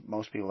me,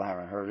 most people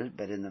haven't heard it,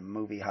 but in the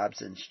movie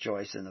Hobson's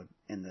Choice,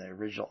 in the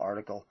original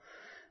article,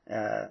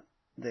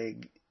 the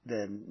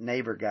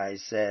neighbor guy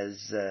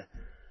says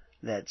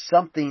that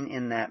something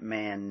in that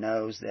man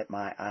knows that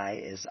my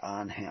eye is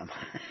on him.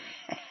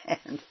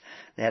 And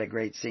they had a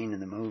great scene in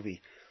the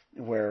movie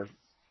where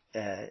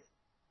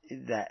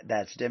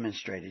that's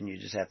demonstrated, and you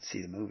just have to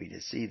see the movie to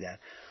see that.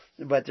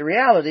 But the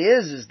reality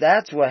is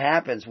that's what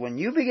happens when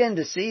you begin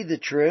to see the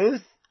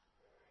truth,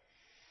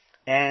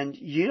 and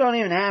you don't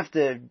even have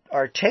to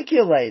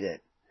articulate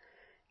it,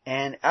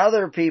 and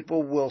other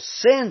people will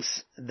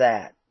sense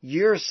that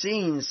you're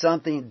seeing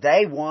something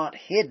they want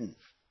hidden,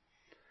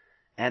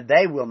 and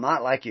they will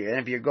not like you. And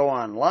if you go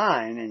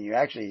online and you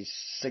actually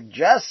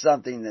suggest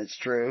something that's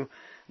true,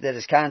 that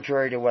is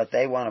contrary to what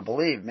they want to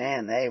believe,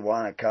 man, they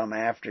want to come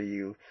after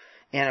you.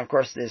 And of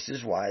course, this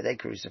is why they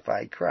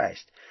crucified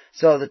Christ.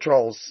 So the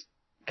trolls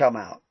come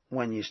out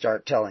when you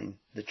start telling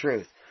the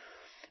truth.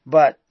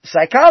 But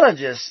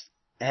psychologists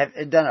have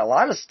done a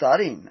lot of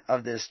studying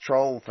of this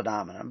troll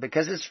phenomenon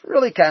because it's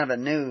really kind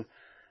of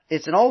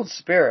it's an old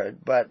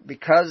spirit, but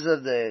because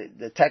of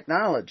the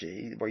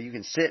technology where you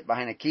can sit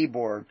behind a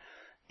keyboard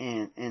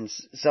in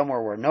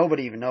somewhere where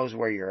nobody even knows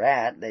where you're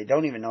at, they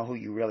don't even know who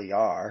you really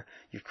are,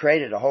 you've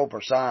created a whole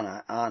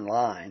persona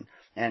online,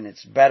 and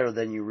it's better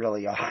than you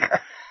really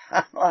are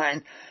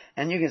online,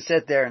 and you can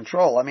sit there and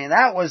troll. I mean,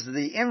 that was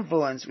the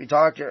influence we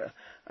talked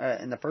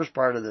in the first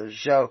part of the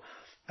show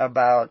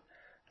about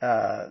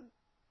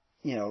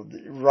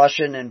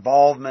Russian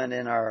involvement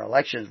in our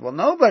elections. Well,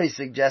 nobody's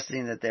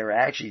suggesting that they were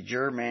actually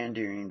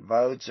gerrymandering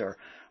votes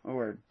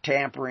or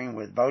tampering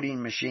with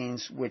voting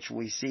machines, which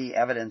we see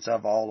evidence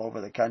of all over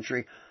the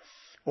country,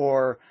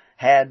 or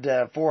had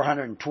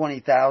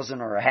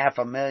 420,000 or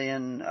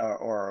 500,000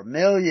 or 1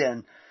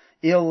 million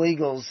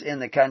illegals in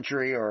the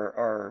country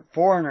or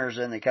foreigners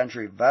in the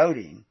country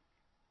voting.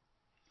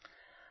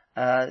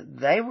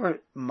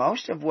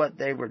 Most of what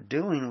they were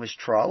doing was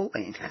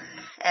trolling.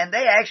 And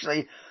they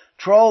actually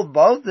trolled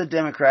both the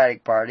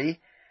Democratic Party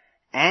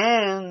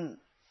and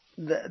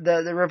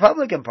the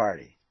Republican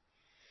Party.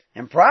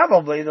 And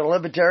probably the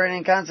Libertarian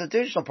and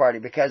Constitutional Party,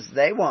 because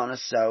they want to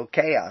sow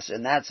chaos.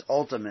 And that's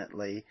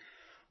ultimately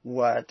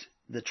what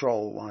the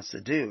troll wants to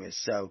do, is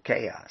sow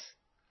chaos.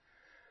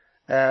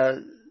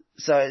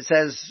 So it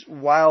says,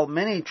 while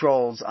many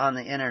trolls on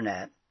the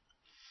internet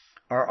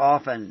are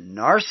often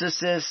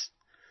narcissists,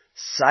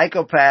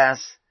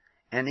 psychopaths,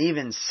 and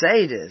even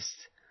sadists,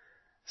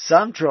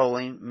 some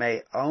trolling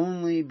may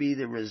only be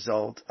the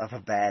result of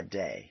a bad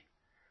day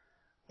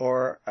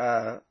or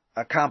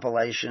a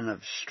compilation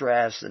of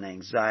stress and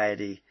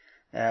anxiety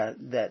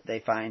that they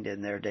find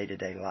in their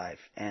day-to-day life,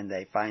 and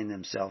they find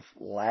themselves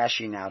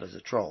lashing out as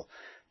a troll.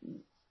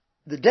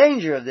 The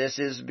danger of this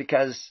is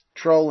because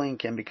trolling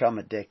can become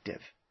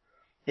addictive.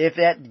 If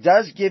that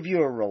does give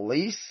you a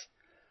release,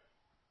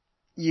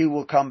 you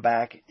will come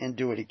back and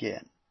do it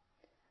again.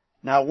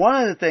 Now, one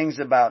of the things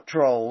about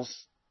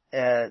trolls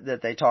that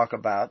they talk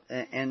about,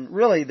 and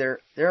really they're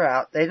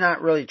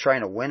not really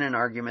trying to win an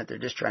argument, they're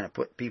just trying to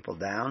put people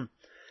down,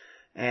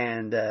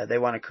 and they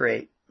want to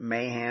create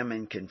mayhem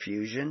and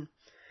confusion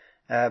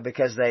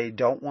because they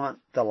don't want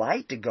the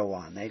light to go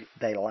on.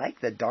 They like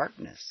the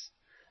darkness.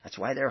 That's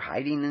why they're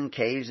hiding in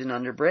caves and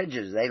under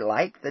bridges. They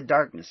like the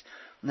darkness.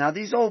 Now,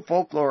 these old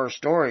folklore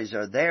stories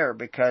are there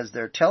because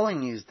they're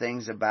telling you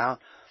things about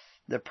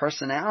the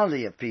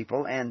personality of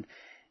people, and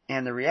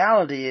the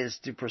reality is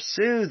to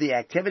pursue the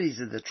activities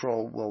of the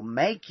troll will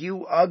make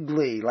you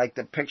ugly, like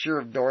the picture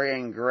of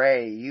Dorian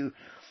Gray.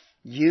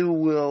 You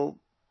will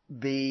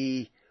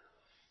be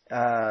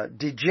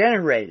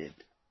degenerated.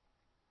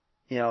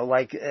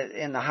 Like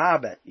in The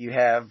Hobbit, you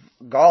have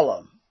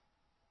Gollum,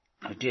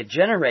 who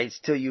degenerates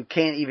till you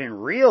can't even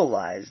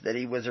realize that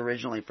he was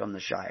originally from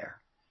the Shire.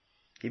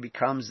 He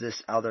becomes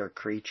this other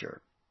creature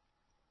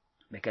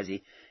because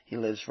he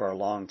lives for a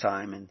long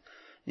time, and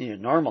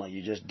normally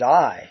you just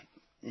die.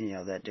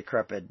 That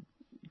decrepit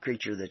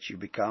creature that you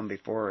become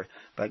before.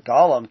 But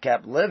Gollum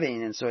kept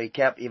living, and so he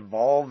kept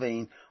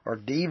evolving or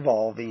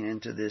devolving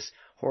into this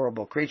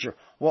horrible creature.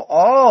 Well,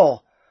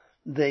 all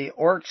the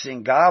orcs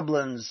and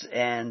goblins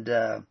and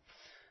the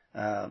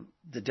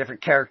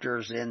different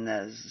characters in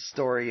the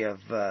story of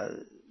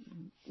The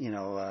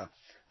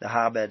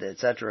Hobbit,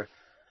 etc.,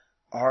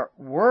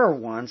 were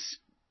once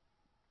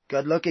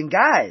good-looking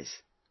guys,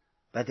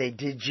 but they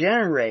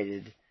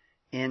degenerated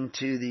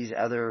into these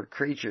other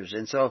creatures.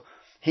 And so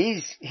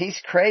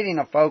he's creating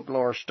a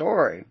folklore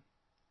story.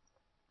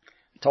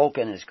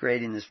 Tolkien is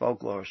creating this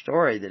folklore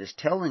story that is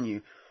telling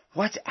you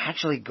what's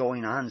actually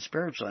going on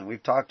spiritually. And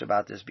we've talked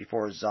about this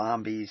before.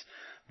 Zombies,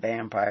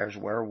 vampires,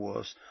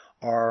 werewolves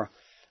are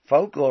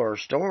folklore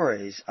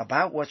stories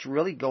about what's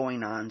really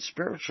going on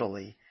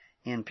spiritually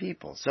in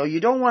people. So you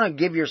don't want to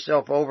give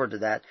yourself over to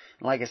that.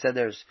 And like I said,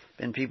 there's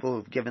been people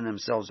who've given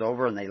themselves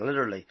over, and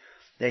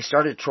they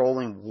started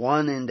trolling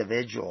one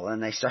individual,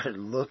 and they started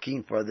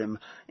looking for them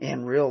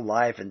in real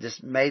life and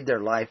just made their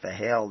life a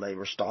hell. They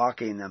were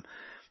stalking them.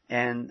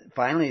 And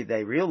finally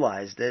they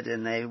realized it,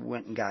 and they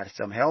went and got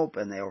some help,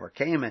 and they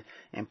overcame it.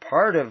 And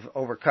part of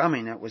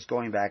overcoming it was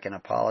going back and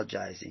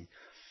apologizing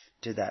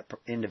to that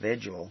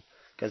individual,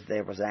 because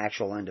there was an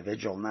actual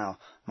individual. Now,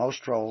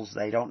 most trolls,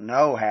 they don't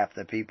know half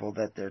the people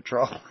that they're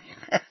trolling.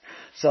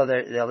 So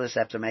they'll just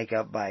have to make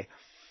up by,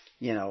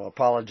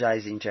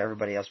 apologizing to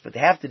everybody else. But they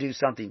have to do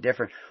something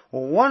different.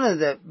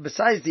 Well,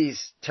 besides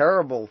these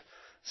terrible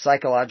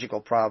psychological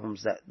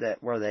problems that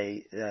where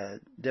they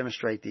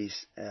demonstrate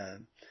these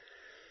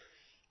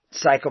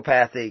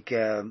psychopathic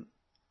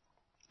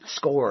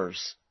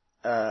scores,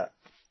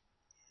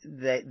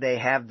 they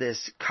have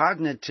this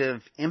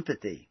cognitive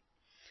empathy.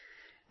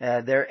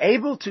 They're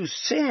able to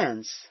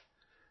sense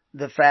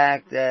the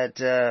fact that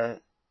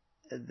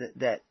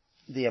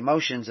the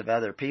emotions of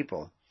other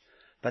people,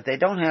 but they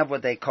don't have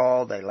what they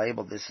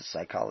label this as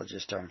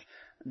psychologist terms,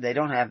 they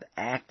don't have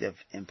active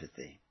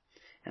empathy.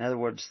 In other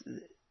words,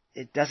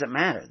 it doesn't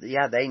matter.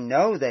 Yeah, they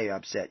know they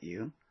upset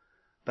you,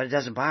 but it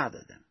doesn't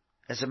bother them.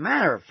 As a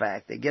matter of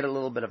fact, they get a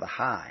little bit of a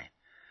high,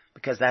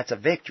 because that's a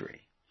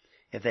victory.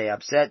 If they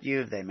upset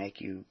you, if they make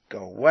you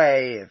go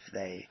away, if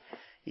they,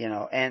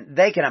 and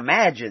they can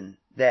imagine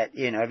that,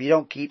 if you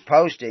don't keep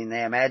posting,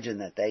 they imagine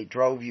that they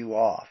drove you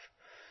off.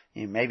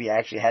 You maybe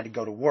actually had to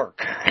go to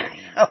work,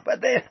 but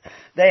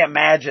they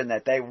imagine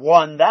that they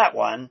won that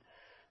one.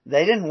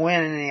 They didn't win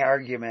any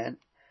argument.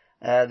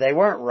 They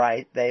weren't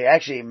right. They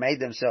actually made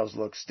themselves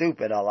look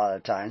stupid a lot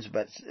of times,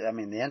 but,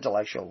 the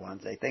intellectual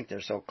ones, they think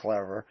they're so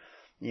clever,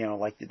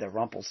 like the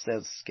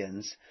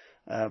Rumpelstiltskins,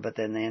 but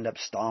then they end up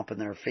stomping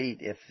their feet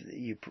if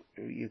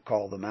you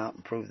call them out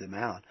and prove them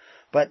out.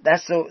 But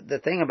that's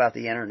the thing about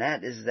the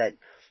internet, is that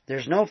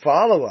there's no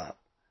follow-up.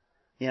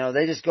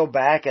 They just go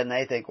back and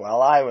they think, well,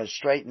 I was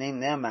straightening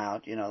them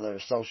out. They're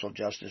social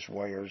justice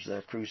warriors.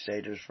 They're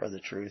crusaders for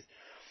the truth.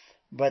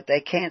 But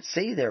they can't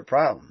see their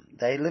problem.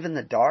 They live in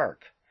the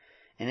dark.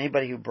 And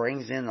anybody who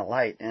brings in the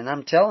light, and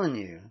I'm telling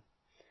you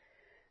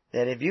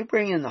that if you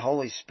bring in the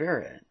Holy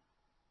Spirit,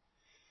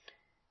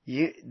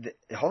 the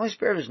Holy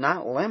Spirit is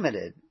not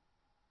limited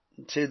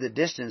to the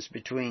distance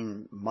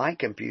between my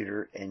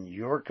computer and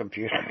your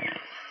computer.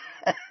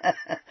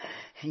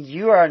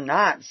 You are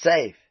not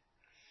safe.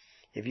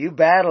 If you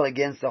battle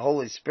against the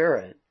Holy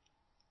Spirit,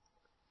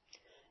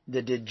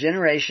 the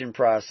degeneration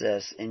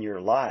process in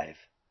your life,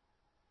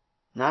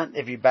 not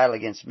if you battle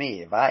against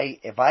me. If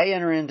I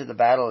enter into the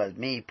battle as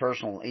me,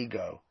 personal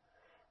ego,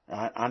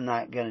 I'm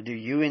not going to do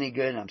you any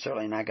good, and I'm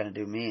certainly not going to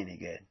do me any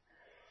good.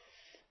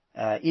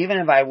 Even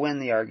if I win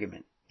the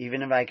argument,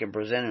 even if I can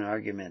present an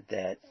argument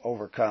that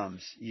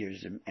overcomes you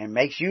and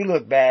makes you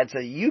look bad so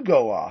you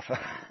go off,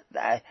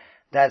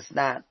 that's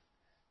not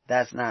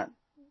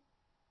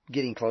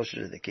getting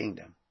closer to the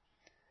kingdom.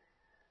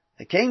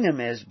 The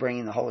kingdom is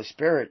bringing the Holy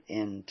Spirit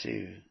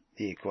into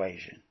the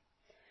equation.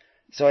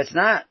 So it's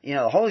not,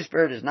 the Holy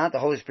Spirit is not the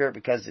Holy Spirit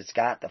because it's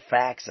got the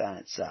facts on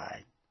its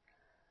side.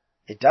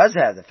 It does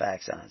have the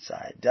facts on its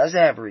side. It does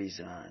have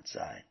reason on its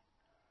side.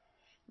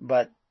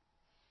 But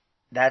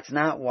that's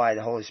not why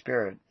the Holy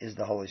Spirit is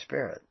the Holy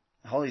Spirit.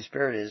 The Holy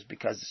Spirit is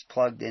because it's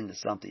plugged into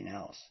something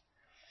else.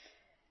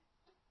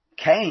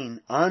 Cain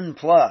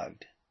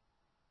unplugged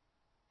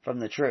from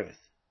the truth.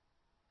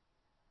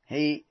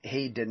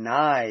 He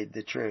denied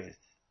the truth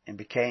and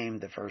became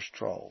the first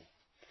troll.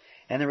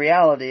 And the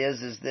reality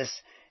is this,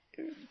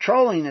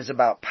 trolling is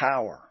about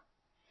power.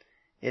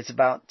 It's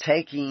about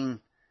taking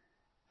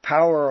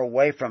power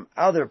away from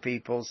other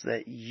people so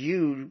that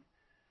you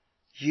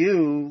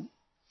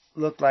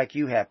look like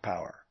you have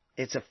power.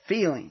 It's a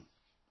feeling.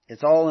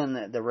 It's all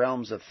in the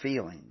realms of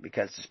feeling,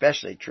 because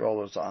especially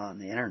trolls on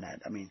the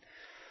internet.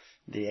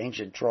 The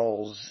ancient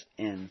trolls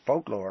in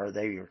folklore,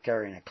 they were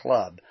carrying a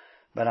club.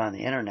 But on the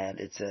internet,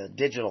 it's a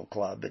digital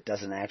club. It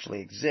doesn't actually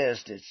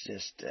exist. It's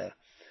just,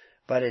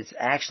 but it's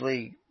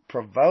actually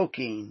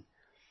provoking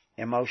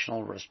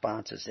emotional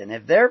responses. And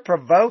if they're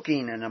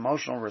provoking an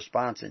emotional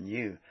response in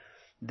you,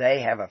 they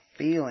have a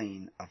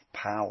feeling of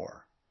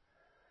power.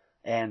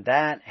 And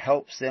that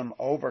helps them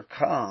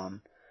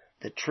overcome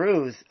the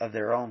truth of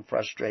their own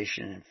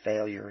frustration and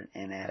failure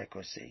and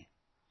inadequacy.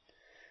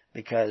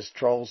 Because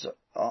trolls,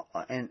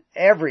 in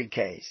every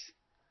case,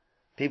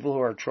 people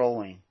who are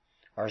trolling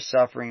are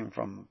suffering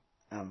from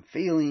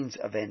feelings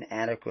of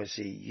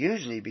inadequacy,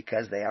 usually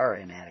because they are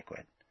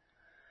inadequate.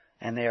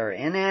 And they are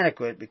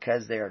inadequate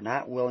because they are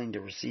not willing to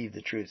receive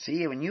the truth.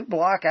 See, when you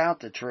block out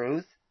the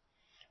truth,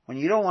 when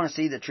you don't want to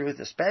see the truth,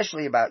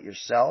 especially about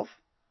yourself,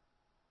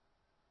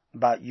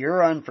 about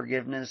your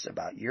unforgiveness,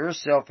 about your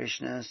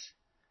selfishness,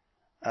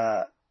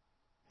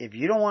 if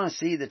you don't want to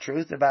see the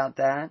truth about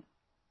that,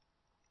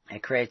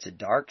 it creates a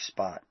dark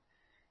spot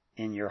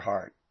in your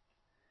heart.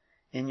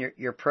 In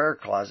your prayer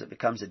closet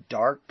becomes a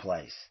dark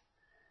place.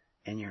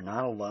 And you're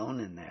not alone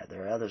in there.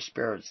 There are other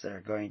spirits that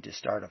are going to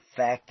start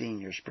affecting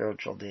your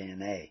spiritual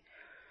DNA.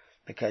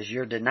 because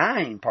you're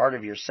denying part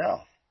of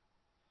yourself.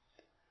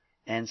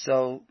 And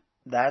so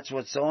that's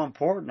what's so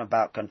important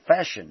about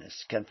confession,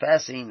 is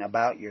confessing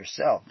about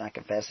yourself, not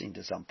confessing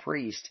to some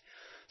priest,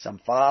 some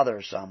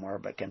father somewhere,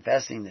 but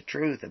confessing the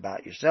truth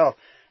about yourself.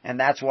 And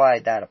that's why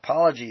that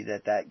apology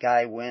that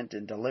guy went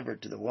and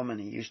delivered to the woman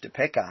he used to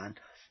pick on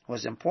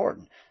was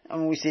important. I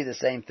mean, we see the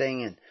same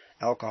thing in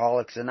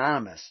Alcoholics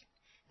Anonymous,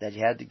 that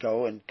you had to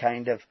go and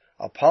kind of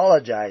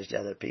apologize to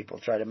other people,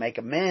 try to make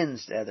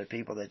amends to other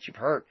people that you've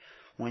hurt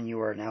when you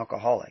were an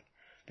alcoholic,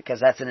 because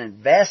that's an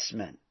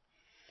investment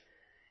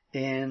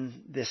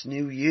in this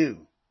new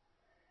you.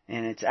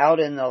 And it's out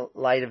in the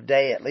light of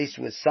day, at least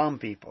with some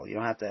people. You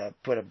don't have to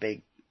put a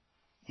big,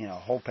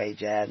 whole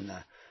page ad in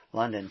the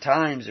London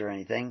Times or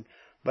anything,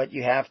 but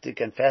you have to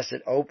confess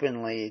it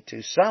openly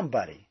to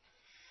somebody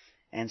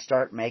and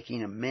start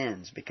making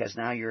amends, because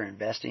now you're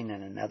investing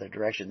in another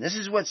direction. This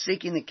is what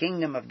seeking the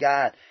kingdom of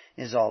God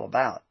is all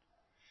about,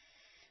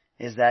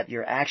 is that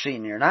you're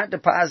not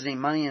depositing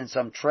money in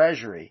some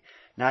treasury.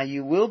 Now,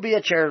 you will be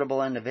a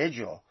charitable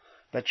individual,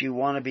 but you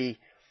want to be,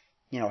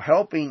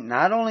 helping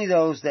not only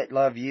those that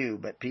love you,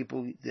 but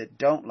people that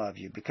don't love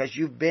you, because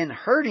you've been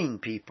hurting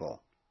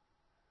people.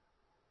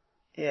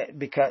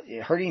 Because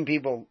hurting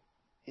people,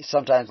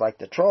 sometimes like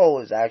the troll,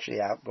 is actually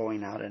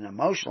going out and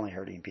emotionally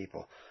hurting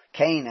people.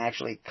 Cain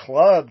actually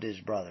clubbed his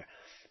brother.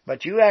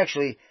 But you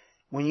actually,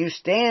 when you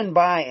stand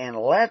by and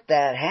let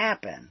that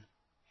happen,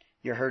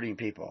 you're hurting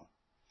people.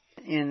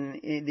 In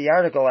the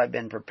article I've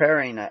been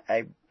preparing,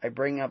 I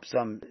bring up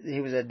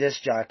he was a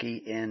disc jockey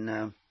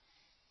in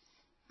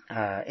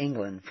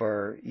England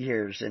for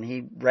years, and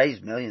he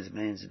raised millions and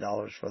millions of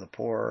dollars for the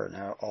poor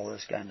and all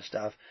this kind of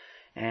stuff,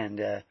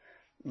 and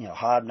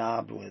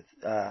hobnobbed with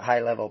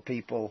high-level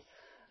people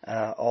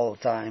all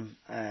the time,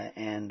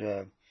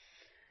 and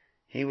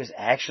he was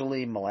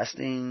actually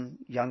molesting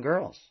young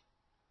girls.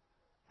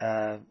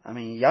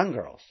 Young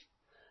girls.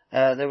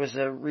 There was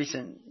a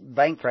recent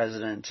bank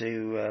president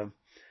who,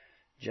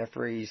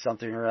 Jeffrey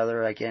something or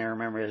other, I can't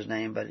remember his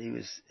name, but he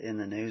was in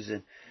the news,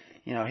 and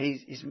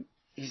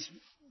he's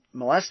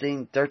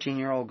molesting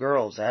 13-year-old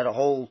girls. They had a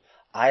whole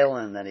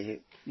island that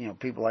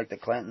people like the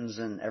Clintons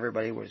and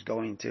everybody was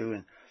going to,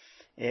 and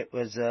it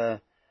was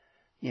a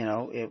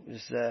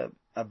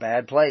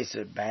bad place.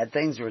 Bad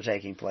things were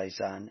taking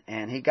place on,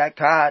 and he got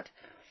caught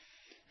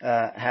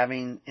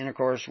having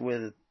intercourse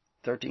with a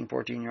 13,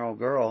 14-year-old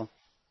girl,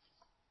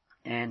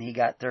 and he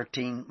got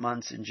 13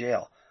 months in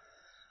jail.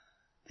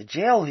 The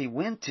jail he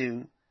went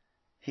to,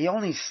 he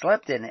only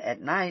slept in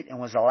at night and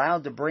was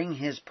allowed to bring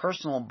his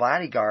personal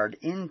bodyguard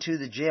into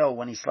the jail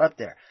when he slept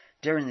there.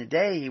 During the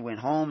day, he went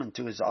home and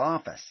to his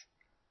office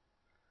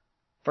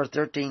for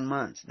 13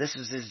 months. This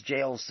is his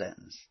jail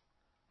sentence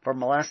for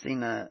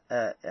molesting a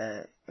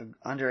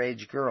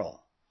underage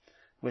girl,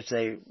 which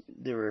they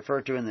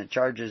refer to in the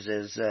charges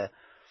as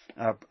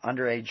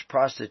underage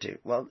prostitute.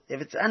 Well,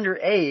 if it's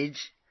underage,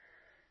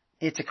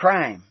 it's a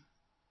crime,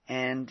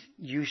 and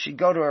you should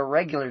go to a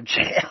regular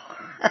jail.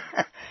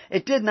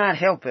 It did not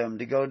help him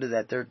to go to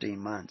that 13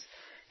 months.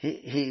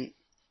 He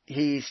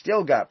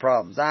still got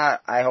problems. I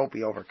hope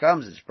he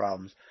overcomes his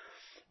problems,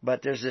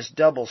 but there's this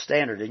double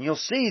standard, and you'll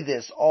see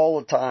this all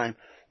the time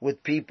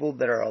with people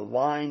that are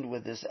aligned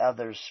with this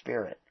other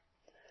spirit.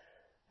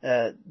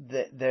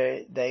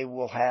 They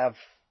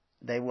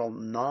will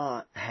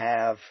not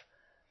have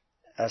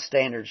a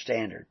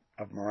standard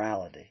of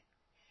morality.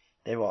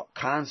 They will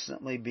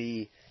constantly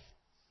be,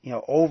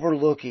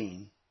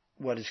 overlooking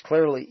what is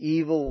clearly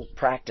evil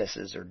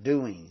practices or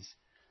doings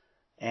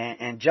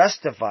and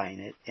justifying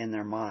it in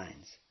their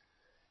minds.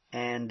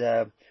 And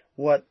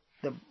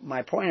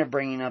my point of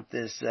bringing up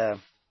this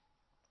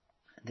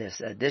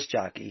disc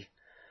jockey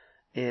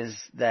is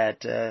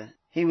that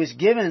he was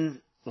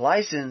given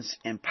license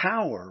and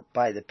power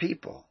by the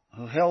people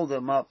who held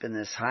him up in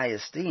this high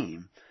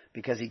esteem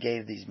because he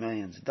gave these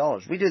millions of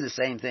dollars. We do the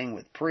same thing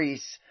with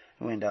priests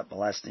who end up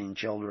molesting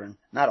children.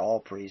 Not all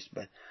priests,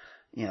 but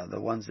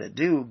the ones that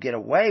do get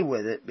away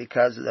with it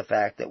because of the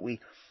fact that we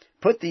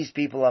put these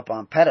people up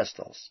on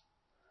pedestals.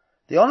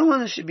 The only one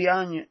that should be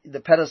on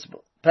the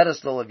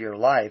pedestal of your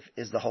life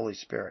is the Holy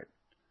Spirit.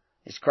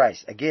 It's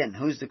Christ. Again,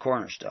 who's the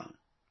cornerstone?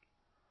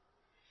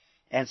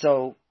 And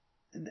so,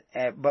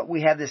 but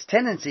we have this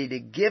tendency to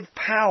give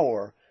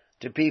power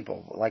to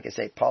people, like I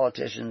say,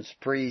 politicians,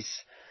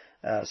 priests,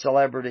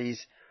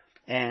 celebrities,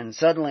 and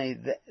suddenly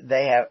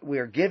we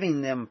are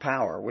giving them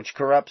power, which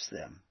corrupts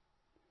them.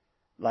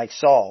 Like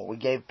Saul, we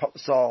gave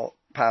Saul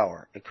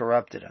power. It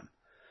corrupted him.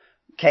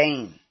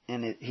 Cain,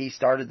 he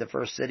started the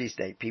first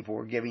city-state. People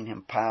were giving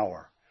him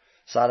power.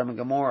 Sodom and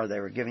Gomorrah, they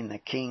were giving the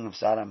king of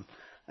Sodom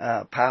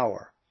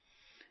power.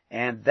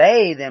 And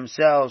they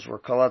themselves were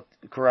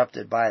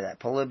corrupted by that.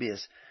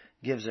 Polybius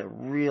gives a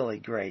really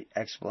great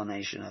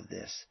explanation of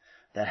this,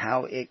 that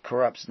how it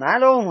corrupts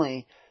not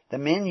only the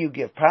men you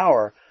give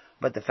power,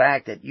 but the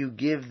fact that you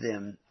give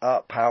them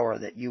up power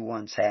that you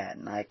once had.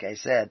 And like I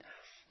said,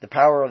 the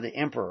power of the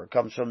emperor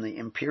comes from the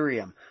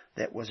imperium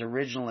that was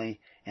originally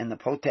in the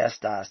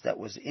potestas that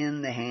was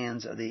in the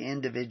hands of the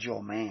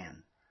individual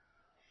man.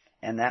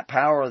 And that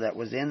power that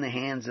was in the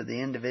hands of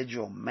the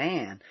individual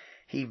man,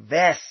 he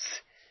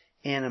vests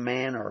in a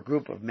man or a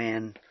group of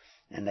men,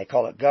 and they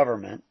call it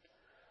government.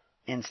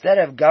 Instead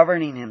of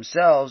governing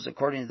himself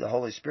according to the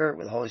Holy Spirit,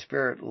 with the Holy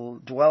Spirit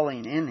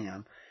dwelling in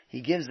him,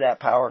 he gives that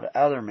power to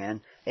other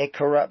men. It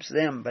corrupts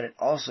them, but it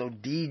also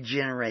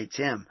degenerates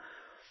him,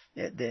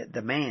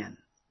 the man,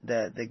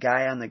 the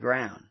guy on the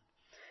ground.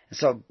 And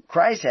so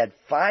Christ had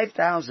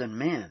 5,000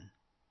 men,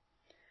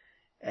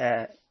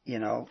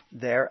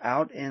 they're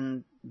out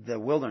in the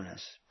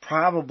wilderness,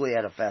 probably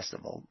at a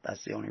festival.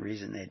 That's the only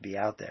reason they'd be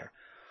out there.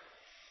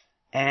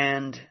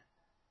 And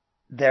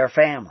their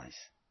families.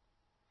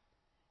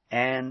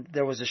 And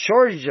there was a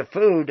shortage of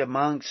food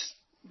amongst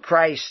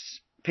Christ's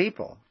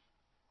people.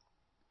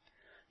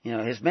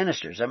 His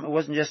ministers. I mean, it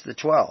wasn't just the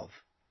 12.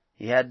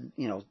 He had,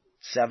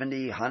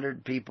 70,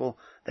 100 people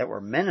that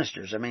were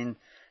ministers. I mean,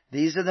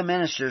 these are the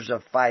ministers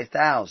of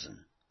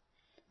 5,000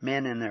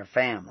 men and their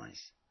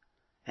families.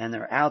 And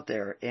they're out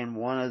there in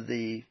one of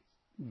the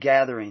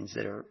gatherings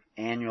that are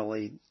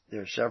annually,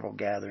 there are several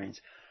gatherings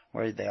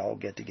where they all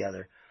get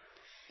together.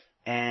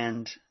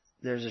 And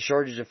there's a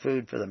shortage of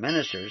food for the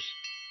ministers.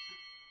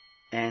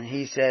 And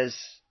he says,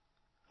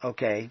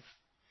 okay,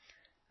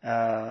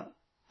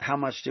 how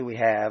much do we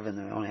have? And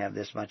we only have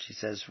this much. He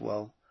says,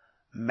 well,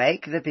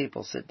 make the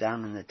people sit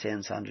down in the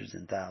tens, hundreds,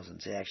 and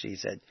thousands. He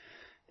said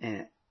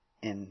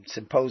in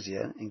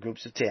symposia, in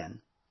groups of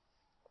 10,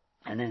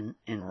 and then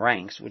in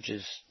ranks, which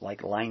is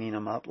like lining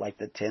them up like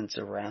the tents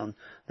around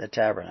the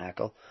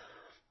tabernacle,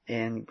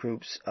 in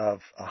groups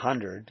of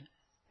 100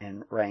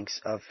 and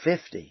ranks of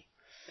 50,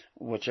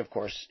 which of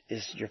course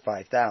is your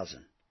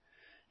 5,000.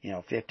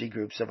 50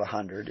 groups of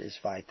 100 is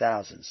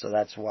 5,000. So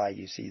that's why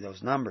you see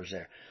those numbers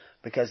there.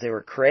 Because they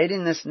were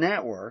creating this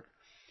network,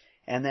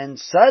 and then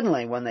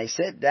suddenly when they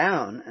sit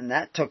down, and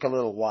that took a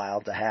little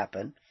while to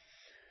happen,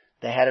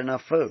 they had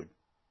enough food.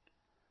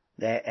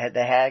 They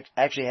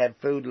actually had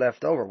food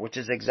left over, which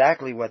is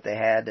exactly what they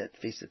had at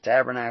Feast of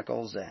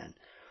Tabernacles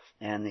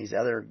and these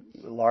other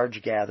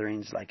large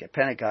gatherings like at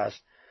Pentecost.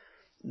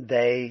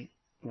 They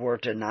were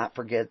to not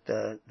forget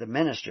the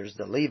ministers,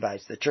 the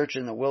Levites, the church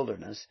in the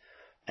wilderness,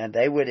 and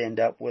they would end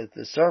up with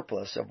the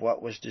surplus of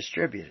what was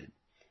distributed.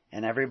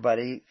 And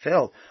everybody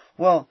filled.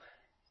 Well,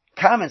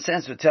 common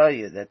sense would tell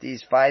you that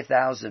these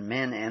 5,000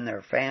 men and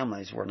their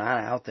families were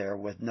not out there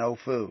with no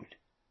food.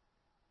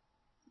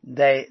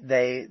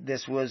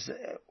 This was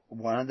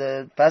one of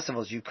the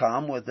festivals. You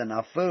come with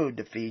enough food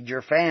to feed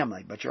your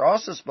family, but you're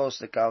also supposed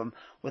to come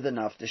with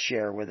enough to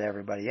share with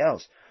everybody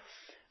else.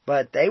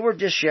 But they were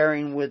just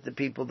sharing with the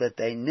people that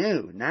they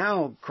knew.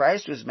 Now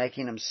Christ was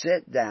making them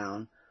sit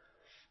down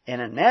in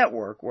a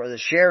network where the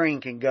sharing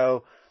can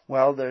go,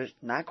 well, there's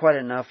not quite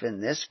enough in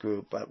this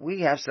group, but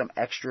we have some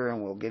extra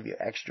and we'll give you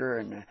extra,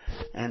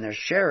 and they're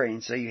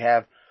sharing. So you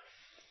have,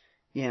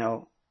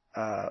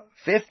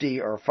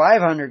 50 or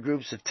 500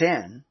 groups of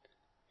 10,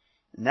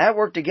 and that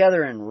worked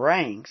together in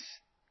ranks,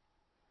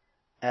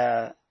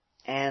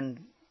 and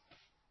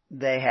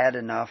they had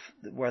enough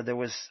where there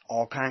was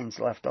all kinds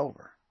left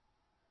over.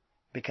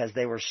 Because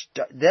they were,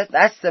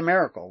 that's the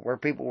miracle, where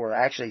people were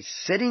actually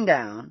sitting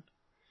down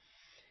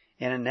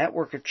in a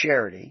network of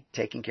charity,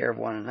 taking care of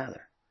one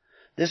another.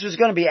 This was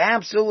going to be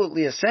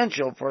absolutely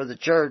essential for the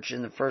church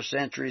in the first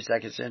century,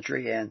 second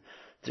century, and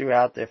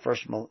throughout the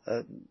first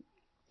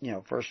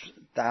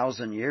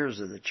 1,000 years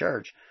of the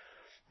church,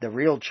 the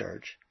real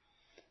church.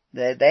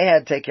 They had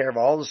to take care of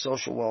all the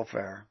social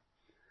welfare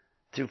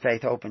through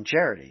faith, hope, and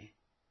charity,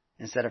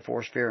 instead of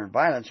force, fear, and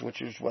violence,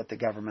 which is what the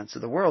governments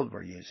of the world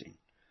were using.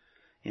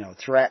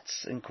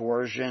 Threats and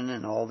coercion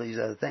and all these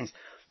other things.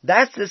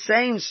 That's the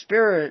same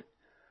spirit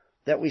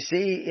that we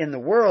see in the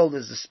world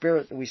as the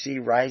spirit that we see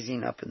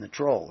rising up in the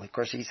troll. Of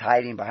course, he's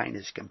hiding behind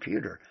his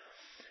computer.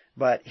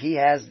 But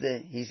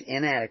he's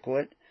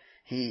inadequate.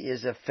 He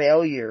is a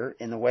failure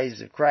in the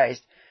ways of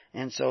Christ.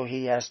 And so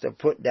he has to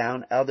put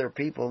down other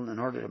people in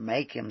order to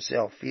make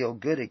himself feel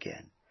good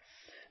again.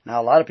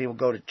 Now, a lot of people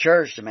go to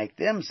church to make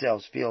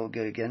themselves feel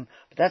good again,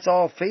 but that's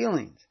all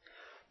feelings.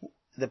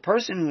 The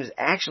person who is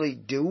actually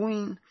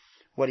doing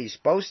what he's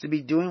supposed to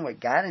be doing, what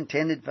God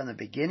intended from the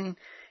beginning,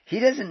 he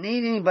doesn't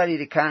need anybody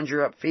to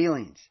conjure up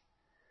feelings.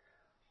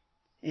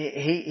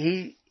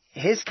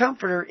 His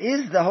comforter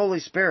is the Holy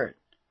Spirit.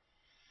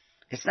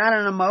 It's not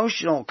an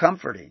emotional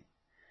comforting.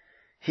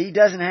 He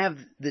doesn't have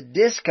the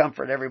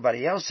discomfort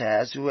everybody else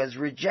has who has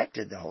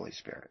rejected the Holy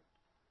Spirit.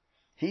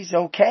 He's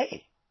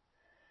okay.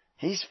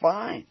 He's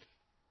fine.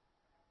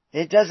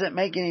 It doesn't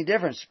make any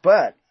difference,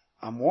 but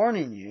I'm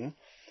warning you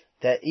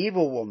that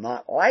evil will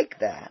not like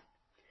that,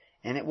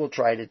 and it will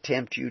try to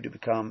tempt you to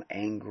become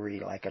angry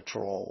like a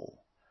troll.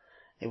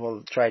 It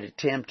will try to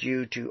tempt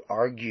you to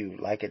argue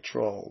like a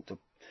troll, to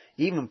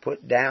even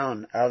put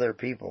down other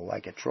people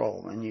like a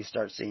troll, and you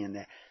start seeing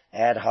the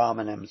ad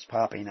hominems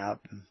popping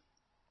up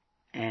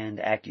and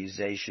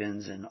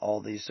accusations and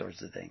all these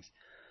sorts of things.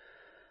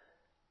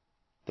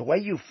 The way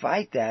you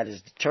fight that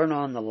is to turn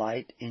on the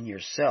light in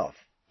yourself,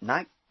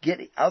 not get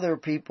other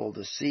people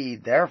to see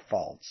their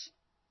faults.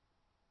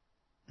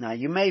 Now,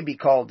 you may be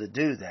called to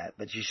do that,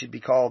 but you should be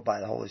called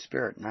by the Holy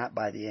Spirit, not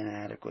by the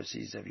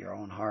inadequacies of your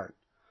own heart.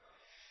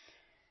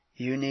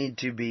 You need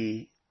to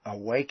be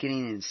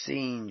awakening and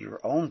seeing your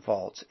own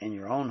faults in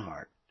your own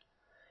heart.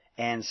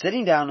 And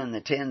sitting down in the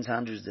tens,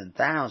 hundreds, and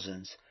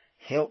thousands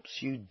helps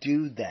you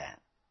do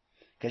that.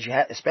 Because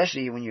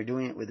especially when you're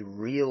doing it with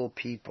real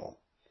people.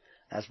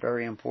 That's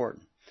very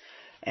important.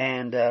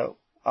 And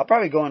I'll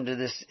probably go into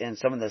this in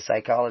some of the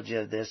psychology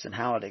of this and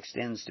how it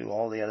extends to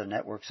all the other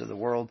networks of the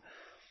world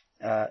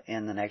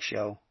in the next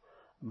show.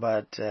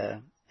 But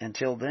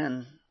until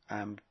then,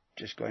 I'm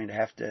just going to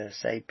have to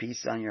say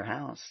peace on your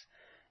house,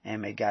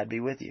 and may God be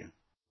with you.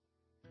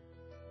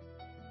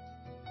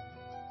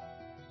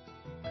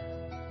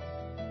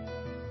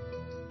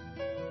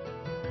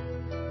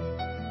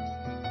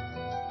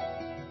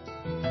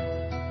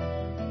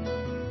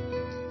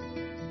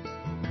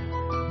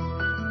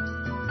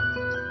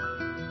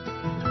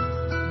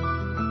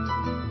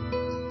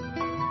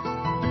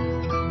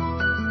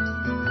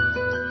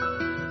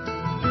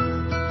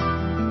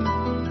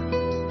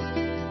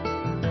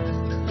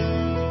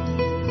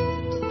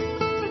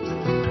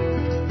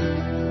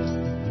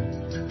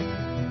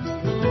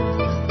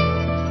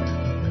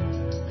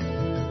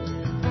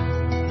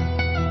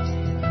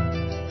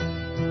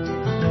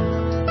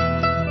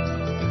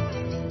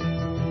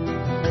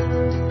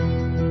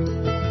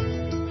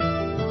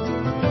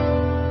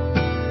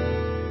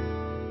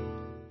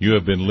 You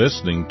have been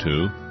listening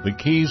to The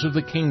Keys of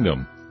the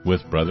Kingdom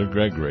with Brother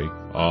Gregory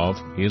of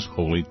His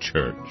Holy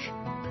Church.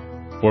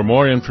 For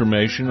more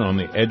information on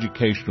the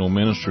educational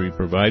ministry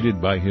provided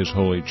by His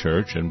Holy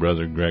Church and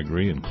Brother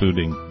Gregory,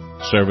 including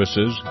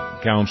services,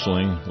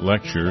 counseling,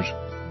 lectures,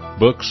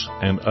 books,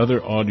 and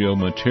other audio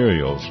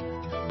materials,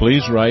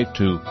 please write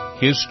to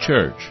His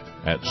Church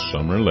at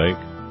Summer Lake,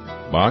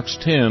 Box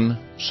 10,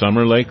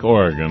 Summer Lake,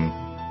 Oregon,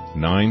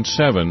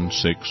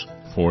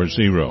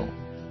 97640.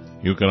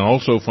 You can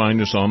also find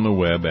us on the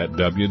web at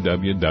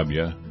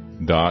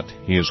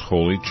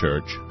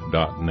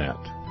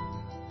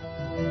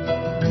www.hisholychurch.net.